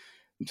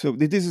 So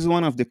this is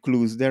one of the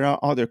clues. There are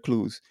other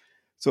clues.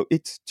 So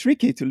it's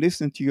tricky to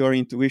listen to your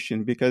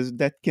intuition because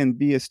that can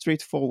be a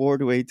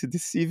straightforward way to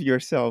deceive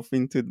yourself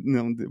into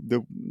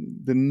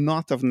the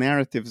knot of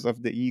narratives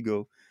of the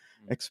ego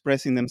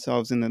expressing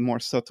themselves in a more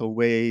subtle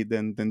way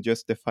than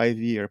just the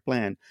 5-year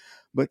plan.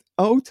 But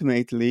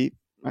ultimately,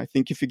 I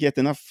think if you get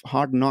enough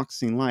hard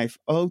knocks in life,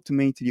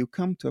 ultimately you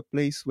come to a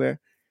place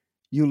where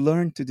you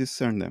learn to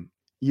discern them.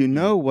 You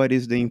know what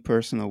is the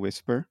impersonal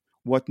whisper,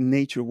 what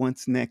nature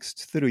wants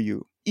next through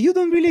you. You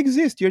don't really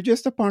exist. You're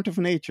just a part of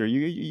nature.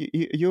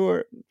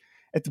 You're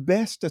at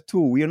best a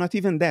tool. You're not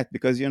even that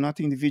because you're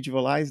not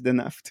individualized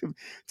enough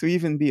to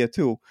even be a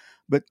tool.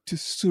 But to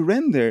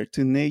surrender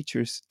to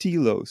nature's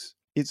telos,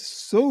 it's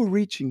so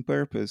rich in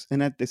purpose.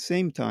 And at the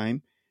same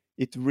time,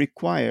 it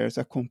requires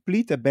a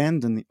complete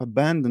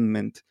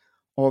abandonment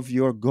of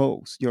your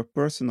goals, your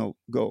personal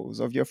goals,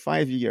 of your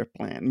 5-year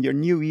plan, your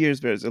New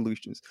Year's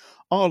resolutions,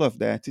 all of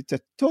that. It's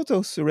a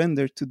total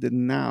surrender to the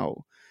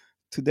now,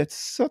 to that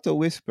subtle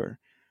whisper,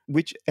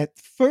 which at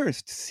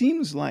first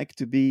seems like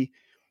to be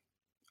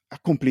a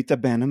complete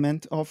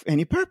abandonment of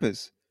any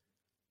purpose,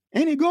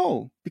 any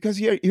goal, because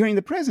you're in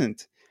the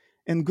present.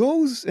 And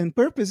goals and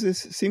purposes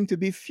seem to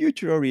be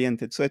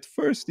future-oriented. So at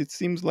first it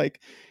seems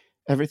like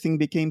everything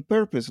became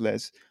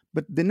purposeless.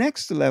 But the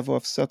next level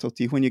of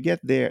subtlety, when you get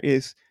there,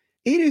 is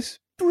it is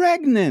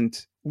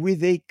pregnant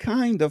with a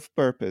kind of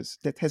purpose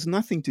that has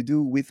nothing to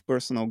do with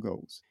personal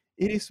goals.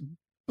 It is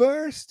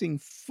bursting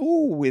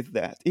full with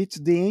that. It's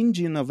the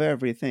engine of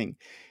everything.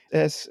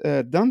 As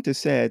Dante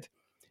said,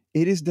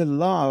 it is the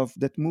love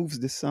that moves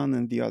the sun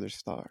and the other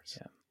stars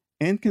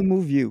and can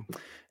move you.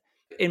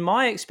 In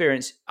my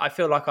experience, I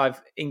feel like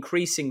I've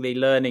increasingly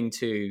learning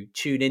to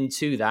tune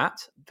into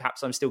that.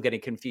 Perhaps I'm still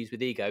getting confused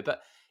with ego,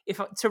 but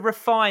to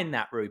refine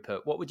that,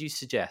 Rupert, what would you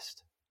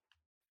suggest?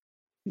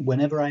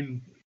 Whenever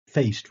I'm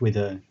faced with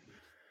a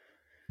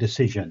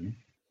decision,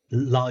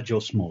 large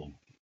or small,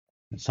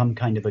 some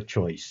kind of a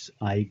choice,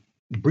 I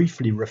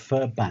briefly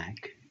refer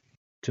back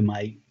to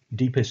my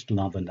deepest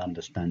love and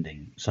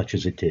understanding, such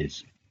as it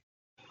is.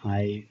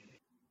 I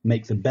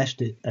make the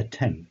best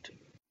attempt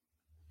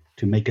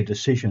to make a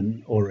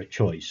decision or a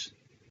choice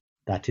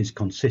that is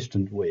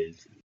consistent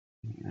with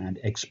and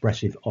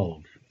expressive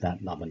of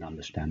that love and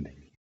understanding.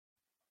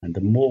 And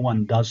the more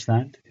one does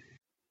that,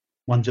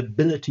 one's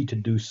ability to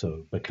do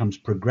so becomes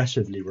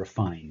progressively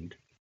refined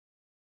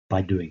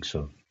by doing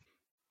so.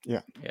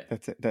 Yeah.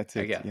 That's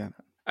it. Yeah.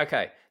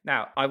 Okay.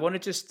 Now, I want to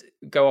just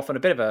go off on a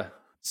bit of a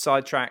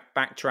sidetrack,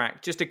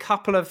 backtrack, just a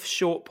couple of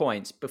short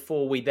points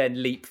before we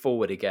then leap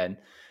forward again.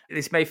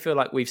 This may feel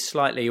like we've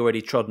slightly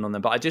already trodden on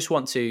them, but I just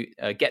want to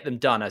get them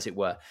done, as it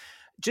were.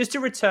 Just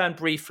to return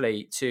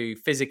briefly to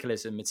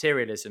physicalism,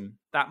 materialism,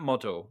 that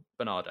model,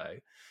 Bernardo.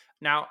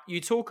 Now, you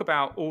talk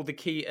about all the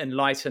key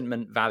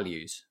Enlightenment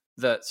values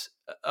that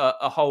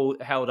are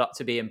held up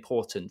to be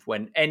important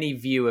when any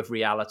view of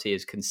reality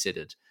is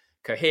considered.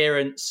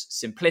 Coherence,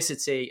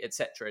 simplicity,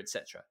 etc.,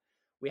 etc.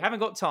 We haven't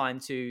got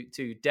time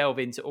to delve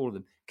into all of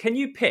them. Can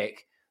you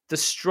pick the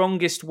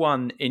strongest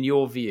one in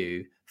your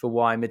view for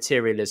why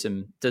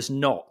materialism does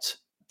not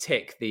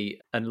tick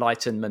the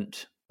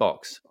Enlightenment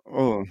box?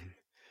 Oh,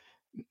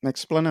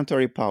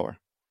 explanatory power.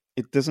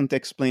 It doesn't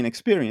explain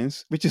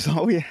experience, which is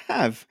all we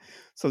have.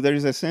 So there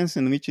is a sense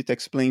in which it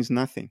explains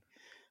nothing.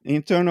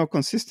 Internal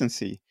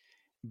consistency.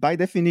 By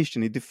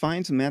definition, it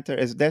defines matter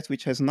as that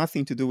which has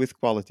nothing to do with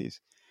qualities.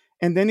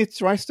 And then it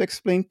tries to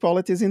explain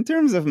qualities in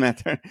terms of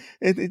matter.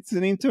 It's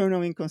an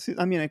internal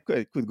inconsistency. I mean, it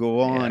could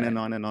go on and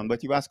on and on,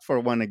 but you asked for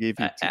one, I gave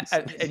you two.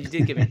 And you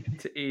did give it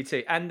to you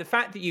too. And the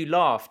fact that you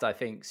laughed, I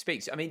think,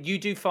 speaks. I mean, you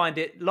do find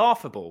it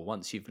laughable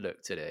once you've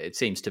looked at it, it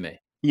seems to me.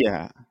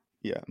 Yeah.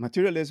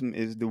 Materialism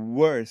is the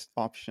worst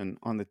option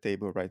on the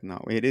table right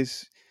now. It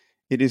is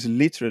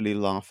literally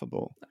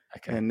laughable.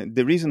 Okay. And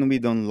the reason we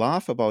don't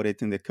laugh about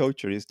it in the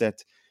culture is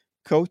that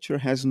culture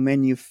has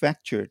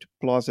manufactured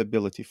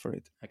plausibility for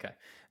it. Okay.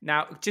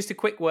 Now, just a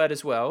quick word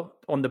as well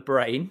on the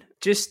brain,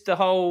 just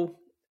the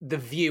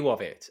view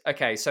of it.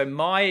 Okay, so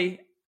my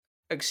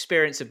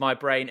experience of my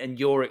brain and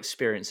your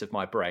experience of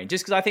my brain,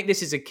 just because I think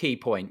this is a key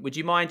point. Would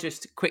you mind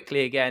just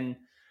quickly again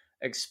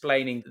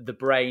explaining the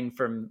brain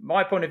from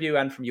my point of view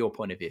and from your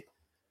point of view?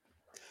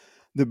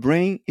 The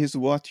brain is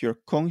what your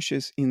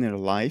conscious inner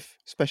life,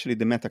 especially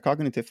the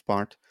metacognitive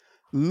part,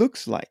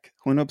 looks like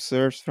when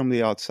observed from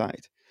the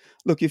outside.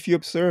 Look, if you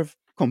observe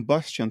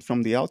combustion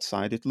from the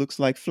outside, it looks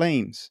like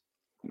flames.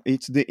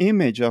 It's the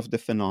image of the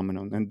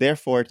phenomenon, and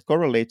therefore it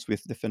correlates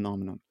with the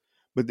phenomenon.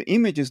 But the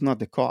image is not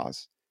the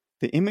cause.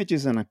 The image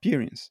is an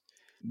appearance.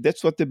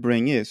 That's what the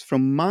brain is.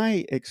 From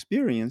my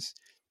experience,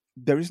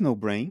 there is no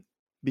brain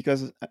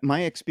because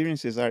my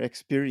experiences are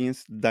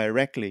experienced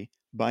directly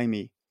by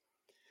me.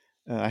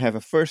 I have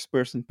a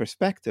first-person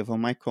perspective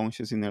on my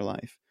conscious inner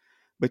life.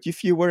 But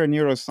if you were a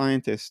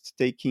neuroscientist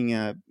taking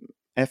a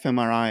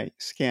fMRI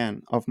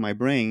scan of my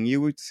brain,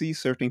 you would see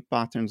certain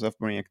patterns of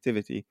brain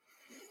activity.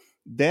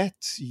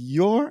 That's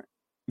your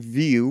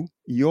view,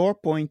 your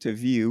point of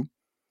view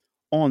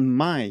on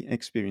my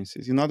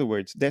experiences. In other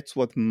words, that's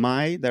what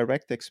my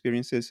direct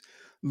experiences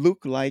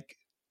look like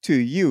to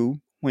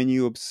you when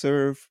you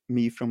observe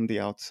me from the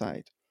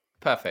outside.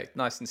 Perfect.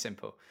 Nice and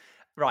simple.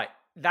 Right.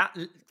 That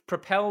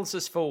propels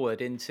us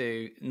forward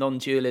into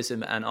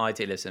non-dualism and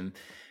idealism.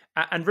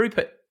 And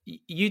Rupert,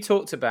 you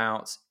talked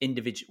about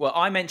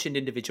I mentioned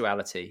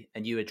individuality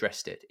and you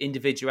addressed it.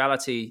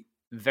 Individuality,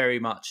 very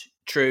much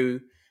true.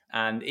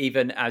 And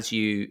even as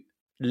you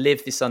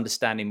live this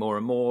understanding more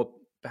and more,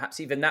 perhaps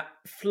even that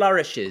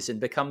flourishes and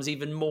becomes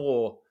even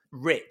more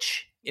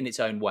rich in its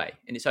own way,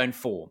 in its own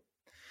form.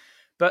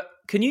 But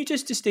can you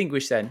just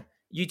distinguish then?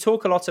 You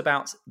talk a lot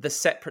about the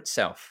separate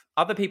self.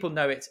 Other people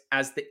know it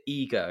as the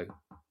ego,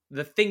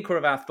 the thinker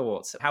of our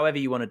thoughts, however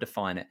you want to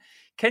define it.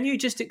 Can you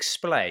just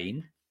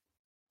explain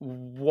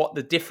what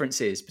the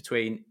difference is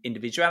between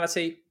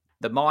individuality,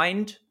 the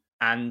mind,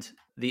 and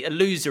the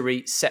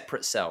illusory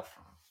separate self?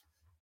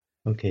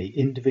 Okay,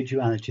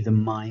 individuality, the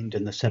mind,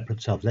 and the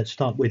separate self. Let's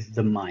start with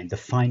the mind, the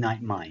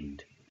finite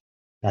mind.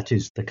 That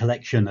is the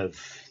collection of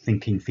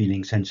thinking,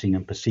 feeling, sensing,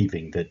 and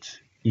perceiving that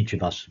each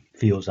of us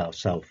feels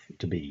ourselves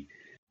to be.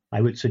 I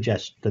would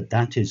suggest that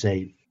that is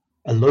a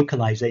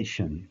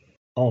localization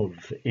of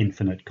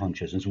infinite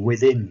consciousness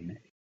within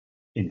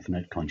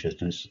infinite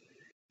consciousness,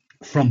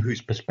 from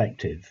whose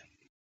perspective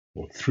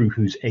or through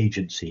whose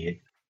agency it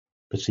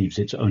perceives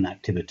its own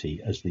activity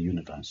as the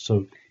universe.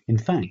 So, in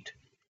fact,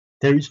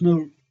 there is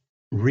no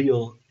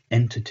real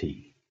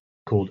entity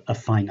called a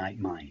finite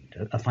mind.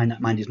 A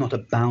finite mind is not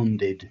a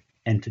bounded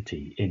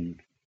entity in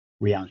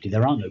reality.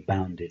 There are no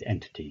bounded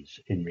entities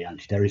in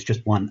reality. There is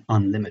just one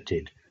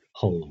unlimited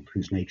whole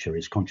whose nature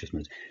is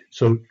consciousness.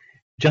 So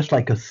just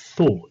like a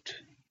thought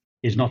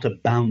is not a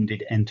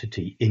bounded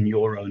entity in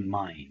your own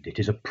mind, it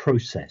is a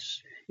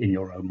process in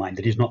your own mind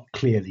that is not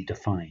clearly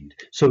defined.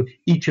 So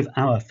each of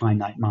our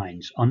finite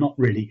minds are not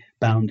really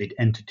bounded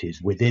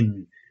entities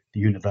within the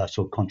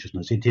universal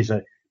consciousness. It is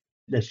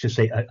let's just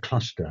say a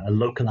cluster, a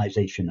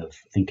localization of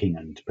thinking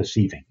and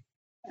perceiving.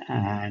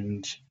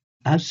 And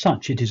as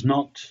such, it is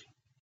not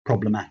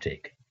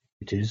problematic.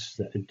 It is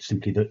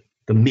simply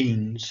the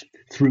means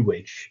through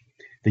which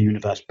the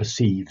universe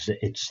perceives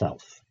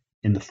itself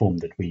in the form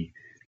that we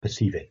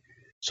perceive it.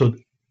 So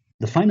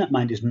the finite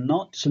mind is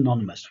not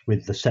synonymous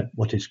with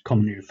what is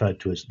commonly referred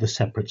to as the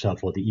separate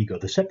self or the ego.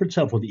 The separate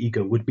self or the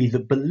ego would be the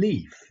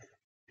belief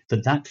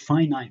that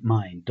finite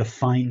mind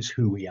defines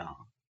who we are.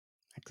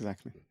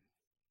 Exactly.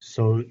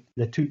 So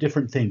they're two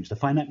different things. The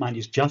finite mind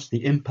is just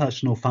the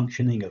impersonal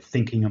functioning of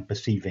thinking and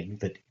perceiving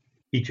that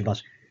each of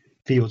us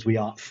feels we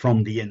are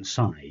from the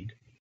inside.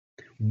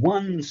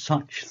 One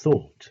such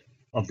thought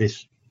of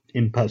this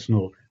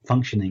impersonal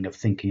functioning of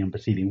thinking and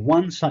perceiving,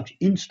 one such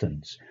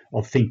instance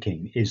of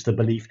thinking is the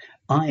belief,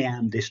 I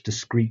am this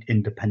discrete,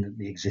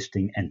 independently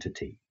existing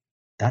entity.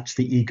 That's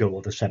the ego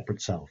or the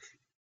separate self.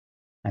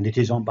 And it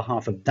is on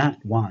behalf of that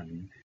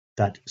one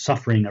that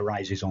suffering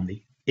arises on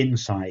the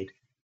inside,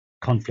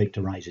 conflict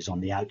arises on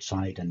the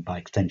outside, and by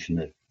extension,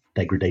 the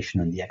degradation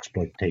and the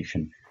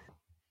exploitation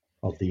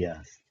of the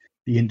earth.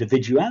 The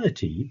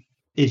individuality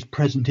is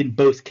present in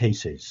both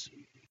cases.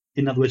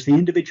 In other words, the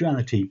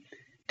individuality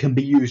can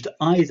be used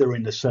either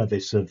in the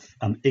service of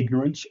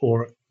ignorance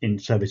or in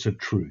service of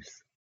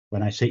truth.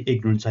 When I say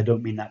ignorance, I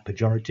don't mean that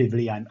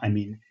pejoratively. I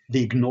mean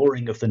the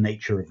ignoring of the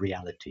nature of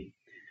reality.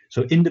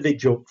 So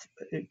individual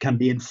can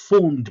be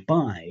informed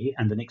by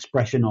and an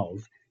expression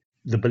of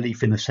the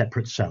belief in the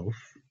separate self.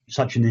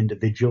 Such an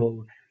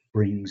individual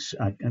brings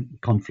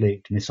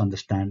conflict,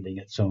 misunderstanding,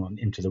 and so on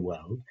into the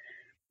world.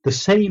 The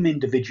same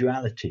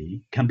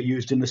individuality can be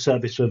used in the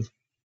service of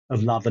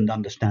love and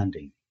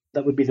understanding.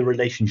 That would be the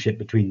relationship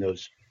between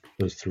those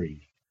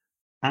three.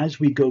 As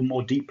we go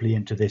more deeply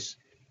into this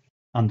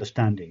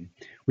understanding,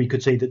 we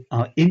could say that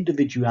our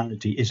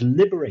individuality is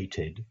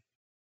liberated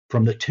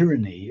from the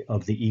tyranny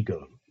of the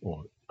ego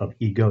or of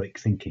egoic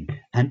thinking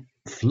and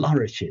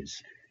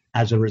flourishes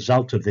as a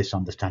result of this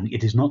understanding.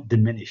 It is not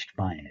diminished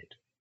by it.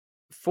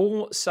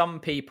 For some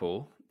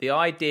people, the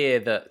idea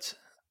that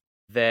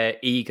their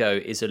ego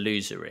is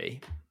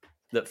illusory,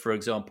 that, for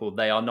example,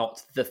 they are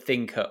not the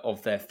thinker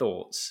of their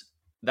thoughts,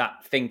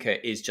 that thinker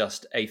is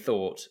just a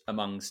thought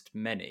amongst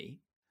many,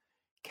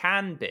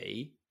 can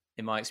be,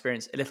 in my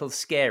experience, a little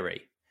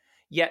scary.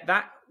 Yet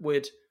that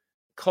would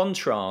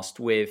contrast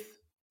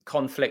with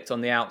conflict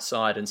on the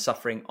outside and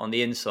suffering on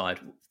the inside.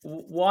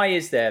 Why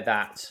is there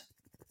that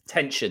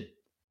tension?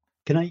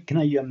 Can I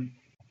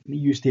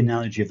use the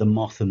analogy of the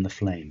moth and the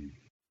flame?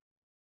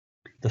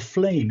 The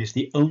flame is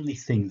the only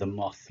thing the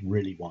moth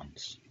really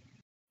wants.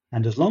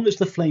 And as long as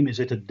the flame is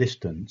at a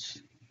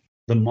distance,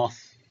 the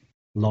moth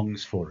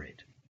longs for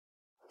it.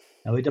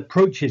 Now it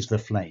approaches the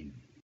flame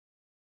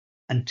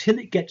until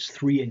it gets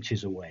 3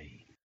 inches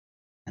away.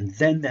 And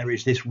then there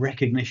is this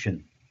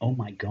recognition, oh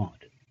my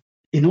God,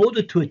 in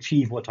order to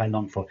achieve what I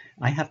long for,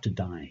 I have to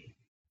die.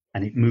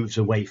 And it moves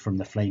away from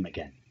the flame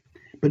again.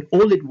 But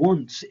all it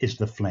wants is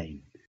the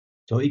flame.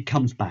 So it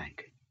comes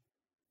back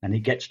and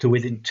it gets to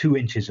within 2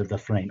 inches of the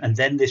flame. And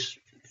then this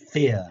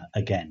fear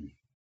again.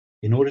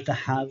 In order to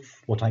have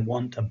what I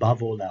want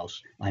above all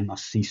else, I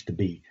must cease to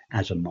be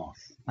as a moth.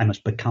 I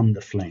must become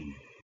the flame.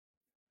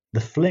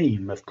 The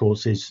flame, of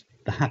course, is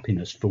the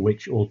happiness for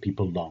which all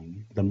people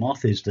long. The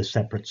moth is the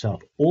separate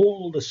self.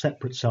 All the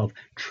separate self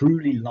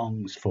truly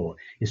longs for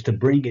is to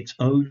bring its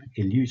own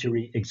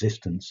illusory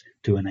existence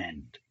to an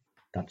end.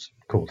 That's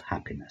called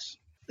happiness.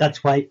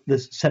 That's why the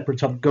separate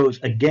self goes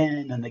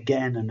again and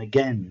again and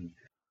again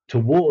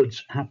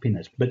towards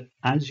happiness. But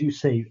as you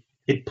say,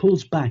 it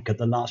pulls back at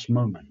the last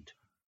moment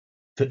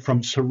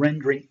from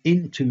surrendering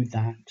into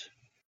that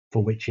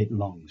for which it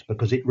longs,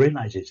 because it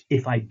realizes,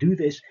 if I do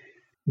this,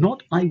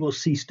 not I will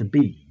cease to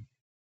be.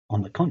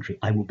 On the contrary,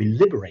 I will be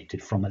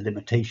liberated from a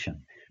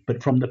limitation.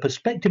 But from the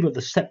perspective of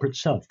the separate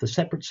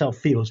self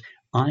feels,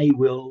 I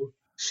will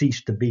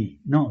cease to be.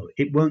 No,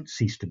 it won't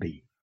cease to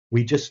be.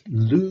 We just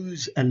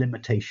lose a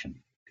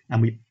limitation.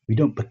 And we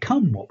don't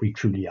become what we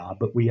truly are,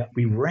 but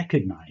we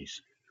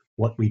recognize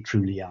what we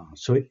truly are.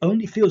 So it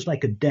only feels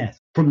like a death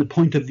from the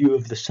point of view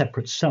of the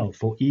separate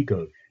self or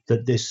ego,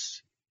 that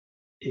this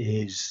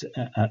is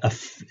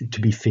to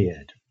be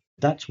feared.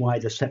 That's why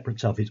the separate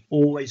self is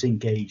always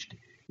engaged,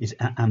 is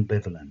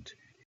ambivalent.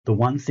 The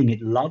one thing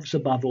it loves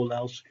above all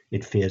else,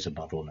 it fears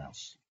above all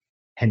else.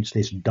 Hence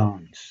this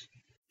dance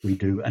we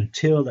do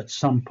until at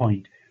some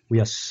point we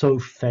are so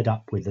fed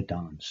up with the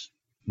dance,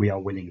 we are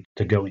willing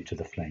to go into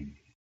the flame.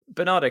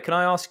 Bernardo, can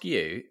I ask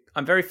you,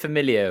 I'm very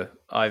familiar,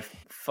 I've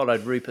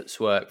followed Rupert's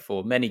work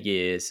for many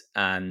years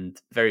and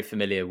very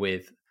familiar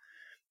with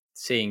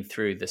seeing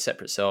through the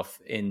separate self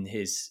in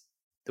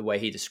the way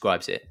he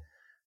describes it.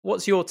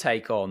 What's your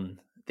take on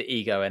the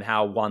ego and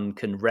how one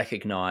can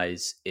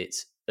recognize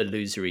its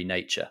illusory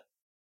nature?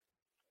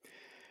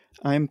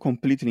 I'm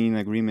completely in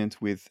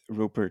agreement with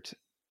Rupert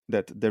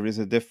that there is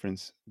a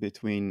difference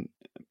between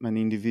an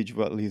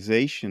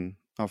individualization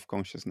of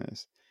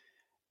consciousness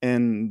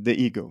and the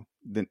ego,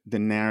 the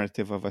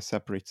narrative of a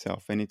separate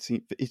self. And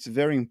it's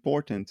very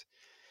important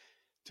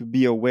to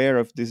be aware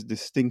of this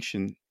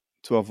distinction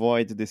to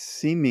avoid the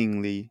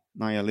seemingly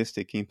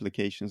nihilistic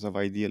implications of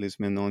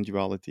idealism and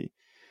non-duality.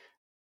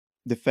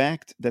 The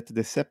fact that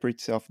the separate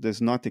self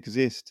does not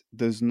exist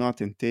does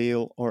not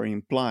entail or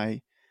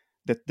imply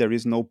that there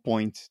is no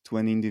point to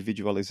an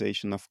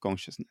individualization of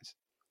consciousness.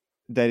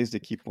 That is the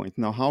key point.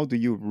 Now, how do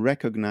you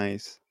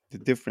recognize the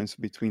difference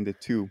between the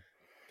two?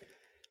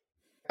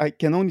 I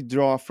can only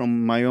draw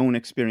from my own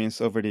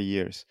experience over the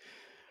years.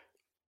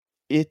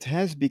 It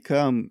has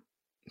become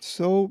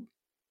so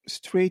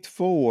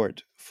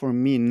straightforward for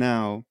me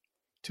now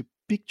to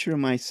picture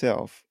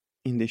myself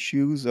in the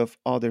shoes of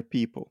other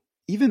people,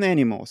 even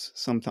animals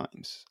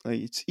sometimes.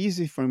 It's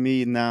easy for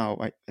me now,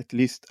 at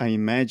least I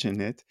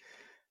imagine it,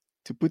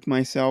 to put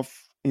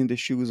myself in the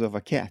shoes of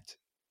a cat.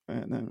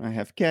 I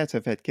have cats,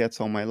 I've had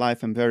cats all my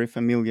life. I'm very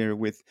familiar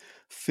with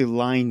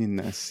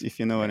felininess, if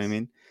you know what I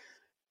mean.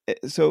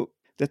 So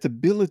that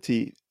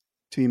ability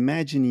to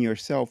imagine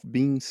yourself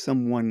being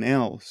someone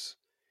else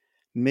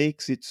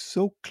makes it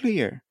so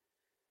clear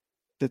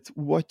that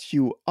what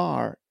you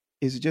are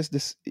is just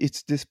this,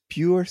 it's this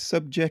pure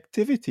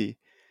subjectivity.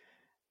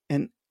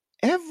 And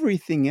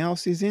everything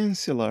else is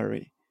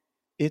ancillary.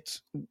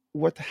 It's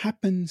what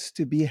happens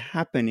to be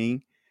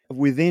happening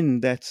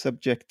within that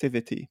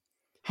subjectivity.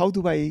 How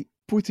do I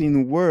put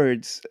in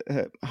words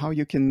how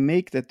you can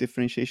make that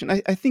differentiation?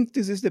 I think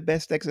this is the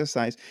best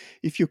exercise.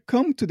 If you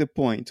come to the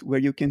point where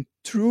you can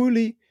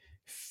truly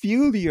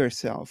feel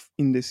yourself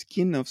in the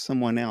skin of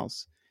someone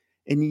else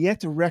and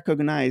yet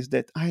recognize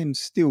that I am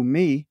still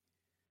me,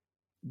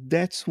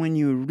 that's when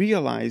you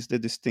realize the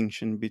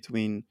distinction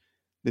between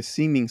the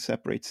seeming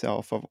separate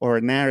self or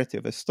a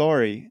narrative, a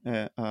story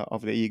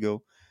of the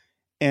ego,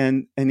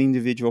 and an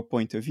individual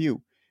point of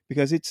view.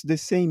 Because it's the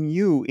same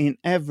you in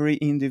every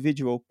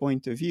individual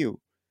point of view.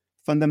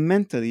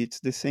 Fundamentally,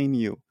 it's the same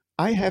you.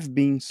 I have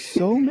been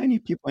so many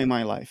people in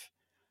my life.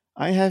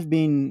 I have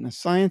been a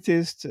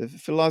scientist, a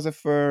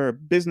philosopher, a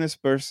business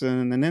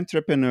person, an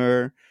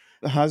entrepreneur,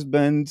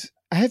 husband.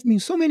 I have been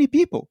so many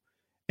people.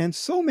 And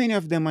so many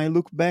of them, I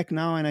look back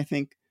now and I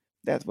think,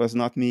 that was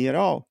not me at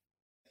all.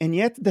 And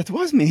yet, that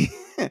was me.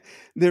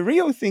 The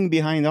real thing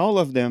behind all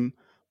of them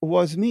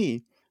was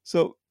me.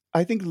 So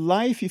I think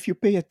life, if you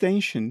pay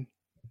attention,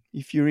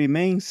 if you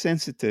remain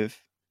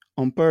sensitive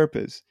on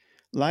purpose,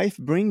 life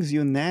brings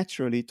you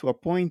naturally to a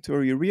point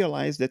where you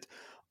realize that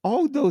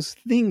all those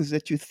things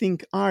that you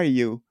think are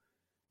you,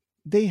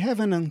 they have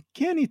an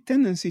uncanny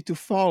tendency to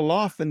fall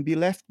off and be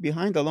left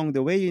behind along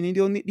the way, and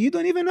you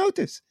don't even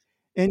notice.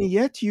 And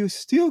yet you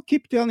still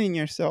keep telling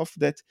yourself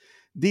that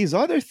these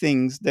other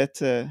things that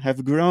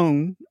have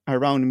grown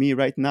around me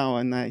right now,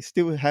 and I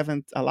still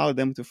haven't allowed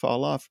them to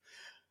fall off,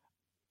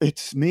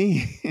 it's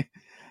me.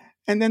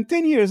 And then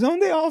 10 years on,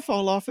 they all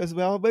fall off as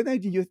well. But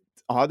then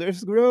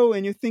others grow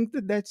and you think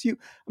that that's you.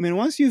 I mean,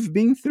 once you've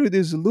been through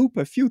this loop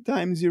a few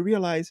times, you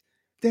realize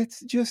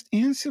that's just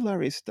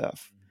ancillary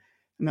stuff.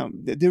 Now,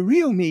 the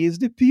real me is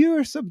the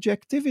pure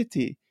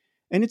subjectivity.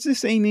 And it's the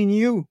same in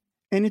you.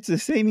 And it's the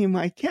same in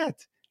my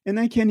cat. And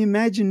I can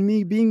imagine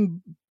me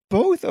being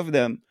both of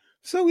them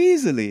so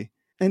easily.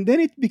 And then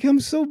it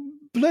becomes so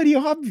bloody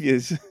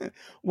obvious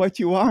what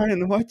you are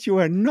and what you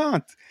are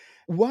not.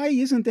 Why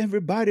isn't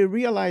everybody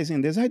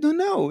realizing this? I don't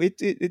know.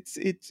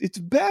 It's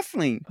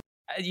baffling.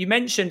 You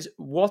mentioned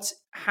what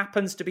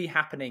happens to be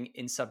happening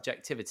in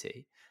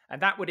subjectivity,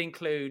 and that would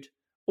include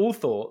all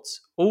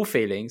thoughts, all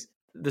feelings,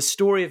 the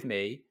story of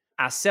me,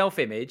 our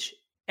self-image.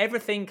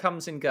 Everything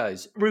comes and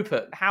goes.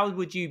 Rupert, how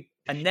would you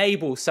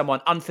enable someone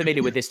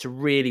unfamiliar with this to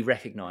really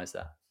recognize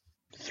that?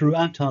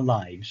 Throughout our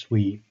lives,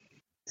 we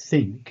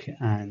think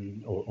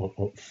and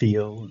or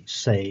feel,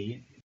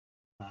 say,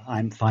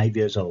 I'm 5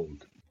 years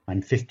old.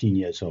 I'm 15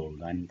 years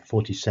old, I'm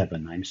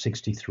 47, I'm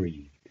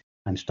 63,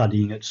 I'm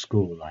studying at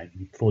school,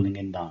 I'm falling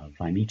in love,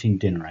 I'm eating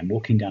dinner, I'm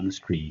walking down the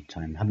street,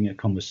 I'm having a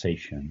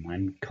conversation,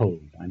 I'm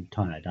cold, I'm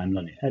tired, I'm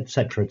lonely,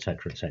 etc.,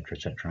 etc., etc.,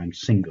 etc. I'm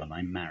single,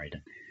 I'm married.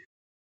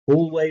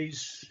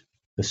 Always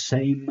the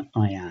same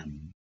I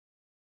am,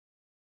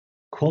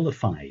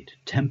 qualified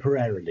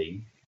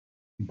temporarily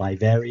by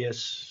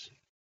various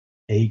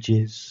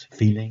ages,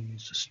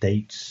 feelings,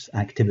 states,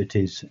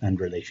 activities,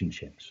 and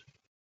relationships.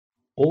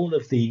 All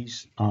of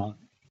these are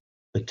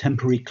the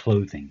temporary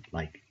clothing,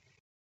 like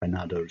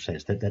Bernardo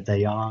says, that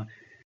they are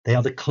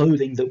the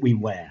clothing that we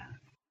wear.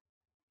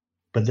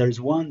 But there's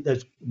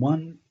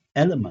one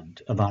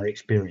element of our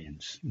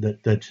experience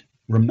that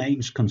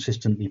remains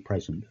consistently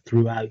present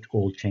throughout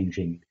all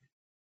changing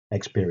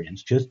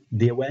experience, just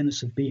the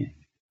awareness of being.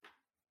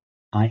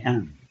 I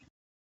am.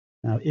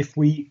 Now, if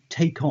we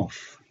take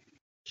off,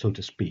 so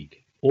to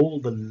speak, all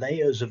the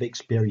layers of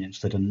experience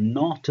that are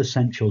not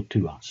essential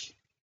to us,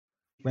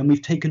 when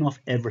we've taken off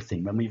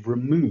everything, when we've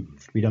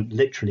removed, we don't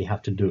literally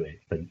have to do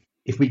it, but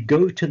if we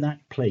go to that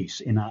place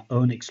in our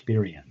own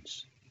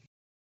experience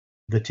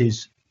that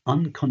is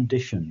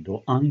unconditioned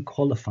or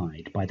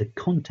unqualified by the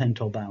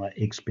content of our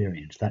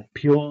experience, that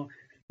pure,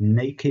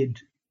 naked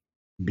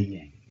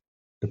being,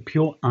 the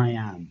pure I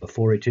am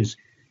before it is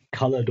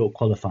colored or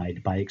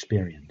qualified by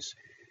experience,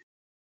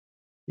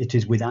 it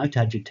is without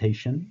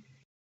agitation,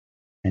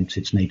 hence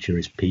its nature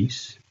is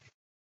peace.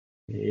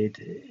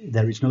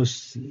 There is no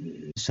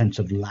sense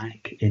of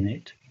lack in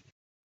it,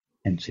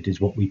 hence it is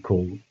what we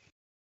call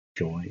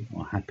joy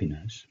or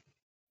happiness.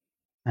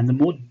 And the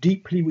more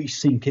deeply we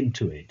sink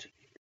into it,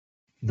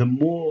 the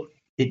more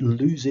it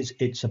loses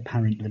its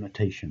apparent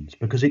limitations,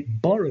 because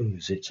it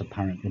borrows its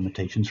apparent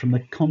limitations from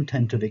the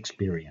content of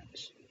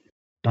experience.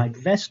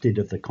 Divested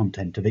of the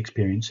content of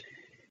experience,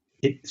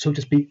 it, so to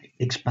speak,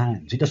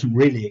 expands. It doesn't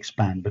really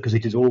expand because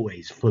it is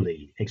always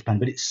fully expanded,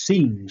 but it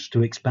seems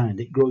to expand.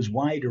 It grows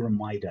wider and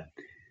wider.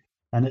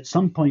 And at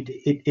some point,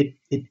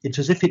 it's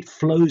as if it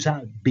flows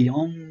out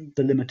beyond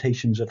the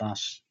limitations of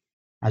us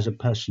as a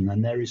person.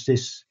 And there is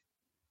this,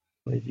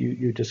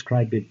 you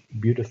described it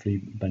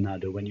beautifully,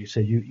 Bernardo, when you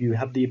say you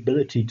have the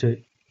ability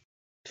to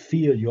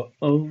feel your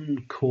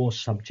own core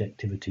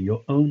subjectivity,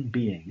 your own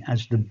being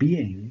as the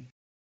being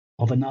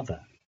of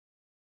another.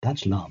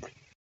 That's love.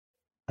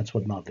 That's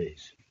what love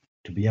is,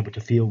 to be able to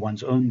feel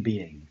one's own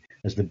being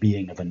as the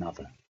being of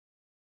another.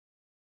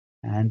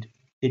 And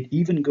it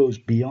even goes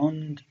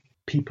beyond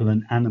people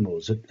and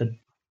animals.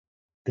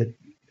 That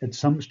at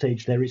some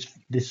stage there is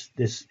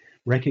this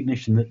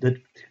recognition that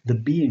the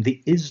being,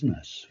 the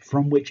isness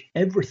from which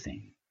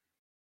everything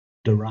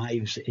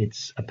derives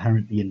its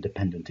apparently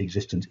independent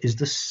existence, is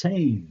the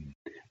same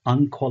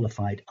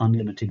unqualified,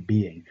 unlimited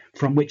being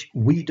from which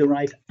we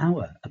derive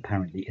our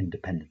apparently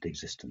independent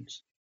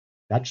existence.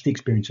 That's the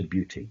experience of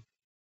beauty.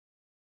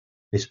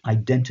 This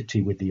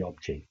identity with the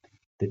object,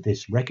 that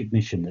this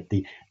recognition that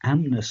the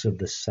amness of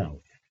the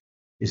self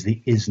is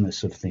the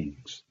isness of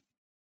things.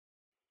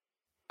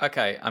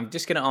 Okay, I'm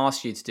just going to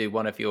ask you to do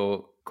one of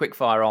your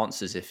quick-fire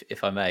answers,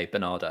 if I may,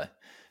 Bernardo.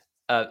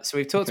 So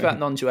we've talked about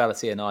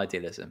non-duality and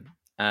idealism,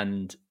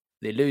 and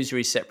the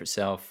illusory separate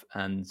self,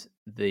 and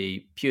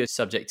the pure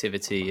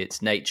subjectivity,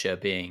 its nature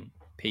being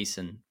peace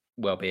and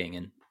well-being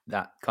and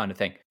that kind of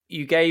thing.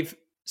 You gave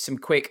some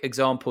quick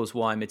examples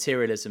why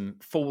materialism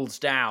falls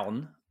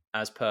down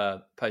as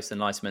per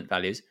post-Enlightenment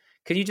values.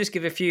 Can you just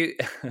give a few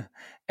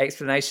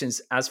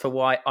explanations as for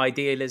why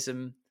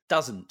idealism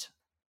doesn't?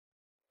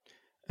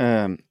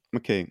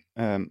 Okay.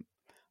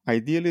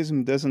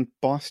 Idealism doesn't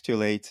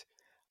postulate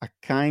a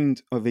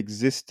kind of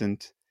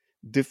existence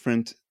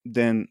different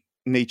than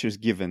nature's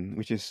given,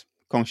 which is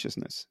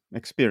consciousness,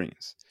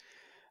 experience.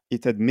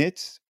 It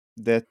admits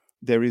that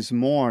there is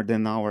more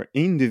than our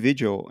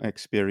individual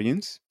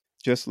experience,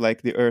 just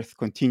like the earth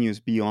continues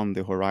beyond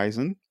the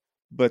horizon,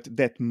 but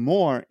that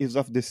more is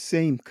of the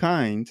same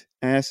kind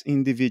as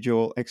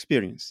individual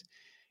experience.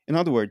 In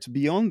other words,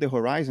 beyond the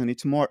horizon,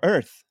 it's more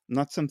earth,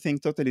 not something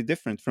totally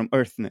different from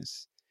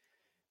earthness.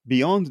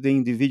 Beyond the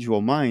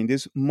individual mind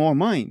is more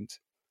mind,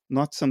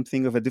 not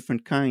something of a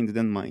different kind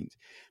than mind.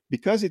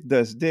 Because it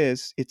does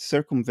this, it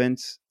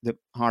circumvents the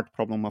hard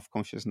problem of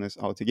consciousness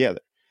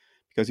altogether.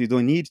 Because you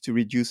don't need to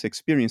reduce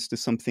experience to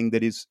something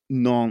that is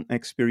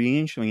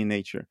non-experiential in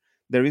nature.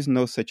 There is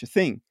no such a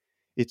thing.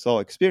 It's all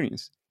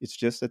experience. It's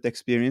just that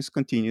experience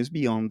continues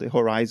beyond the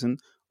horizon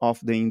of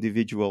the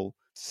individual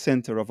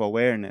center of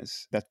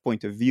awareness, that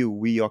point of view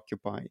we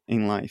occupy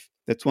in life.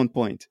 That's one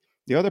point.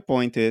 The other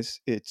point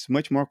is it's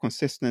much more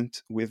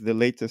consistent with the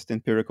latest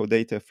empirical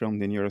data from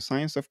the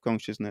neuroscience of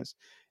consciousness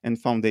and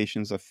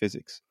foundations of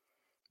physics.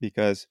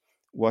 Because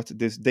what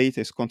this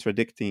data is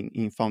contradicting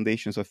in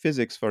foundations of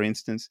physics, for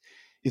instance,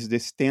 is the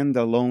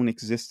standalone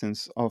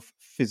existence of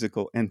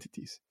physical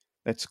entities.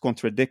 That's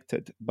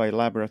contradicted by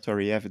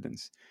laboratory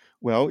evidence.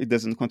 Well, it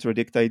doesn't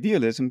contradict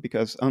idealism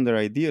because under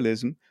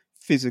idealism,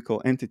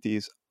 physical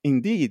entities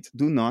indeed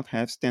do not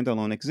have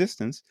standalone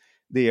existence.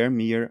 They are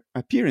mere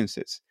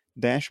appearances,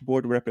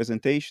 dashboard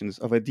representations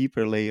of a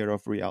deeper layer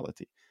of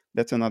reality.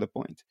 That's another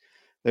point.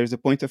 There's a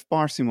point of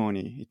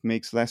parsimony. It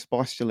makes less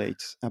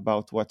postulates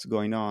about what's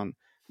going on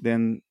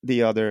than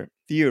the other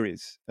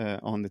theories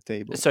on the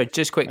table. So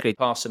just quickly,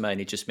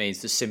 parsimony just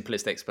means the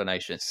simplest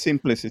explanation.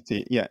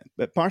 Simplicity, yeah.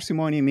 But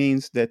parsimony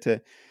means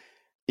that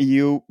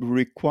you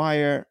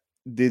require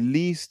the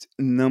least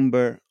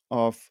number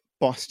of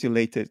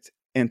postulated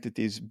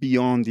entities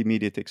beyond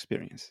immediate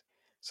experience.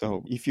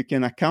 So if you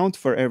can account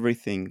for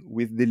everything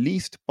with the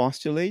least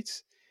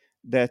postulates,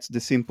 that's the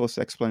simplest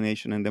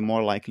explanation and the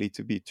more likely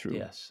to be true.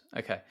 Yes.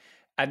 Okay.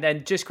 And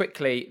then just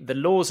quickly, the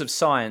laws of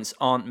science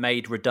aren't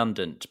made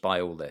redundant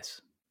by all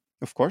this.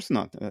 Of course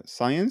not.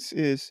 Science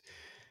is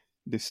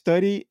the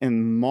study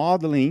and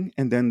modeling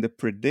and then the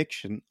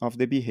prediction of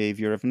the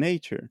behavior of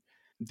nature.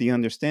 The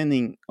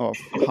understanding of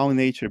how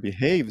nature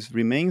behaves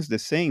remains the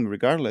same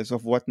regardless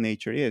of what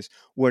nature is.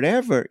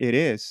 Whatever it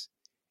is,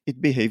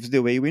 it behaves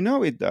the way we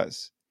know it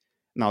does.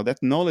 Now,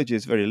 that knowledge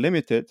is very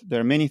limited.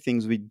 There are many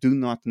things we do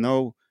not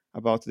know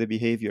about the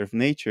behavior of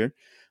nature,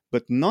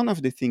 but none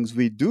of the things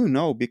we do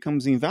know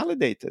becomes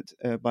invalidated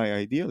by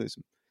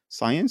idealism.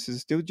 Science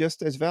is still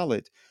just as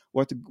valid.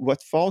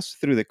 What falls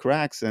through the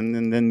cracks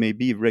and then may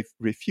be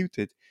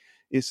refuted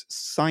is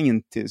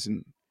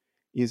scientism,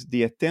 is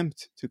the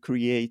attempt to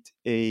create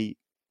a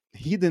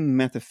hidden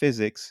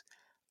metaphysics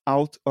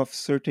out of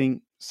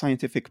certain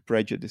scientific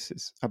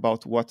prejudices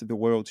about what the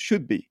world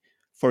should be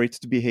for it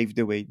to behave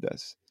the way it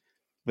does.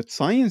 But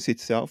science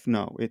itself,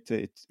 no,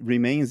 it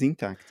remains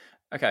intact.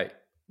 Okay.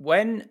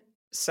 When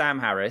Sam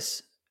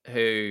Harris,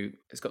 who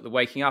has got the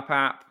Waking Up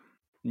app,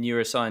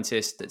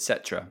 neuroscientist,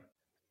 etc.,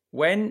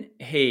 when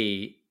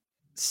he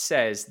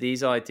says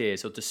these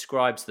ideas or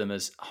describes them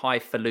as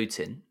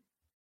highfalutin,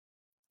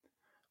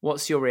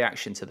 what's your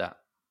reaction to that?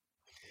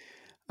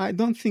 I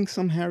don't think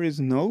Sam Harris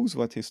knows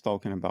what he's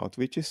talking about,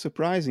 which is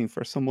surprising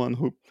for someone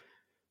who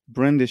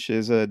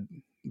brandishes a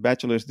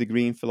bachelor's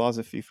degree in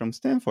philosophy from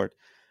Stanford.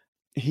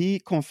 He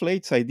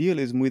conflates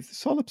idealism with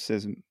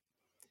solipsism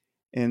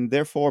and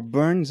therefore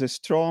burns a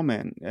straw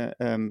man,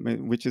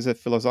 which is a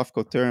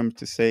philosophical term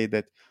to say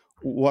that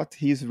what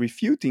he's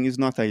refuting is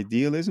not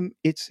idealism,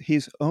 it's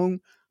his own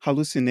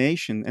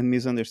hallucination and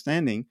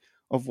misunderstanding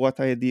of what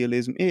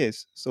idealism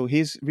is. So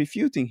he's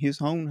refuting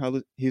his own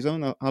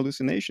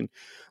hallucination,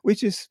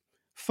 which is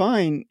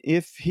fine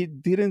if he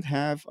didn't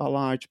have a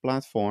large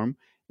platform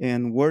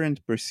and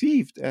weren't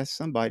perceived as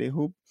somebody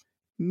who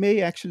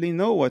may actually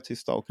know what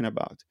he's talking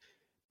about,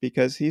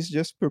 because he's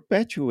just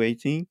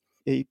perpetuating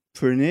a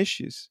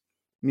pernicious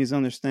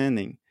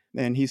misunderstanding.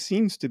 And he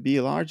seems to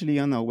be largely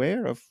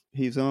unaware of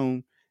his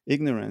own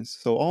ignorance.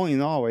 So all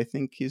in all, I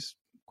think he's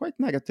quite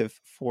negative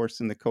force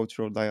in the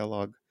cultural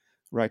dialogue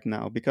right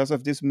now because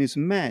of this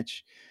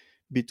mismatch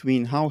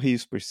between how he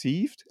is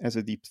perceived as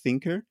a deep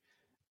thinker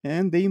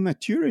and the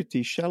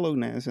immaturity,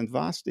 shallowness, and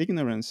vast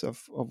ignorance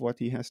of what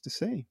he has to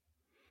say.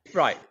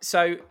 Right.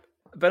 So,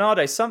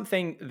 Bernardo,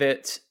 something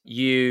that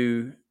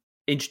you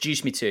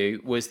introduced me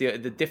to was the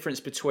difference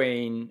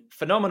between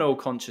phenomenal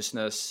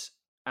consciousness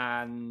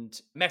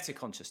and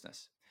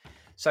metaconsciousness.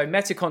 So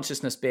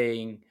metaconsciousness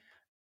being,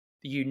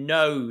 you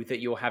know that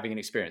you're having an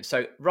experience.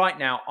 So right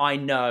now, I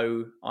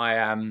know I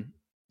am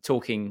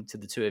talking to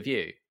the two of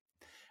you.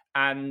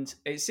 And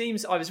it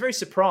seems I was very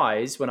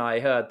surprised when I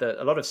heard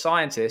that a lot of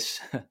scientists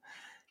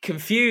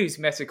confuse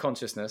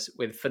metaconsciousness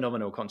with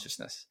phenomenal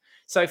consciousness.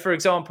 So for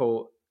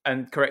example,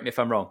 and correct me if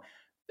I'm wrong,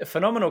 A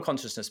phenomenal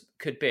consciousness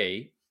could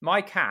be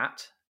my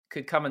cat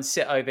could come and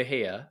sit over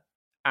here,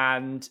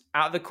 and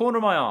out of the corner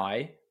of my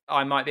eye,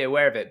 I might be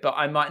aware of it, but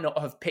I might not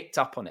have picked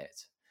up on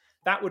it.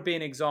 That would be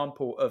an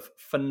example of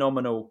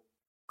phenomenal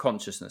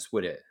consciousness,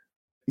 would it?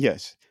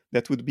 Yes,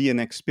 that would be an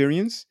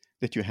experience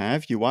that you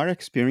have. You are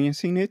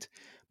experiencing it,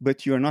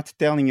 but you're not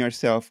telling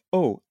yourself,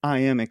 oh, I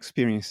am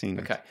experiencing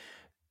it. Okay.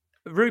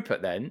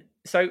 Rupert, then,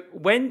 so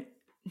when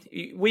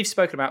we've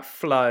spoken about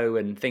flow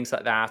and things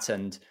like that,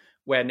 and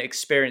when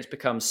experience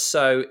becomes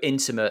so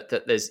intimate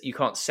that you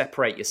can't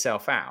separate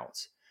yourself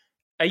out,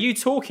 are you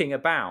talking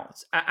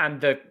about,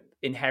 and the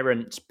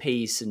inherent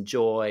peace and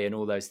joy and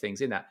all those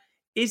things in that,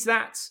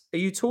 are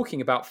you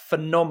talking about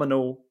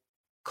phenomenal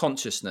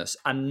consciousness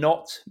and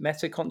not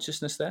meta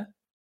consciousness there?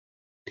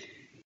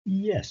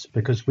 Yes,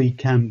 because we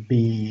can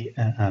be,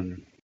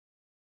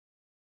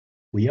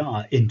 we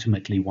are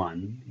intimately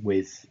one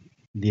with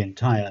the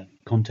entire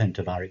content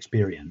of our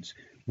experience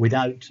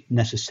without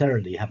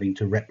necessarily having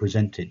to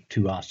represent it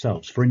to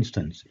ourselves. For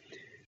instance,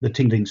 the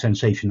tingling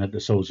sensation at the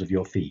soles of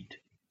your feet.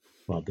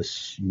 Well, the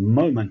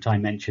moment I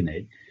mention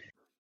it,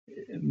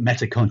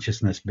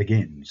 metaconsciousness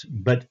begins,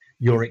 but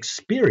your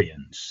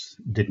experience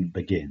didn't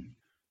begin.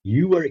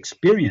 You were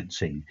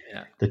experiencing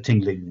the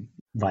tingling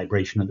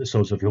vibration at the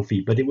soles of your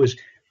feet, but it was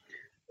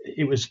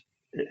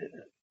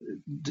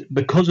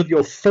because of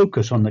your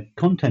focus on the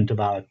content of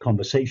our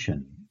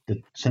conversation.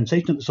 The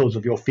sensation at the soles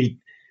of your feet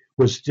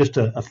was just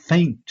a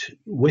faint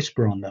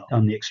whisper on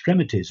the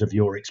extremities of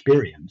your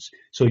experience.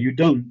 So you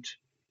don't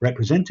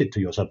represent it to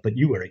yourself, but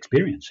you were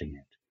experiencing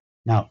it.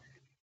 Now,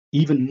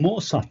 even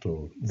more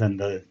subtle than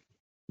the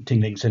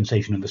tingling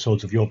sensation at the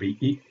soles of your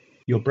feet,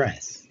 your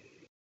breath.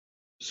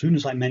 As soon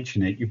as I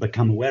mention it, you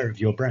become aware of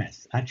your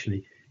breath.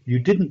 Actually, you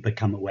didn't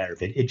become aware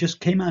of it. It just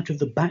came out of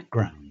the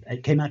background.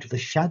 It came out of the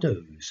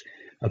shadows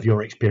of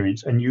your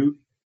experience, and you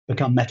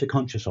become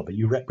metaconscious of it.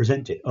 You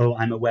represent it. Oh,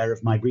 I'm aware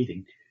of my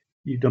breathing.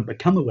 You don't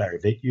become aware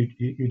of it.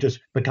 You just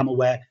become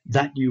aware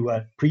that you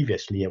were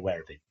previously aware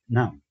of it.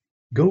 Now,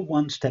 go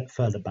one step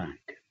further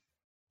back.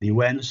 The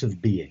awareness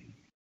of being.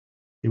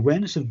 The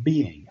awareness of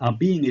being. Our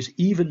being is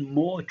even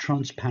more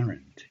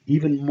transparent,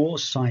 even more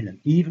silent,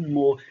 even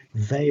more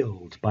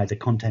veiled by the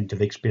content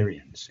of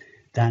experience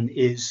than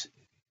is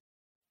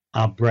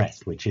our breath,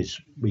 which is,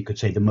 we could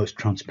say, the most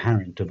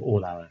transparent of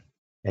all our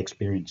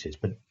experiences.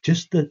 But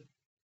just the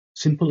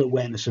simple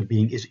awareness of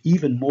being is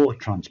even more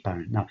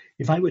transparent. Now,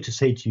 if I were to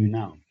say to you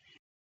now,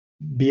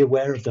 be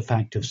aware of the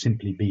fact of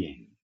simply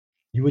being,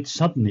 you would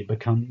suddenly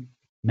become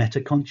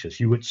metaconscious.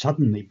 You would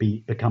suddenly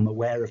become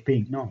aware of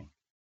being. No,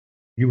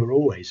 you were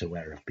always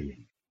aware of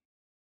being.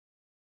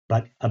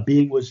 But a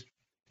being was,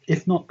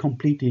 if not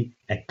completely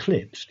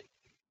eclipsed,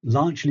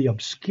 largely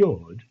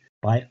obscured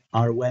by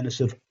our awareness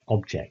of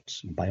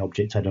objects. And by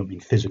objects, I don't mean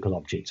physical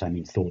objects. I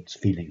mean thoughts,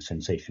 feelings,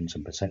 sensations,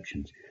 and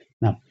perceptions.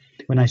 Now,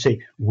 when I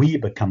say we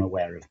become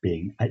aware of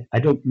being, I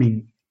don't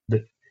mean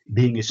that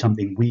being is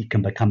something we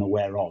can become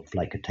aware of,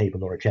 like a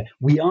table or a chair.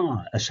 We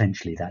are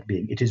essentially that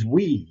being. It is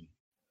we,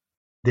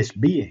 this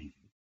being,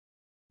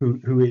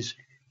 who is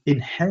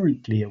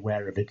inherently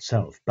aware of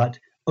itself, but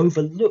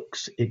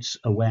overlooks its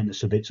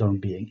awareness of its own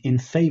being in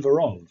favor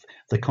of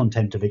the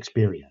content of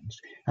experience.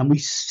 And we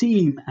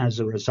seem, as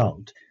a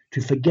result,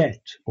 to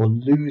forget or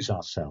lose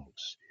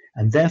ourselves.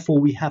 And therefore,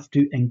 we have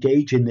to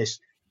engage in this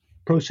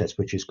process,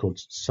 which is called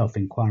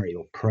self-inquiry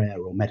or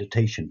prayer or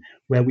meditation,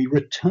 where we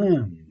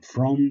return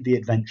from the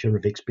adventure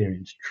of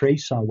experience,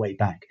 trace our way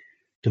back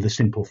to the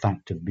simple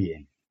fact of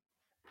being.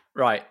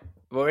 Right.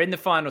 We're in the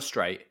final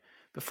straight.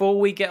 Before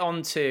we get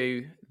on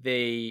to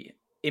the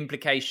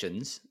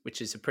implications,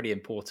 which is a pretty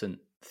important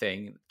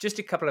thing, just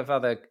a couple of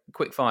other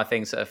quick fire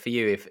things that are for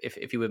you,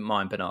 if you wouldn't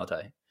mind,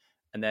 Bernardo.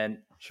 And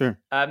then, sure.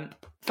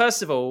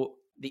 First of all,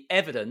 the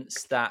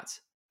evidence that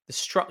the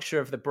structure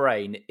of the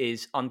brain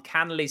is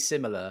uncannily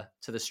similar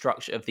to the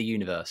structure of the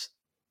universe.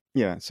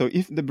 Yeah. So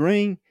if the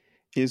brain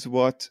is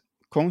what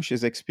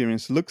conscious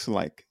experience looks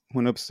like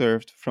when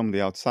observed from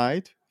the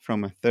outside,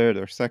 from a third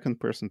or second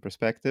person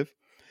perspective,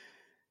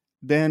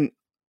 then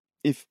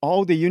if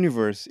all the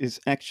universe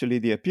is actually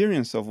the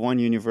appearance of one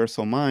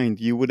universal mind,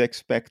 you would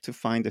expect to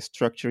find a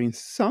structure in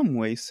some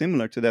way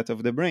similar to that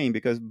of the brain,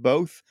 because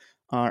both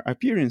are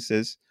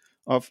appearances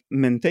of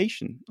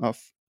mentation, of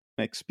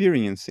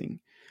experiencing.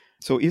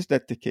 So is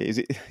that the case?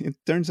 It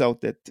turns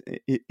out that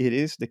it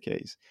is the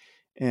case.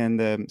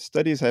 And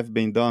studies have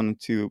been done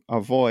to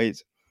avoid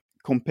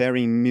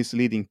comparing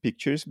misleading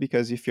pictures,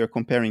 because if you're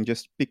comparing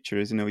just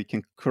pictures, you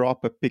can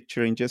crop a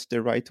picture in just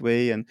the right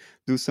way and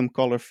do some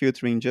color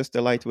filtering just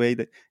the right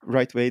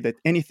way that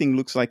anything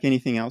looks like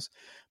anything else.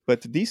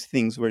 But these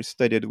things were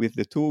studied with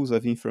the tools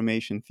of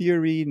information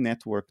theory,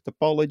 network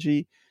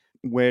topology,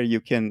 where you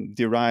can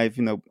derive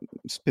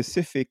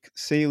specific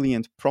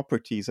salient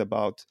properties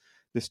about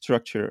the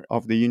structure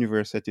of the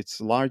universe at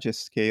its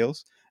largest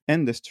scales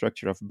and the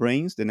structure of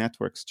brains, the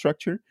network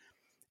structure.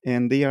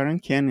 And they are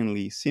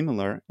uncannily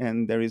similar,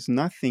 and there is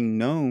nothing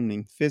known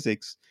in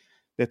physics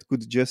that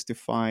could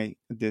justify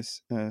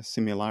this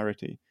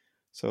similarity.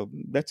 So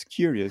that's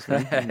curious,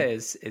 right?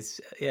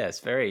 it's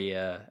very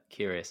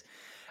curious.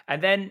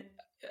 And then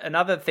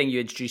another thing you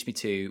introduced me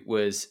to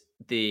was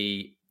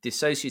the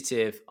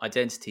dissociative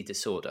identity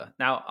disorder.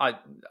 Now,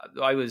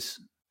 I was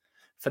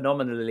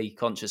phenomenally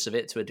conscious of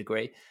it to a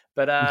degree,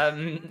 but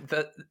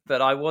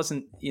but I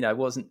wasn't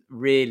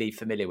really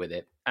familiar with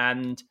it.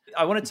 And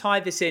I want to tie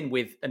this in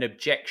with an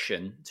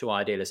objection to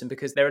idealism,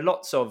 because there are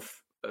lots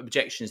of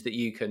objections that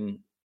you can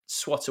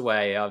swat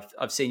away.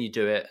 I've seen you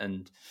do it,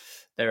 and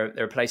there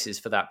are places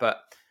for that. But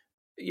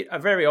a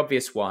very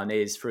obvious one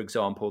is, for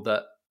example,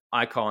 that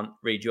I can't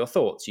read your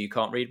thoughts. You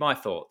can't read my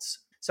thoughts.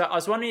 So I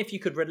was wondering if you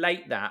could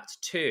relate that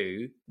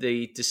to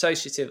the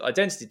dissociative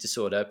identity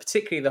disorder,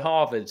 particularly the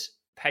Harvard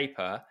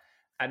paper,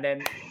 and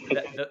then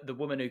the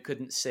woman who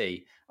couldn't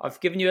see. I've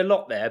given you a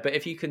lot there, but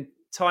if you can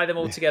tie them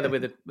all together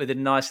with a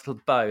nice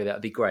little bow, that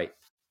would be great.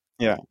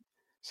 Yeah.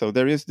 So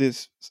there is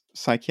this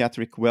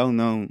psychiatric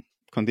well-known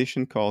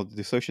condition called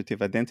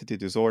dissociative identity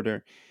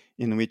disorder,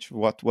 in which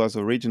what was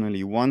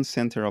originally one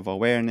center of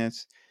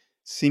awareness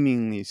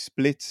seemingly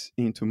splits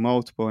into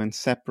multiple and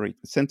separate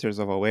centers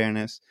of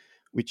awareness,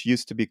 which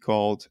used to be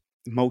called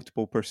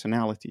multiple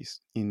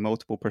personalities in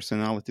multiple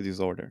personality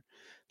disorder.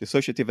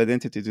 Dissociative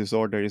identity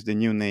disorder is the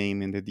new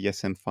name in the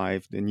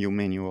DSM-5, the new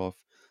manual of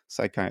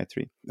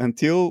psychiatry.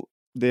 Until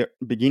the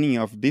beginning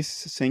of this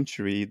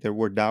century, there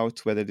were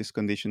doubts whether this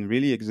condition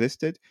really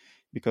existed,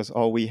 because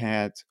all we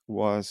had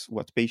was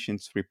what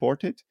patients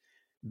reported,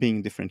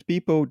 being different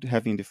people,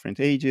 having different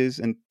ages,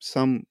 and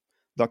some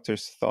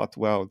doctors thought,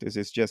 well, this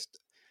is just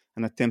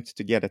an attempt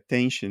to get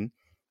attention.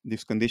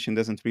 This condition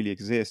doesn't really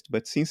exist.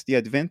 But since the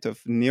advent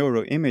of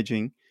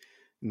neuroimaging,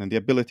 the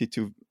ability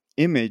to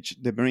image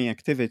the brain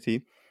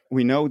activity,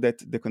 we know that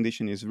the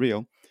condition is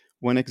real.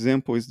 One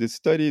example is this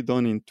study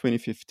done in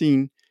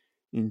 2015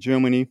 in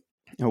Germany.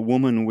 A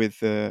woman with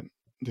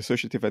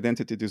dissociative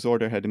identity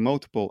disorder had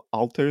multiple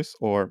alters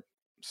or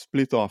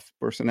split off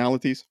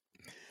personalities,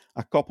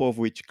 a couple of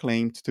which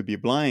claimed to be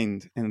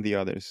blind and the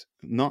others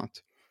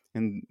not.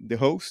 And the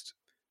host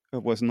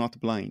was not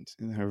blind,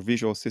 and her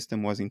visual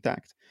system was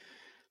intact.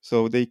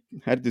 So they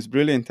had this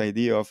brilliant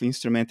idea of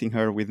instrumenting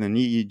her with an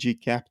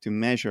EEG cap to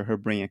measure her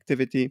brain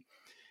activity.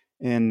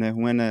 And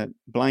when a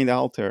blind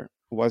alter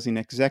was in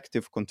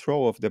executive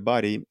control of the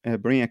body,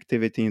 brain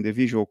activity in the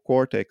visual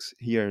cortex,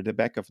 here, the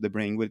back of the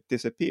brain, would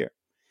disappear,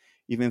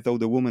 even though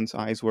the woman's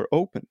eyes were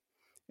open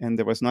and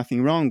there was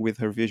nothing wrong with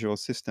her visual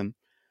system.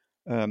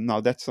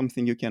 Now, that's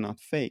something you cannot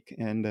fake.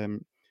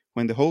 And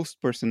when the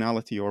host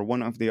personality or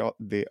one of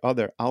the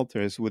other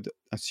alters would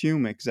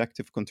assume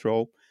executive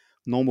control,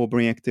 normal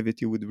brain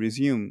activity would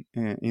resume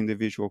in the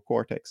visual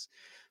cortex.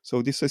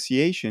 So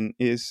dissociation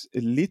is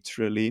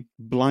literally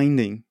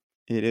blinding.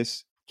 It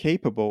is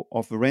capable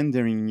of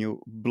rendering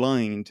you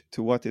blind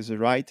to what is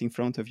right in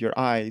front of your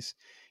eyes,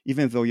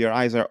 even though your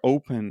eyes are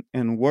open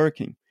and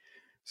working.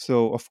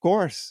 So, of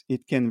course,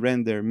 it can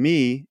render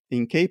me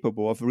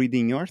incapable of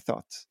reading your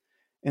thoughts,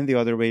 and the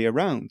other way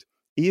around,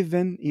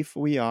 even if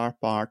we are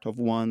part of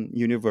one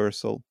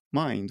universal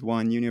mind,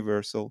 one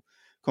universal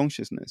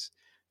consciousness.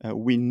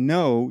 We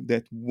know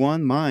that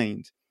one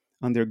mind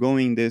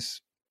undergoing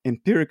this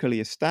empirically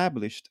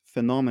established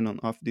phenomenon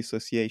of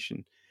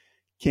dissociation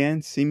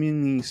can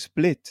seemingly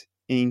split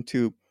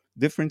into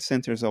different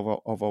centers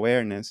of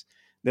awareness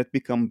that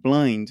become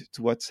blind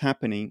to what's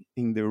happening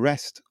in the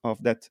rest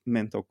of that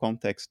mental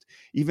context,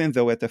 even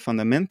though at a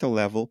fundamental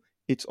level,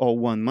 it's all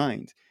one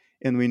mind.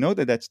 And we know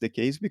that that's the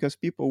case because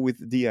people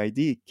with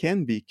DID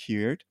can be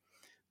cured.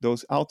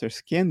 Those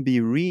alters can be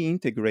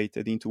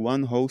reintegrated into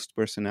one host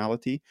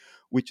personality,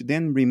 which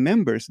then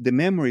remembers the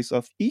memories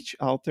of each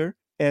alter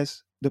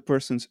as the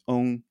person's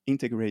own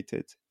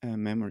integrated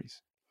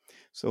memories.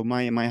 So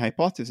my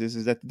hypothesis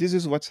is that this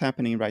is what's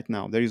happening right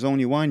now. There is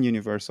only one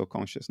universal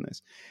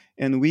consciousness.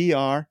 And we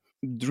are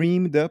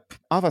dreamed up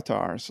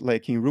avatars,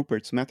 like in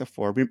Rupert's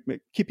metaphor.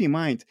 Keep in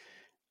mind,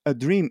 a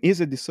dream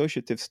is a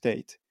dissociative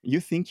state. You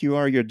think you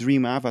are your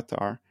dream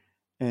avatar,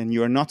 and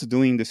you are not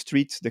doing the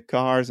streets, the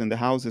cars, and the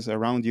houses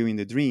around you in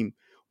the dream,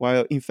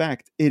 while in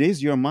fact, it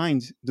is your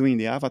mind doing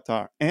the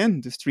avatar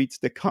and the streets,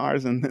 the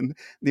cars, and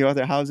the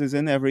other houses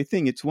and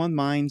everything. It's one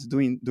mind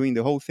doing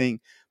the whole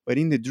thing. But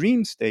in the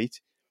dream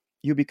state,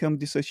 you become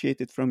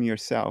dissociated from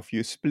yourself.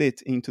 You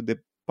split into the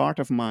part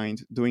of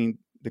mind doing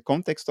the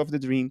context of the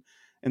dream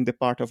and the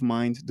part of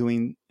mind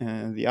doing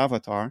the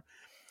avatar.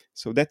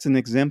 So that's an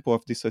example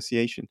of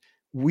dissociation.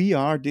 We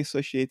are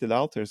dissociated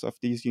alters of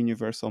this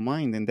universal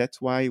mind, and that's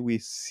why we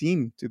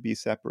seem to be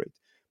separate.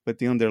 But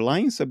the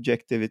underlying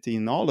subjectivity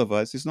in all of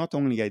us is not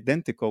only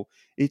identical,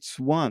 it's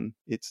one,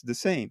 it's the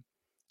same.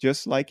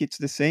 Just like it's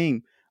the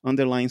same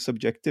underlying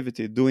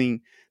subjectivity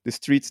doing the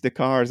streets, the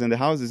cars, and the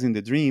houses in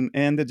the dream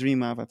and the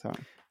dream avatar.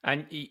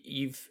 And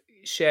you've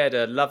shared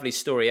a lovely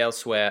story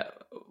elsewhere.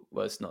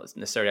 Well, it's not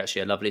necessarily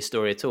actually a lovely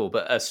story at all,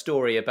 but a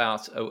story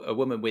about a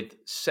woman with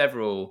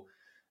several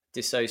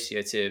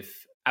dissociative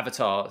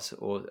avatars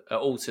or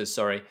alters,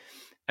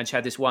 and she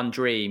had this one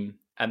dream,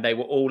 and they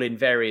were all in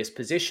various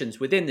positions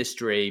within this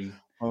dream.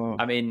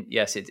 I mean,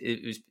 yes,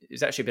 it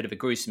was actually a bit of a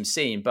gruesome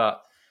scene,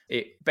 but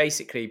it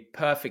basically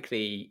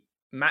perfectly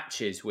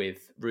matches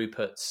with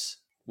Rupert's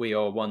 "We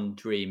Are One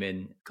Dream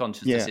in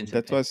Consciousness" Yeah,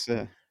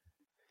 interview.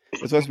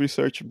 that was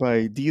research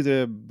by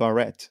Deidre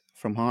Barrett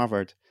from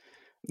Harvard.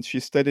 She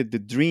studied the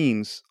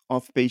dreams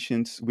of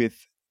patients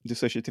with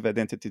dissociative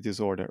identity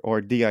disorder,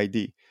 or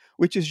DID,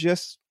 which is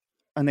just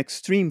an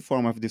extreme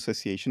form of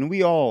dissociation.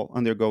 We all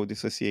undergo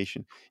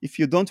dissociation. If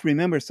you don't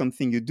remember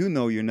something you do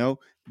know,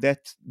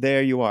 that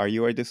there you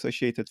are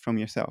dissociated from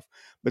yourself.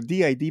 But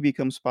DID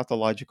becomes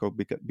pathological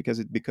because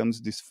it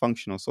becomes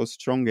dysfunctional, so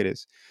strong it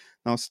is.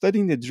 Now,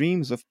 studying the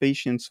dreams of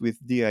patients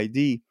with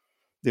DID,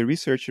 the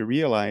researcher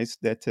realized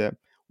that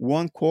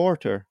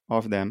 1/4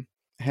 of them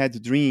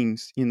had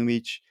dreams in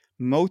which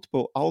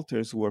multiple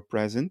alters were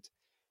present,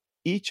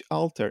 each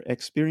alter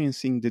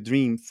experiencing the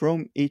dream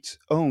from its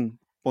own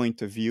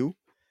point of view,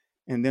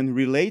 and then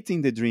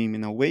relating the dream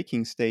in a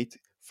waking state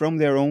from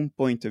their own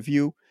point of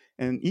view.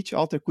 And each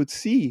alter could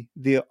see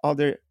the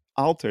other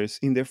alters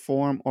in the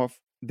form of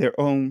their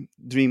own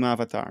dream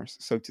avatars,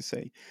 so to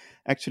say.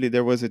 Actually,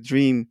 there was a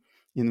dream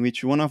in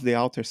which one of the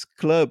alters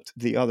clubbed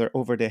the other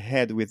over the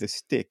head with a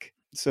stick.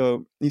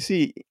 So you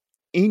see,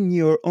 in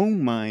your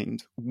own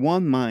mind,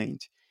 one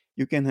mind,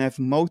 you can have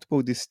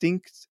multiple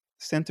distinct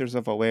centers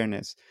of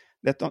awareness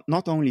that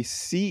not only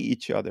see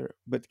each other,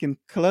 but can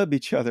club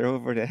each other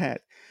over the head.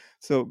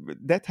 So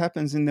that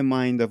happens in the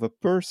mind of a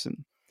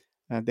person.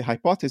 The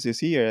hypothesis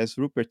here, as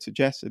Rupert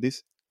suggested,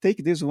 is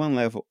take this one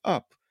level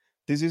up.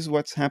 This is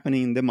what's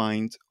happening in the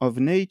mind of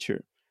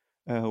nature.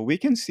 We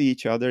can see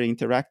each other,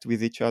 interact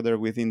with each other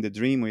within the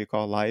dream we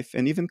call life,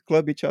 and even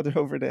club each other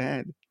over the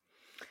head.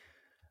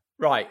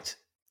 Right.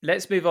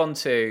 Let's move on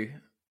to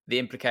the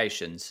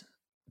implications,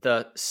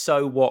 the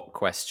so what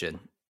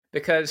question,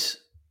 because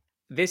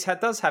this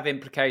does have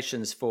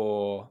implications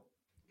for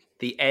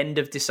the end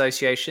of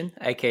dissociation,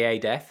 aka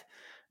death,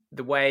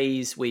 the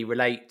ways we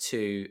relate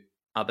to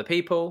other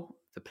people,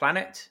 the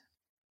planet,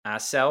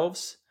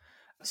 ourselves.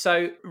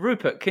 So,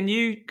 Rupert, could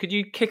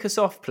you kick us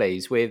off,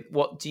 please, with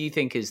what do you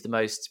think is the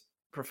most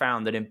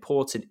profound and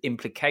important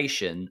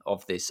implication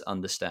of this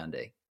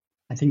understanding?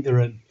 I think there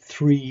are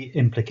 3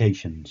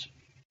 implications.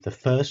 The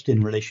first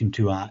in relation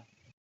to our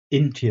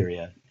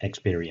interior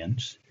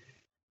experience,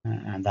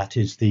 and that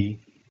is the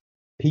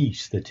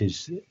peace that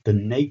is the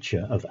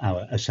nature of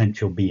our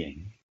essential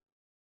being,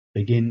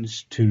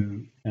 begins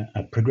to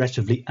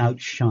progressively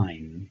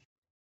outshine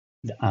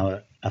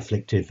our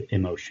afflictive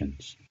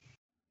emotions.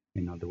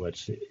 In other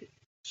words,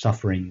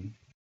 suffering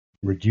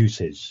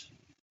reduces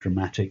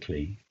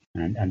dramatically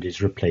and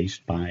is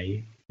replaced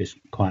by this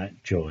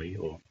quiet joy,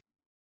 or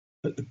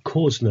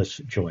causeless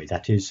joy.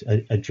 That is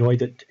a joy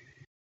that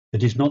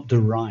is not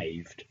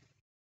derived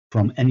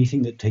from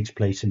anything that takes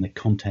place in the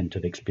content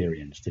of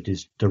experience, that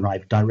is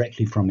derived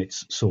directly from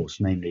its source,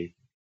 namely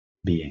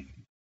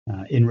being.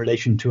 In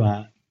relation to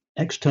our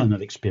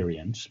external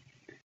experience,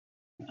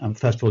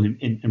 first of all,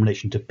 in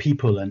relation to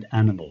people and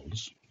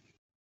animals,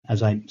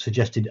 as I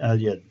suggested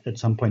earlier, at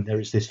some point there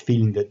is this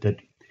feeling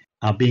that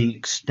our being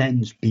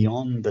extends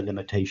beyond the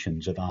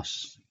limitations of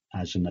us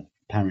as an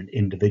apparent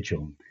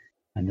individual.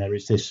 And there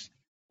is this,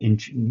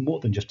 more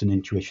than just an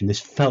intuition, this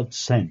felt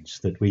sense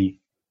that we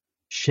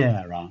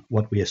share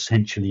what we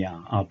essentially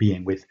are, our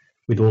being, with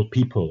all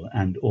people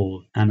and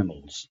all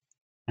animals.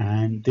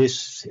 And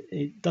this,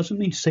 it doesn't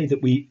mean to say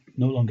that we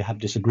no longer have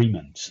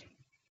disagreements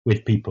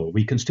with people.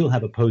 We can still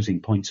have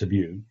opposing points of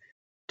view,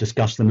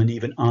 discuss them, and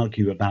even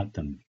argue about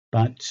them.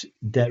 But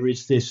there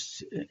is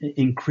this,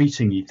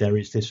 increasingly, there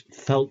is this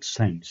felt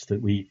sense that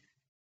we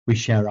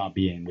share our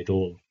being with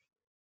all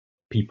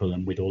people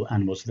and with all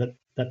animals.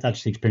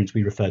 That's the experience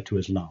we refer to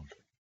as love.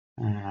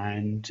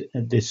 And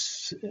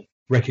this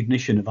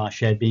recognition of our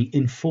shared being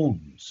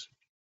informs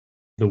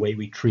the way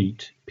we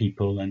treat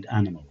people and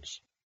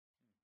animals.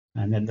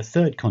 And then the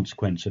third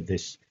consequence of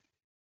this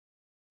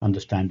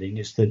understanding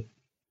is that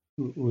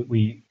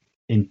we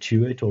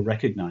intuit or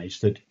recognize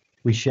that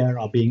we share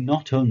our being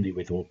not only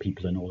with all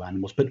people and all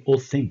animals, but all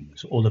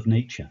things, all of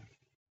nature.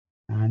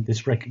 And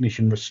this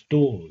recognition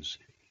restores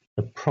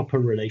the proper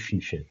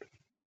relationship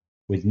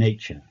with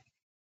nature.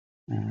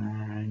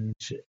 And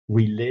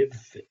we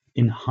live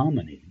in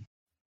harmony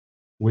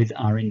with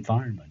our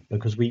environment,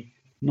 because we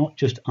not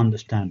just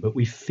understand, but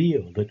we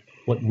feel that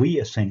what we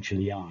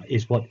essentially are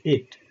is what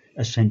it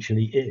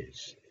essentially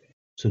is.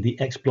 So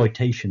the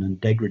exploitation and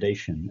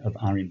degradation of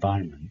our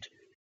environment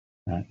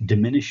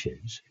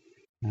diminishes,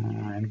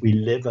 and we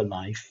live a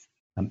life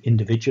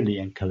individually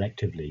and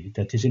collectively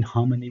that is in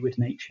harmony with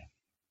nature.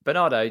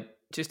 Bernardo,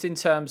 just in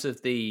terms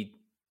of the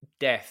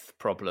death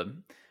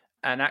problem,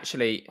 and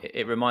actually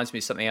it reminds me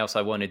of something else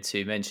I wanted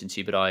to mention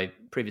to you, but I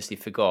previously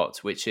forgot,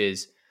 which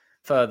is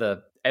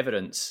further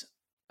evidence,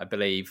 I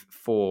believe,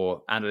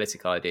 for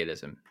analytic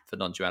idealism, for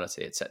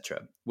non-duality,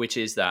 etc., which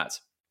is that,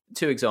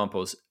 2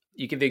 examples.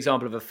 You give the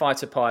example of a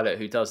fighter pilot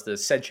who does the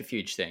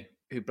centrifuge thing,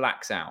 who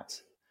blacks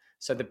out.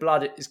 So the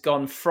blood is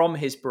gone from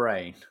his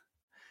brain,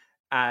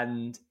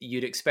 and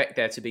you'd expect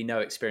there to be no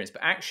experience.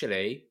 But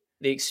actually,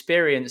 the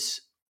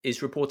experience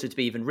is reported to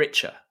be even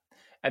richer.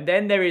 And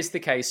then there is the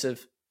case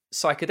of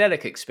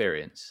psychedelic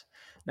experience.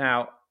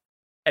 Now,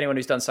 anyone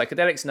who's done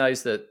psychedelics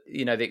knows that,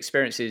 the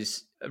experience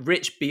is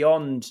rich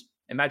beyond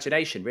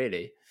imagination,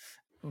 really.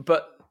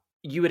 But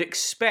you would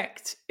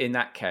expect in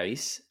that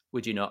case,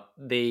 would you not,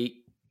 the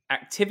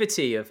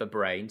activity of a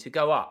brain to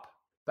go up.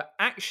 But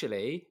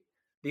actually,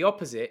 the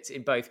opposite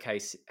in both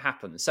cases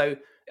happens. So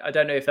I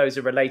don't know if those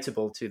are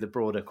relatable to the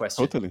broader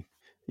question. Totally.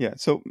 Yeah.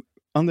 So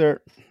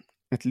under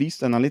at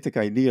least analytic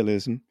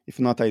idealism, if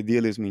not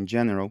idealism in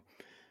general,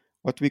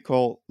 what we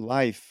call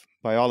life,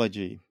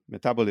 biology,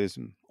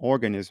 metabolism,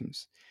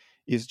 organisms,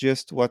 is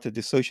just what a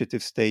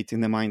dissociative state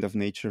in the mind of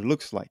nature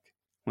looks like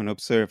when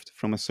observed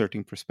from a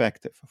certain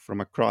perspective,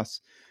 from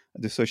across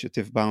a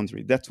dissociative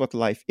boundary. That's what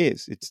life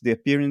is. It's the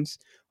appearance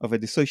of a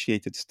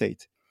dissociated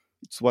state.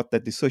 It's what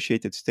that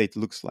dissociated state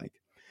looks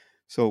like.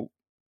 So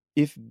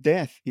if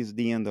death is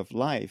the end of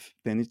life,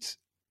 then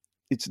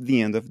it's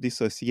the end of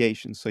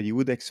dissociation. So you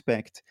would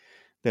expect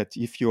that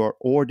if your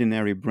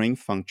ordinary brain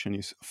function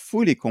is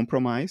fully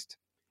compromised,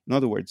 in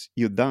other words,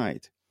 you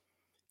died,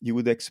 you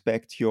would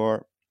expect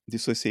your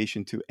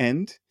dissociation to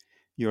end.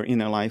 Your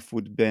inner life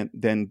would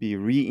then be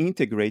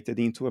reintegrated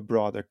into a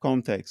broader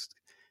context.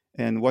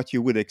 And what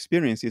you would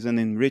experience is an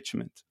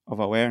enrichment of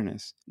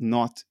awareness,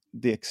 not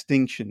the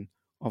extinction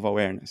of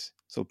awareness.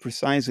 So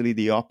precisely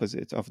the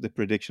opposite of the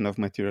prediction of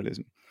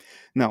materialism.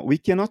 Now, we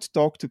cannot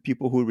talk to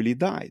people who really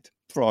died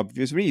for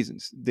obvious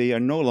reasons. They are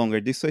no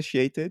longer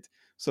dissociated,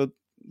 so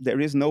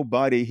there is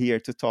nobody here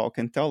to talk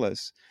and tell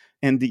us.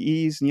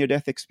 NDEs,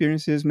 near-death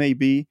experiences may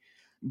be,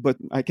 but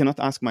I cannot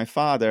ask my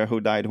father, who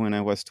died when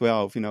I was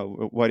 12,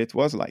 what it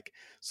was like.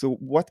 So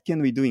what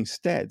can we do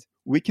instead?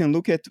 We can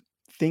look at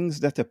things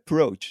that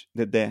approach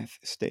the death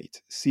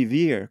state,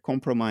 severe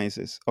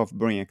compromises of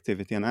brain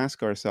activity, and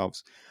ask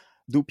ourselves,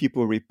 do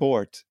people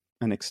report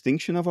an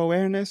extinction of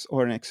awareness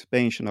or an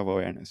expansion of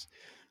awareness?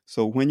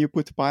 So when you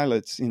put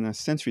pilots in a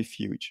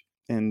centrifuge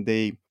and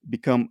they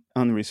become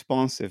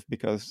unresponsive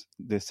because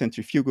the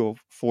centrifugal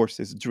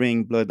forces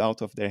drain blood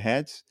out of their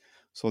heads,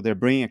 so their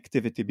brain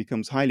activity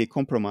becomes highly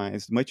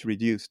compromised, much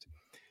reduced.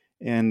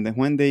 And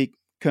when they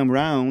come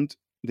round,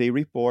 they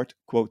report,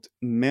 quote,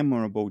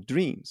 memorable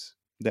dreams.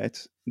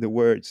 That's the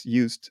words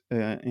used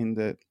in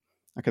the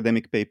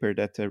academic paper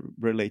that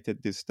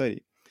related this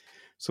study.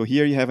 So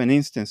here you have an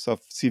instance of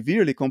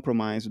severely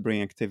compromised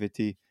brain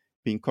activity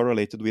being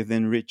correlated with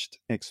enriched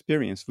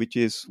experience, which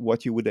is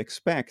what you would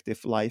expect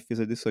if life is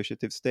a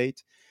dissociative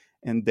state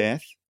and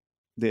death,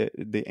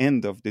 the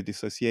end of the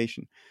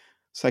dissociation.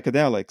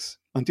 Psychedelics,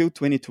 until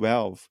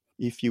 2012,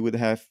 if you would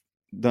have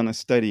done a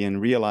study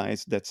and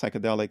realized that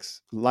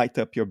psychedelics light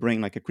up your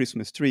brain like a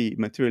Christmas tree,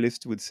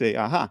 materialists would say,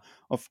 aha,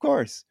 of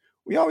course,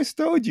 we always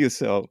told you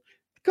so.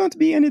 It can't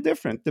be any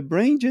different. The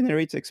brain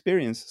generates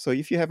experience. So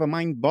if you have a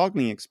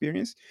mind-boggling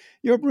experience,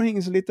 your brain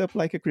is lit up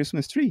like a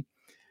Christmas tree.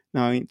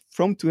 Now,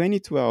 from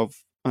 2012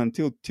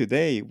 until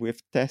today,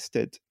 we've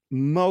tested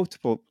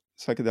multiple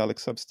psychedelic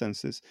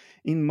substances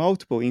in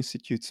multiple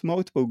institutes,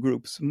 multiple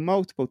groups,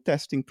 multiple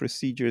testing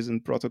procedures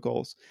and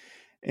protocols.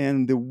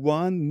 And the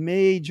one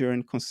major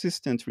and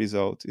consistent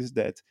result is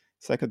that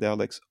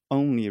psychedelics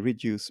only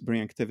reduce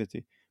brain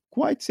activity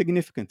quite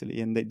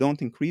significantly, and they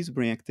don't increase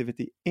brain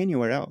activity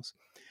anywhere else.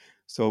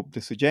 So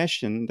the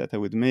suggestion that I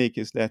would make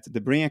is that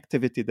the brain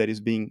activity that is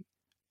being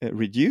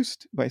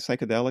reduced by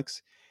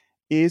psychedelics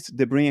is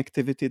the brain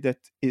activity that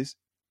is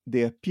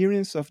the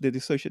appearance of the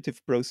dissociative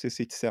process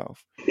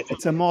itself.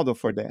 It's a model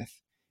for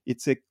death.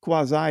 It's a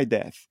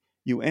quasi-death.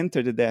 You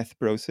enter the death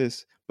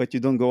process, but you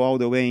don't go all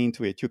the way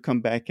into it. You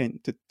come back and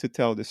to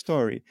tell the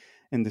story.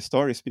 And the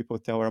stories people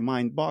tell are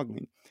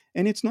mind-boggling.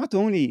 And it's not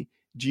only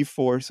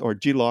G-force or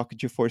G-lock,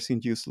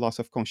 G-force-induced loss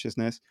of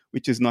consciousness,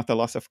 which is not a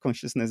loss of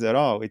consciousness at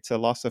all. It's a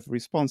loss of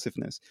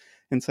responsiveness.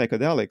 In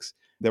psychedelics,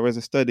 there was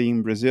a study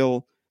in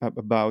Brazil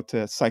about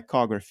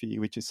psychography,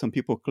 which is some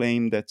people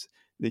claim that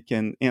they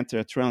can enter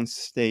a trance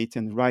state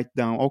and write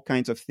down all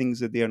kinds of things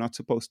that they are not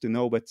supposed to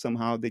know, but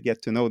somehow they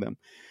get to know them.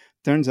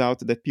 Turns out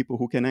that people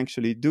who can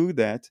actually do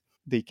that,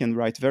 they can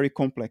write very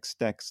complex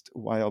text,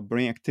 while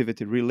brain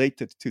activity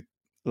related to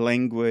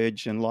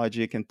language and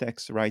logic and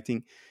text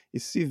writing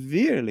is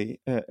severely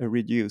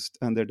reduced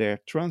under their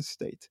trance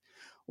state.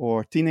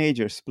 Or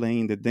teenagers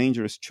playing the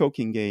dangerous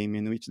choking game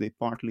in which they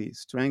partly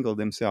strangle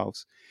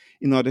themselves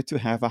in order to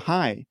have a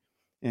high.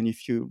 And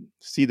if you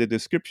see the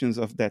descriptions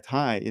of that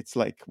high, it's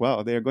like,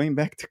 wow, they're going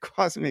back to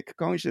cosmic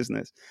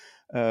consciousness.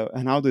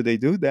 And how do they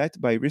do that?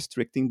 By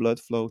restricting blood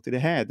flow to the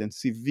head and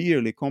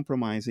severely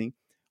compromising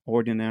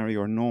ordinary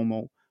or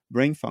normal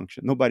brain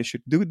function. Nobody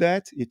should do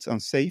that. It's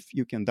unsafe.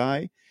 You can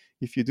die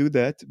if you do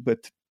that,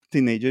 but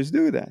teenagers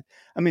do that.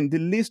 I mean, the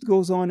list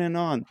goes on and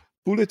on.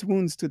 Bullet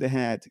wounds to the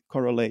head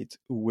correlate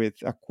with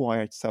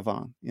acquired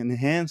savant,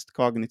 enhanced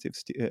cognitive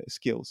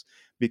skills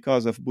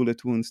because of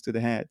bullet wounds to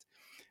the head.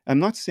 I'm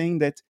not saying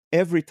that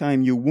every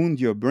time you wound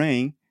your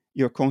brain,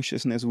 your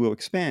consciousness will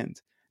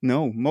expand.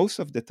 No, most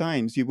of the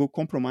times you will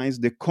compromise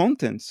the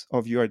contents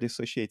of your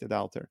dissociated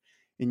alter,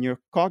 and your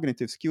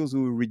cognitive skills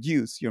will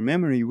reduce, your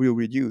memory will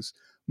reduce.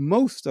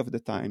 Most of the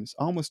times,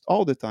 almost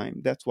all the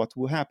time, that's what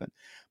will happen.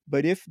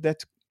 But if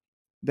that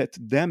that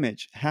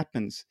damage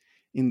happens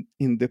in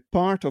the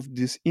part of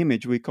this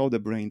image we call the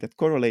brain that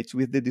correlates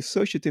with the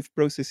dissociative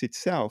process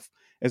itself,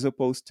 as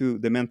opposed to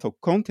the mental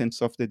contents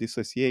of the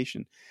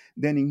dissociation,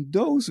 then in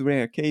those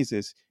rare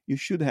cases, you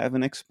should have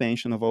an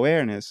expansion of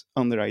awareness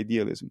under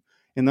idealism.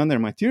 And under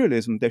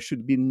materialism, there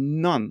should be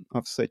none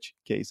of such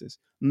cases,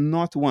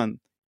 not one.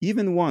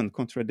 Even one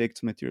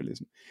contradicts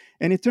materialism.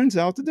 And it turns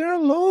out that there are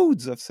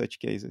loads of such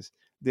cases.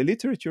 The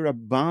literature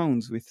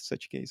abounds with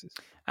such cases.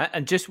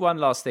 And just one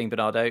last thing,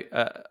 Bernardo,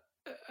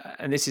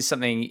 and this is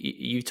something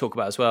you talk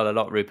about as well a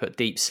lot, Rupert,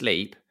 deep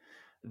sleep,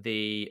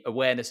 the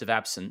awareness of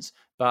absence.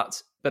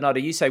 But Bernardo,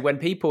 you say when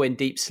people in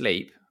deep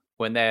sleep,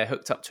 when they're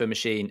hooked up to a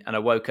machine and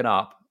are woken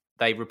up,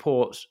 they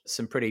report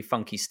some pretty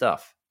funky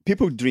stuff.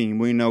 People dream,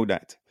 we know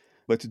that.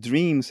 But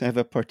dreams have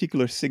a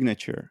particular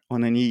signature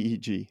on an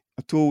EEG,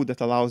 a tool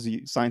that allows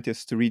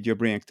scientists to read your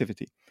brain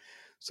activity.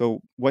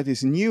 So what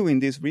is new in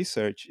this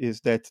research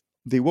is that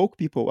they woke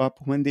people up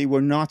when they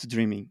were not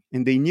dreaming.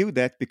 And they knew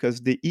that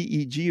because the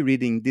EEG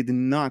reading did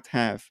not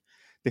have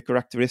the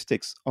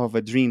characteristics of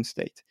a dream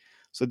state.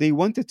 So they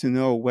wanted to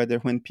know whether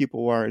when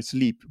people are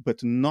asleep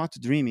but not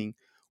dreaming,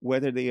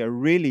 whether they are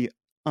really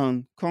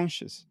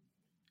unconscious.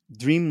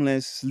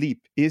 Dreamless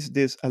sleep, is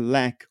this a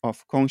lack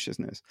of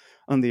consciousness?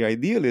 Under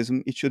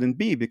idealism, it shouldn't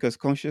be, because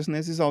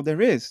consciousness is all there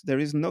is. There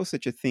is no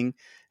such a thing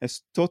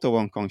as total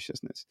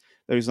unconsciousness.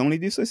 There is only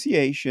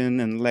dissociation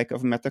and lack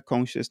of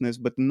meta-consciousness,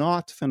 but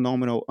not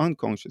phenomenal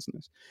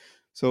unconsciousness.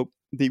 So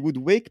they would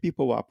wake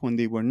people up when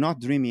they were not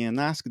dreaming and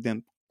ask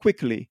them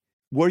quickly,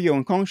 were you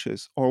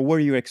unconscious or were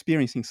you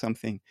experiencing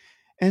something?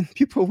 And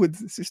people would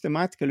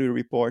systematically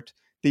report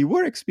they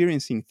were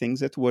experiencing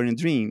things that weren't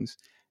dreams.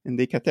 And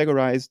they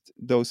categorized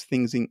those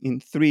things in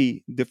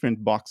three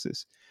different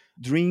boxes.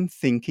 Dream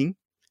thinking.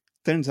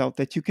 Turns out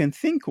that you can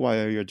think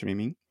while you're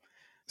dreaming.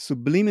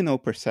 Subliminal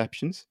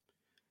perceptions.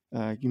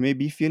 You may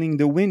be feeling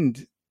the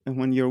wind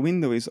when your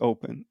window is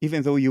open.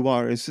 Even though you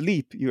are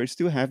asleep, you are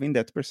still having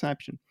that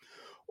perception.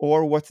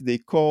 Or what they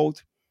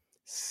called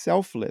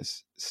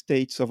selfless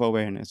states of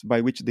awareness, by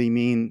which they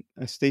mean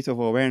a state of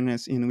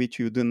awareness in which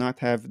you do not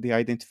have the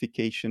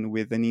identification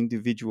with an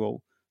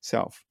individual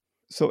self.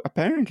 So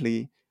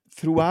apparently,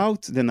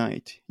 throughout the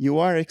night, you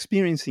are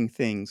experiencing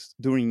things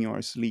during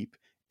your sleep,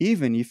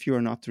 even if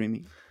you're not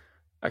dreaming.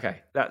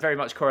 Okay, that very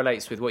much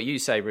correlates with what you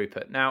say,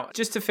 Rupert. Now,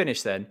 just to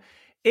finish then,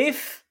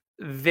 if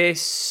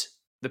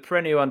the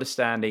perennial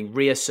understanding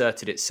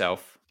reasserted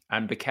itself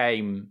and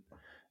became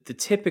the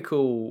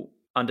typical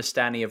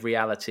understanding of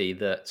reality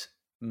that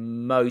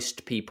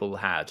most people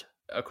had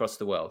across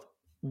the world,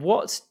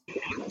 what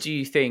do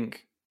you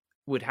think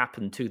would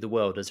happen to the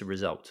world as a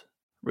result,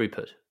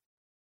 Rupert?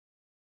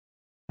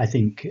 I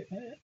think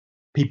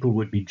people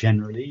would be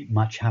generally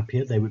much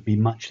happier. There would be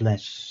much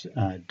less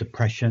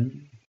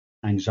depression,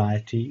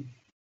 anxiety,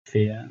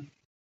 fear,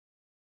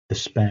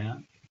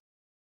 despair.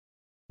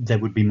 There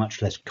would be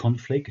much less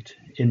conflict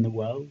in the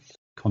world,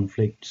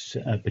 conflicts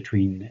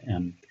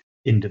between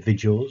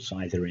individuals,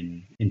 either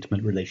in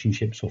intimate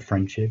relationships or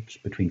friendships,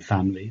 between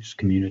families,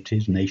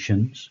 communities,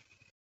 nations.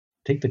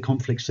 Take the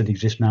conflicts that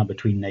exist now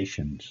between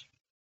nations.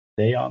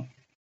 They are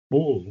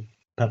all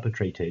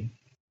perpetrated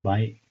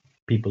by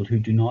people who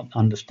do not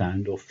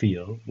understand or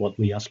feel what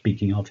we are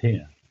speaking of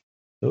here.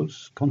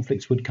 Those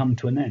conflicts would come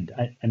to an end.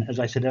 And as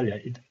I said earlier,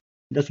 it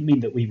doesn't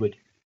mean that we would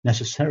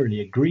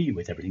necessarily agree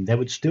with everything. There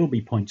would still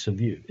be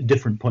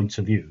different points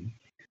of view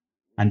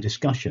and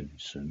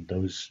discussions. And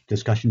those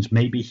discussions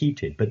may be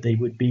heated, but they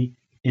would be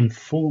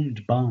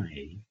informed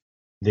by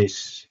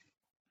this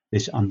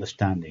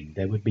understanding.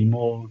 There would be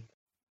more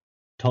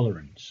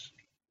tolerance,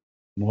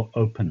 more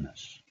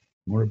openness,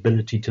 more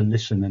ability to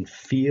listen and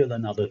feel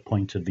another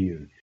point of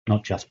view,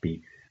 not just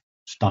be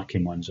stuck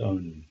in one's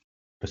own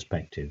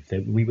perspective.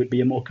 We would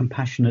be a more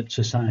compassionate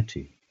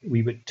society.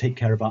 We would take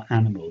care of our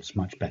animals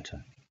much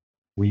better.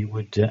 We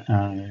would,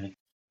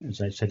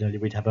 as I said earlier,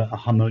 we'd have a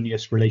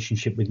harmonious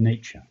relationship with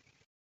nature.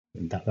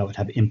 And that would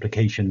have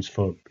implications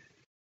for...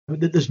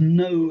 There's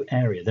no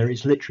area, there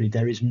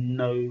is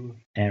no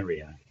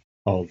area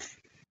of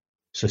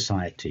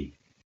society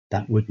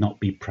that would not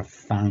be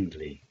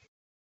profoundly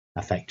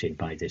affected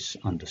by this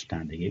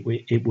understanding.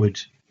 It would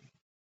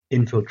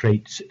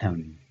infiltrate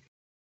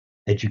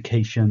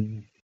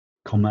education,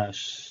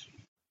 commerce,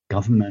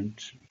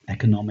 government,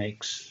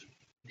 economics.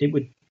 It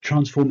would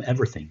transform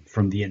everything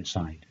from the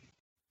inside.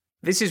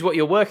 This is what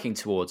you're working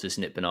towards,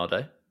 isn't it,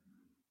 Bernardo?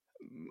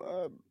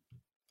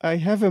 I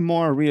have a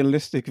more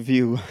realistic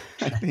view,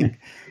 I think,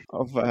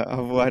 of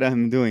what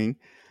I'm doing.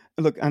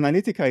 Look,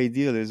 analytic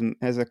idealism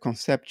as a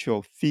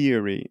conceptual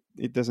theory,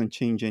 it doesn't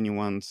change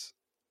anyone's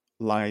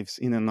lives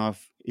in and of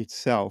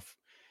itself,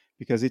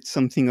 because it's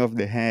something of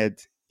the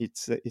head.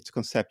 It's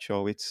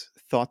conceptual. It's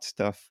thought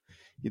stuff.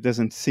 It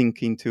doesn't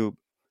sink into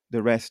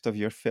the rest of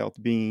your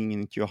felt being,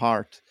 into your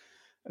heart,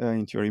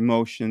 into your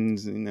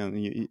emotions.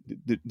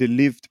 The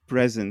lived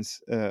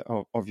presence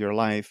of your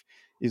life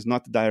is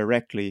not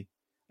directly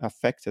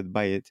affected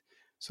by it.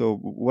 So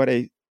what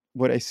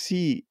I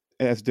see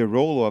as the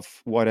role of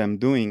what I'm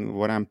doing,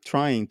 what I'm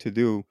trying to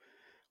do,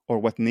 or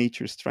what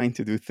nature is trying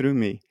to do through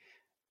me,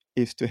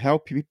 is to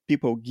help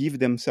people give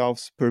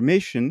themselves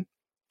permission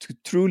to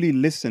truly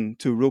listen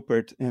to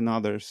Rupert and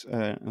others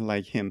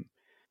like him.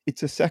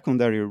 It's a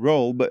secondary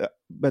role,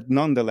 but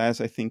nonetheless,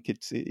 I think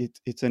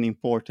it's an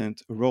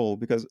important role,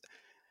 because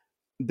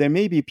there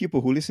may be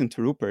people who listen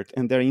to Rupert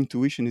and their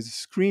intuition is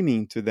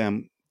screaming to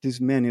them, this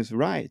man is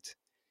right.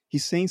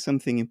 He's saying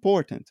something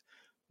important.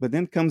 But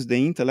then comes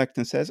the intellect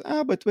and says,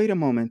 but wait a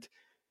moment.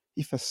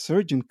 If a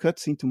surgeon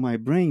cuts into my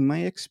brain, my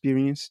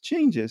experience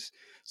changes.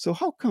 So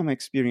how come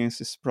experience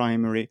is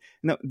primary?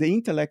 No, the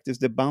intellect is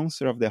the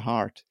bouncer of the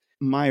heart.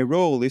 My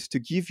role is to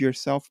give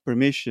yourself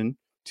permission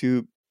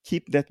to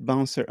keep that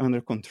bouncer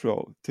under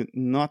control, to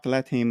not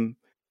let him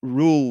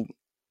rule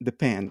the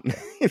pen,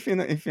 if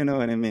you know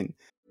what I mean.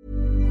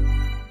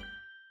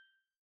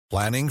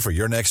 Planning for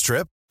your next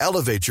trip?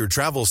 Elevate your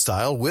travel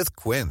style with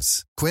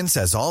Quince. Quince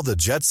has all the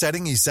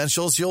jet-setting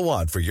essentials you'll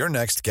want for your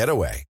next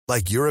getaway,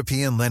 like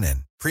European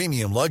linen,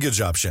 premium luggage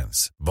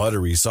options,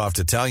 buttery soft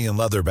Italian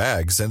leather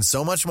bags, and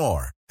so much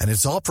more. And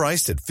it's all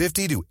priced at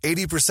 50 to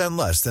 80%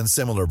 less than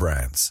similar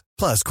brands.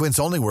 Plus, Quince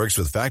only works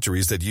with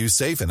factories that use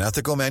safe and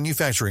ethical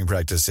manufacturing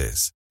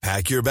practices.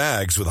 Pack your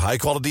bags with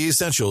high-quality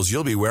essentials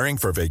you'll be wearing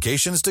for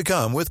vacations to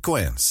come with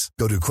Quince.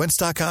 Go to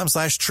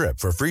quince.com/trip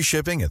for free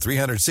shipping and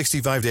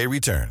 365-day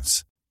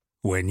returns.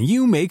 When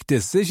you make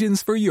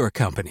decisions for your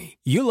company,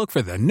 you look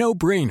for the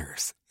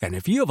no-brainers. And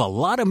if you have a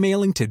lot of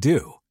mailing to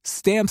do,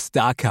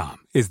 Stamps.com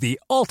is the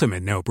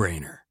ultimate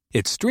no-brainer.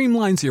 It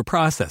streamlines your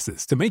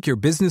processes to make your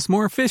business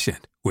more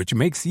efficient, which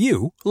makes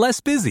you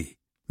less busy.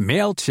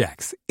 Mail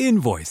checks,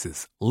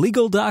 invoices,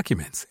 legal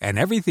documents, and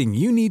everything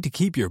you need to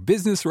keep your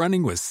business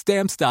running with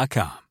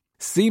Stamps.com.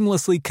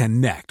 Seamlessly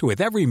connect with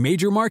every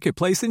major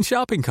marketplace and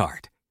shopping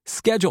cart.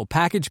 Schedule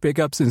package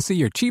pickups and see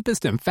your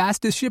cheapest and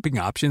fastest shipping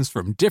options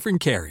from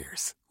different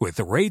carriers, with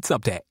rates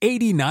up to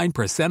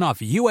 89% off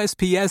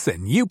USPS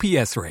and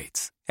UPS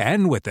rates.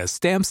 And with the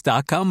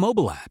Stamps.com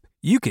mobile app,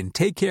 you can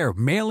take care of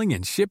mailing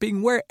and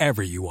shipping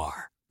wherever you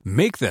are.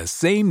 Make the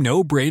same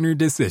no-brainer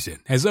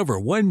decision as over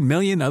 1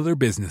 million other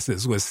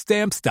businesses with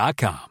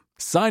Stamps.com.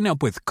 Sign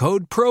up with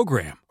code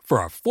PROGRAM for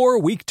a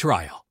 4-week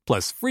trial,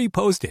 plus free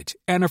postage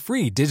and a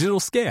free digital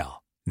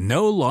scale.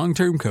 No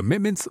long-term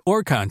commitments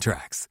or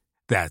contracts.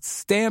 That's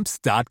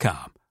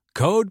Stamps.com.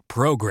 Code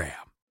PROGRAM.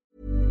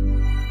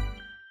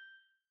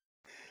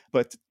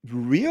 But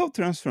real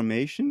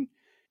transformation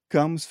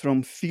comes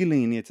from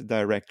feeling it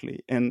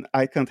directly. And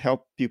I can't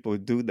help people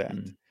do that.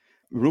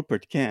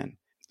 Rupert can.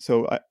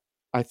 So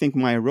I think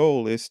my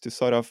role is to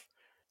sort of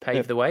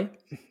pave the way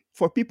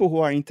for people who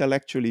are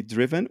intellectually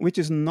driven, which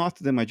is not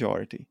the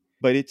majority,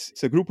 but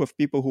it's a group of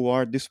people who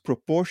are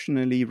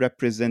disproportionately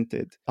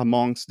represented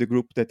amongst the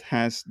group that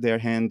has their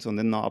hands on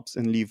the knobs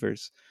and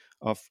levers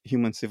of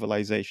human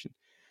civilization.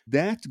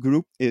 That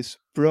group is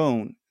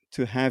prone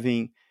to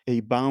having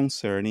a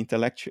bouncer, an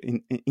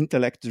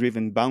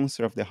intellect-driven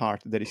bouncer of the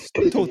heart that is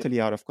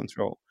totally out of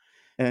control.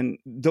 And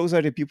those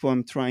are the people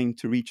I'm trying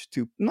to reach,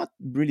 to not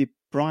really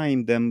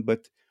prime them,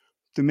 but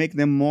to make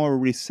them more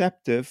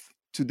receptive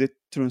to the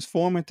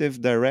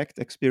transformative direct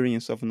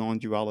experience of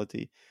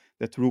non-duality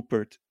that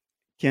Rupert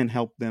can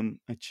help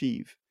them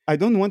achieve. I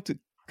don't want to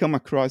come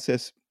across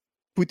as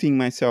putting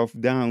myself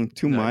down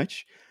too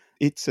much.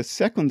 It's a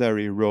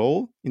secondary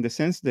role in the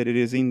sense that it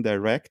is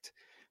indirect,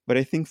 but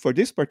I think for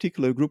this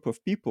particular group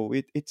of people,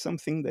 it's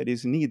something that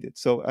is needed.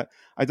 So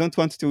I don't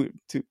want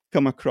to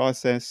come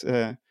across as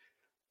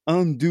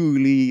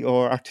unduly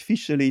or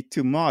artificially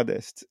too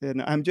modest.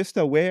 And I'm just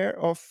aware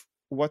of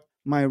what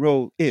my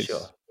role is.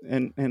 Sure.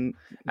 And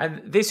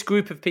this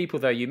group of people,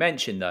 though, you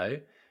mentioned, though,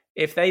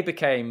 if they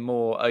became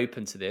more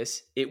open to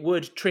this, it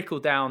would trickle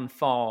down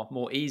far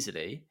more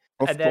easily.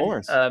 Of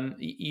course.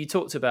 You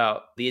talked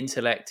about the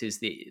intellect is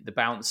the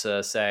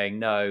bouncer saying,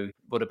 no,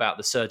 what about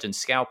the surgeon's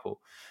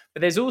scalpel? But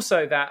there's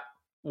also that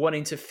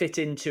wanting to fit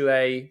into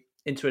a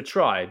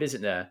tribe,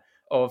 isn't there?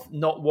 Of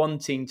not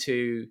wanting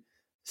to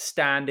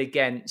stand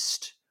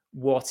against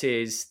what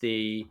is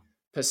the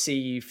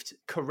perceived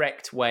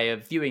correct way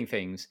of viewing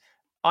things.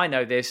 I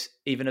know this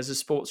even as a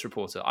sports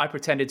reporter. I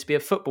pretended to be a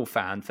football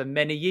fan for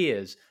many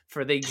years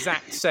for the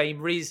exact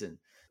same reason.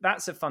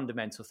 That's a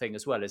fundamental thing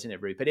as well, isn't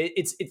it, Rupert?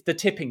 It's the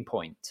tipping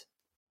point.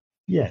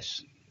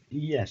 Yes.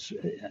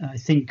 I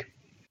think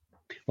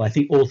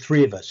all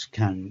three of us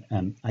can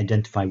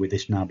identify with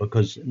this now,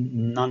 because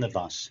none of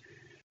us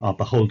are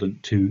beholden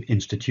to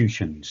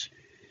institutions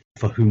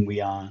for whom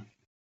we are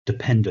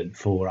dependent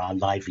for our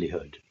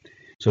livelihood.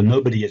 So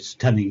nobody is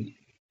telling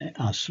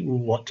us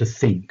what to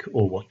think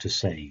or what to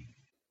say.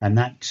 And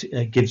that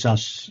gives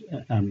us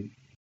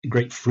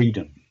great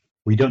freedom.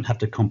 We don't have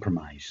to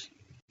compromise.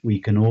 We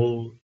can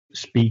all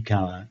speak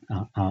our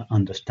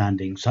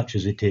understanding, such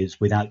as it is,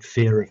 without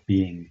fear of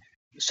being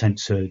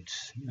censored.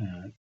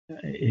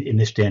 In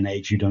this day and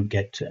age, you don't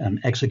get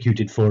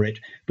executed for it,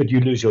 but you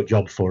lose your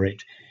job for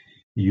it.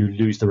 You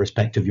lose the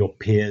respect of your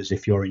peers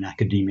if you're in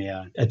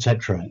academia,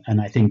 etc.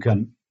 And I think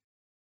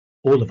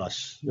all of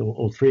us,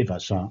 all three of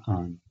us, are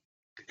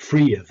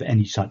free of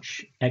any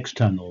such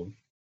external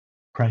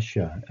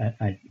pressure,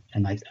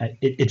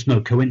 it's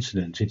no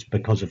coincidence. It's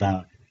because of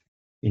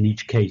in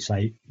each case,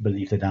 I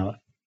believe that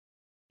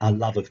our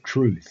love of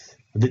truth,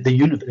 the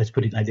universe, let's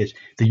put it like this,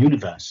 the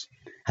universe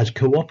has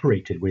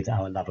cooperated with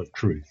our love of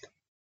truth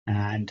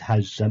and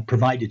has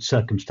provided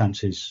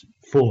circumstances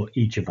for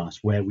each of us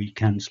where we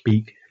can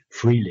speak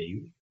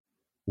freely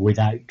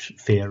without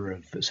fear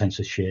of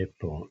censorship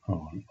or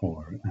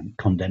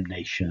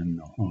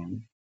condemnation.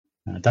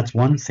 That's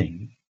one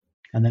thing.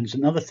 And then there's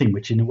another thing,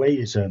 which in a way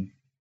is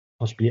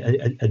possibly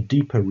a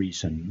deeper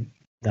reason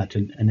that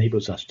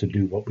enables us to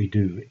do what we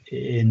do,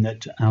 in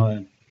that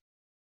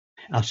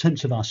our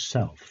sense of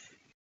ourself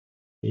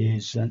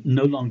is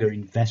no longer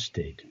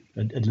invested,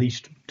 at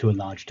least to a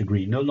large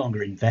degree, no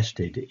longer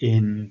invested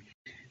in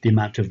the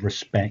amount of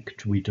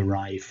respect we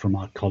derive from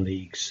our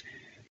colleagues,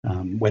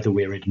 whether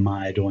we're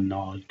admired or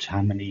not,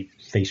 how many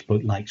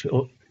Facebook likes.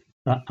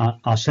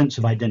 Our sense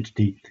of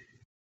identity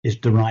is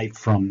derived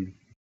from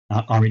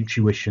our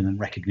intuition and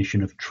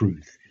recognition of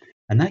truth.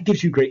 And that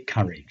gives you great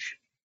courage.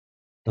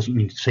 Doesn't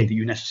mean to say that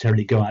you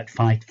necessarily go out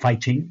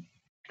fighting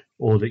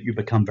or that you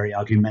become very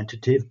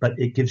argumentative, but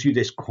it gives you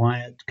this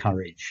quiet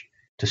courage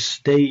to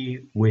stay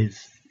with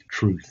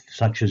truth,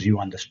 such as you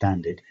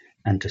understand it,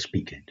 and to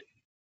speak it,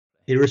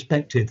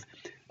 irrespective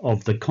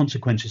of the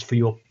consequences for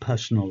your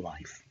personal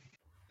life.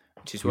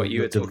 Which is what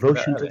you were talking about.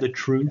 Devotion to the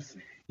truth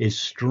is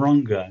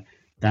stronger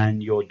than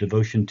your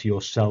devotion to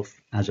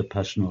yourself as a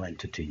personal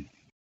entity.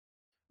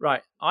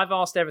 Right. I've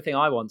asked everything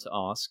I want to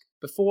ask.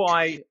 Before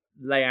I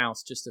lay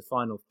out just a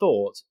final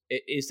thought,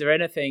 is there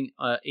anything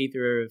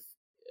either of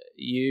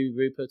you,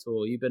 Rupert,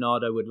 or you,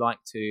 Bernardo, would like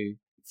to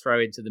throw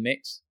into the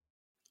mix?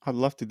 I'd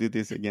love to do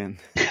this again.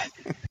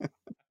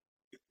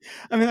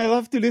 I mean, I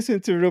love to listen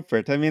to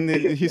Rupert. I mean,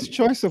 his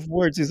choice of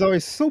words is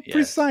always so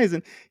precise,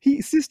 and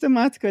he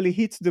systematically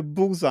hits the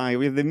bullseye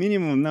with the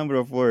minimum number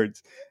of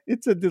words.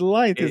 It's a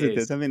delight, isn't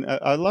it? I mean,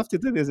 I'd love to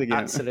do this again.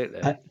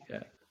 Absolutely.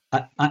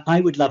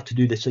 I would love to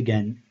do this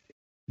again.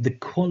 The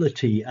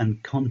quality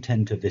and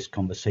content of this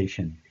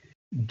conversation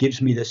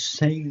gives me the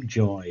same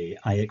joy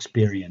I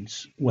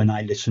experience when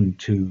I listen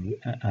to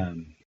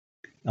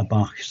a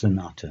Bach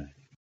sonata.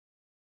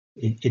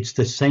 It's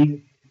the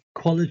same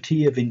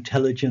quality of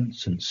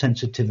intelligence and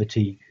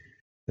sensitivity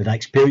that I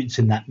experience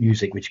in that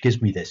music, which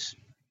gives me this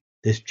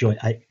joy.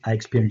 I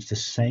experience the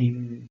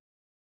same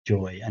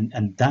joy,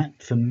 and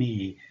that for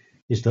me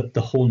is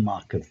the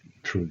hallmark of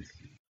truth.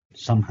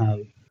 Somehow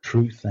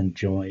truth and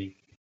joy,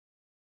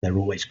 they're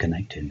always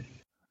connected.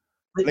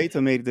 Plato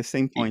made the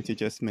same point you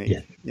just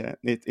made. Yeah.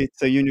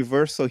 It's a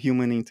universal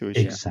human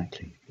intuition.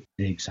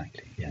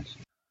 Exactly, yes.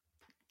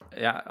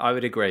 Yeah, I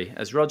would agree.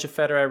 As Roger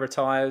Federer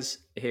retires,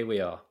 here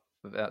we are.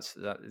 That's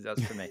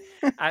for me.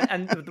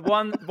 and the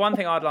one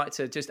thing I'd like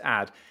to just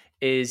add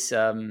is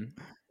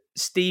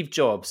Steve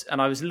Jobs.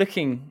 And I was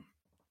looking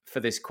for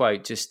this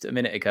quote just a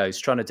minute ago. I was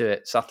trying to do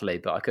it subtly,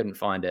 but I couldn't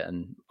find it.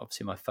 And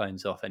obviously my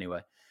phone's off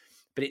anyway.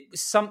 But it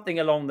was something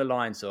along the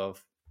lines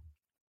of,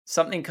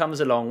 something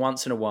comes along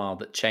once in a while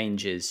that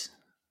changes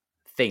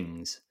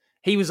things.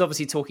 He was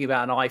obviously talking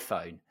about an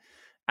iPhone.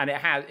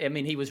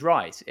 And he was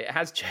right. It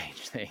has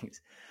changed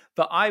things.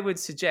 But I would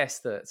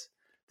suggest that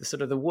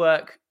the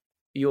work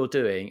you're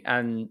doing,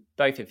 and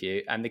both of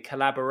you, and the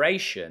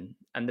collaboration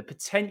and the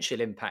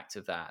potential impact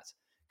of that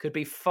could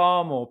be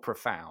far more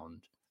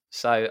profound.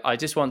 So I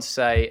just want to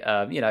say,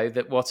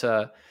 that what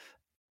a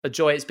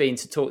joy it's been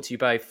to talk to you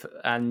both,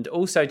 and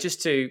also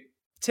just to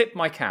tip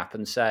my cap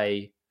and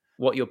say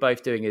what you're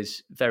both doing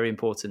is very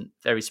important,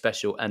 very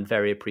special, and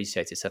very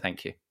appreciated. So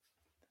thank you.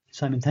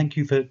 Simon, thank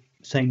you for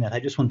saying that. I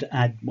just want to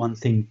add one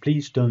thing.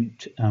 Please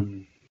don't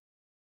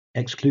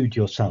exclude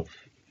yourself.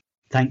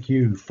 Thank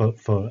you for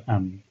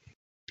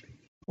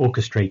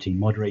orchestrating,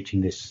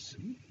 moderating this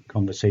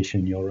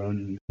conversation, your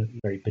own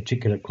very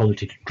particular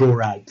quality to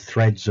draw out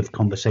threads of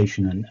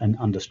conversation and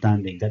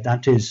understanding.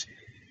 That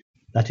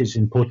is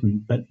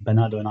important. But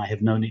Bernardo and I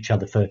have known each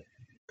other for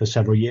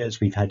several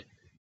years. We've had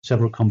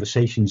several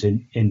conversations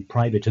in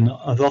private, and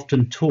I've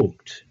often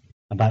talked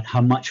about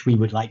how much we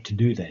would like to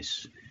do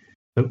this.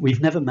 But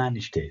we've never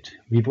managed it.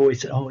 We've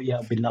always said, oh, yeah,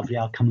 it'd be lovely.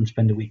 I'll come and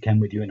spend a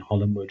weekend with you in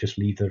Holland. We'll just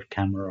leave the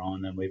camera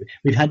on. And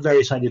we've had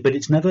various ideas, but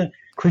it's never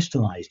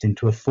crystallized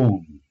into a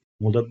form.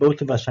 Although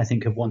both of us, I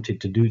think, have wanted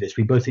to do this.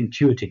 We both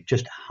intuited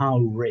just how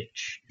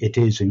rich it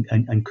is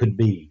and could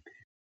be.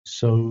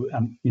 So,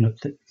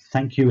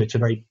 thank you. It's a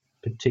very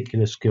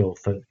particular skill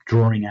for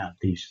drawing out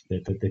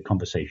the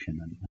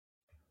conversation.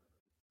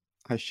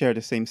 I share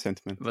the same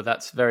sentiment. Well,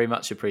 that's very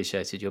much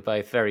appreciated. You're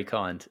both very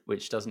kind,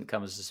 which doesn't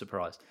come as a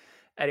surprise.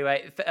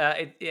 Anyway,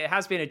 it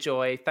has been a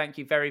joy. Thank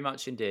you very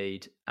much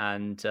indeed.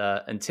 And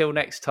until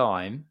next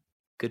time,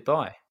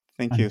 goodbye.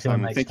 Thank you,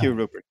 Simon. Thank you,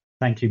 Rupert.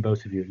 Thank you,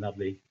 both of you.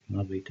 Lovely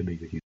to be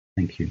with you.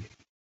 Thank you.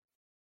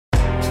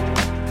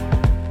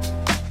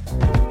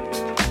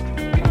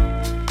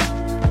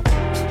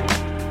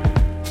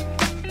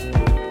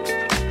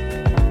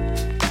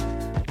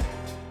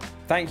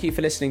 Thank you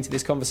for listening to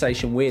this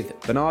conversation with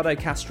Bernardo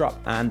Kastrup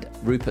and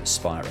Rupert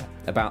Spira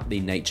about the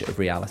nature of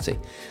reality.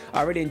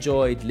 I really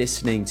enjoyed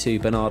listening to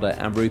Bernardo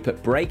and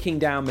Rupert breaking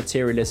down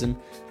materialism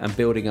and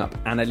building up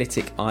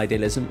analytic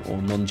idealism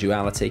or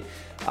non-duality.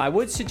 I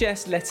would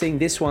suggest letting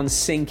this one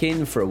sink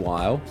in for a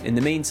while. In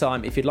the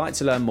meantime, if you'd like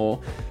to learn more,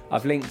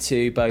 I've linked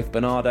to both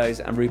Bernardo's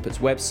and Rupert's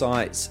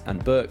websites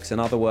and books and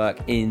other work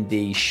in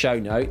the show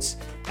notes.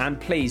 And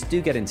please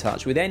do get in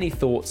touch with any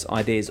thoughts,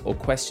 ideas, or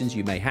questions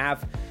you may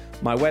have.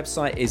 My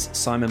website is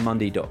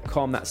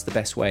simonmundy.com. That's the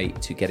best way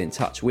to get in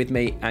touch with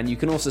me. And you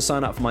can also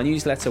sign up for my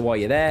newsletter while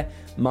you're there,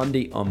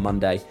 Mundy on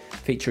Monday,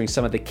 featuring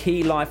some of the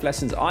key life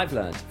lessons I've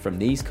learned from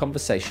these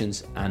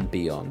conversations and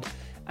beyond.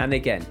 And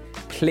again,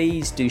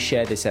 please do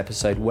share this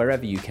episode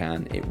wherever you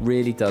can. It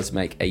really does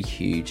make a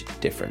huge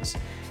difference.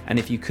 And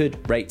if you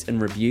could rate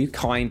and review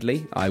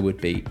kindly, I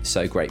would be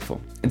so grateful.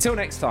 Until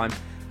next time,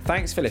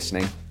 thanks for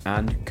listening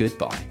and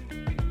goodbye.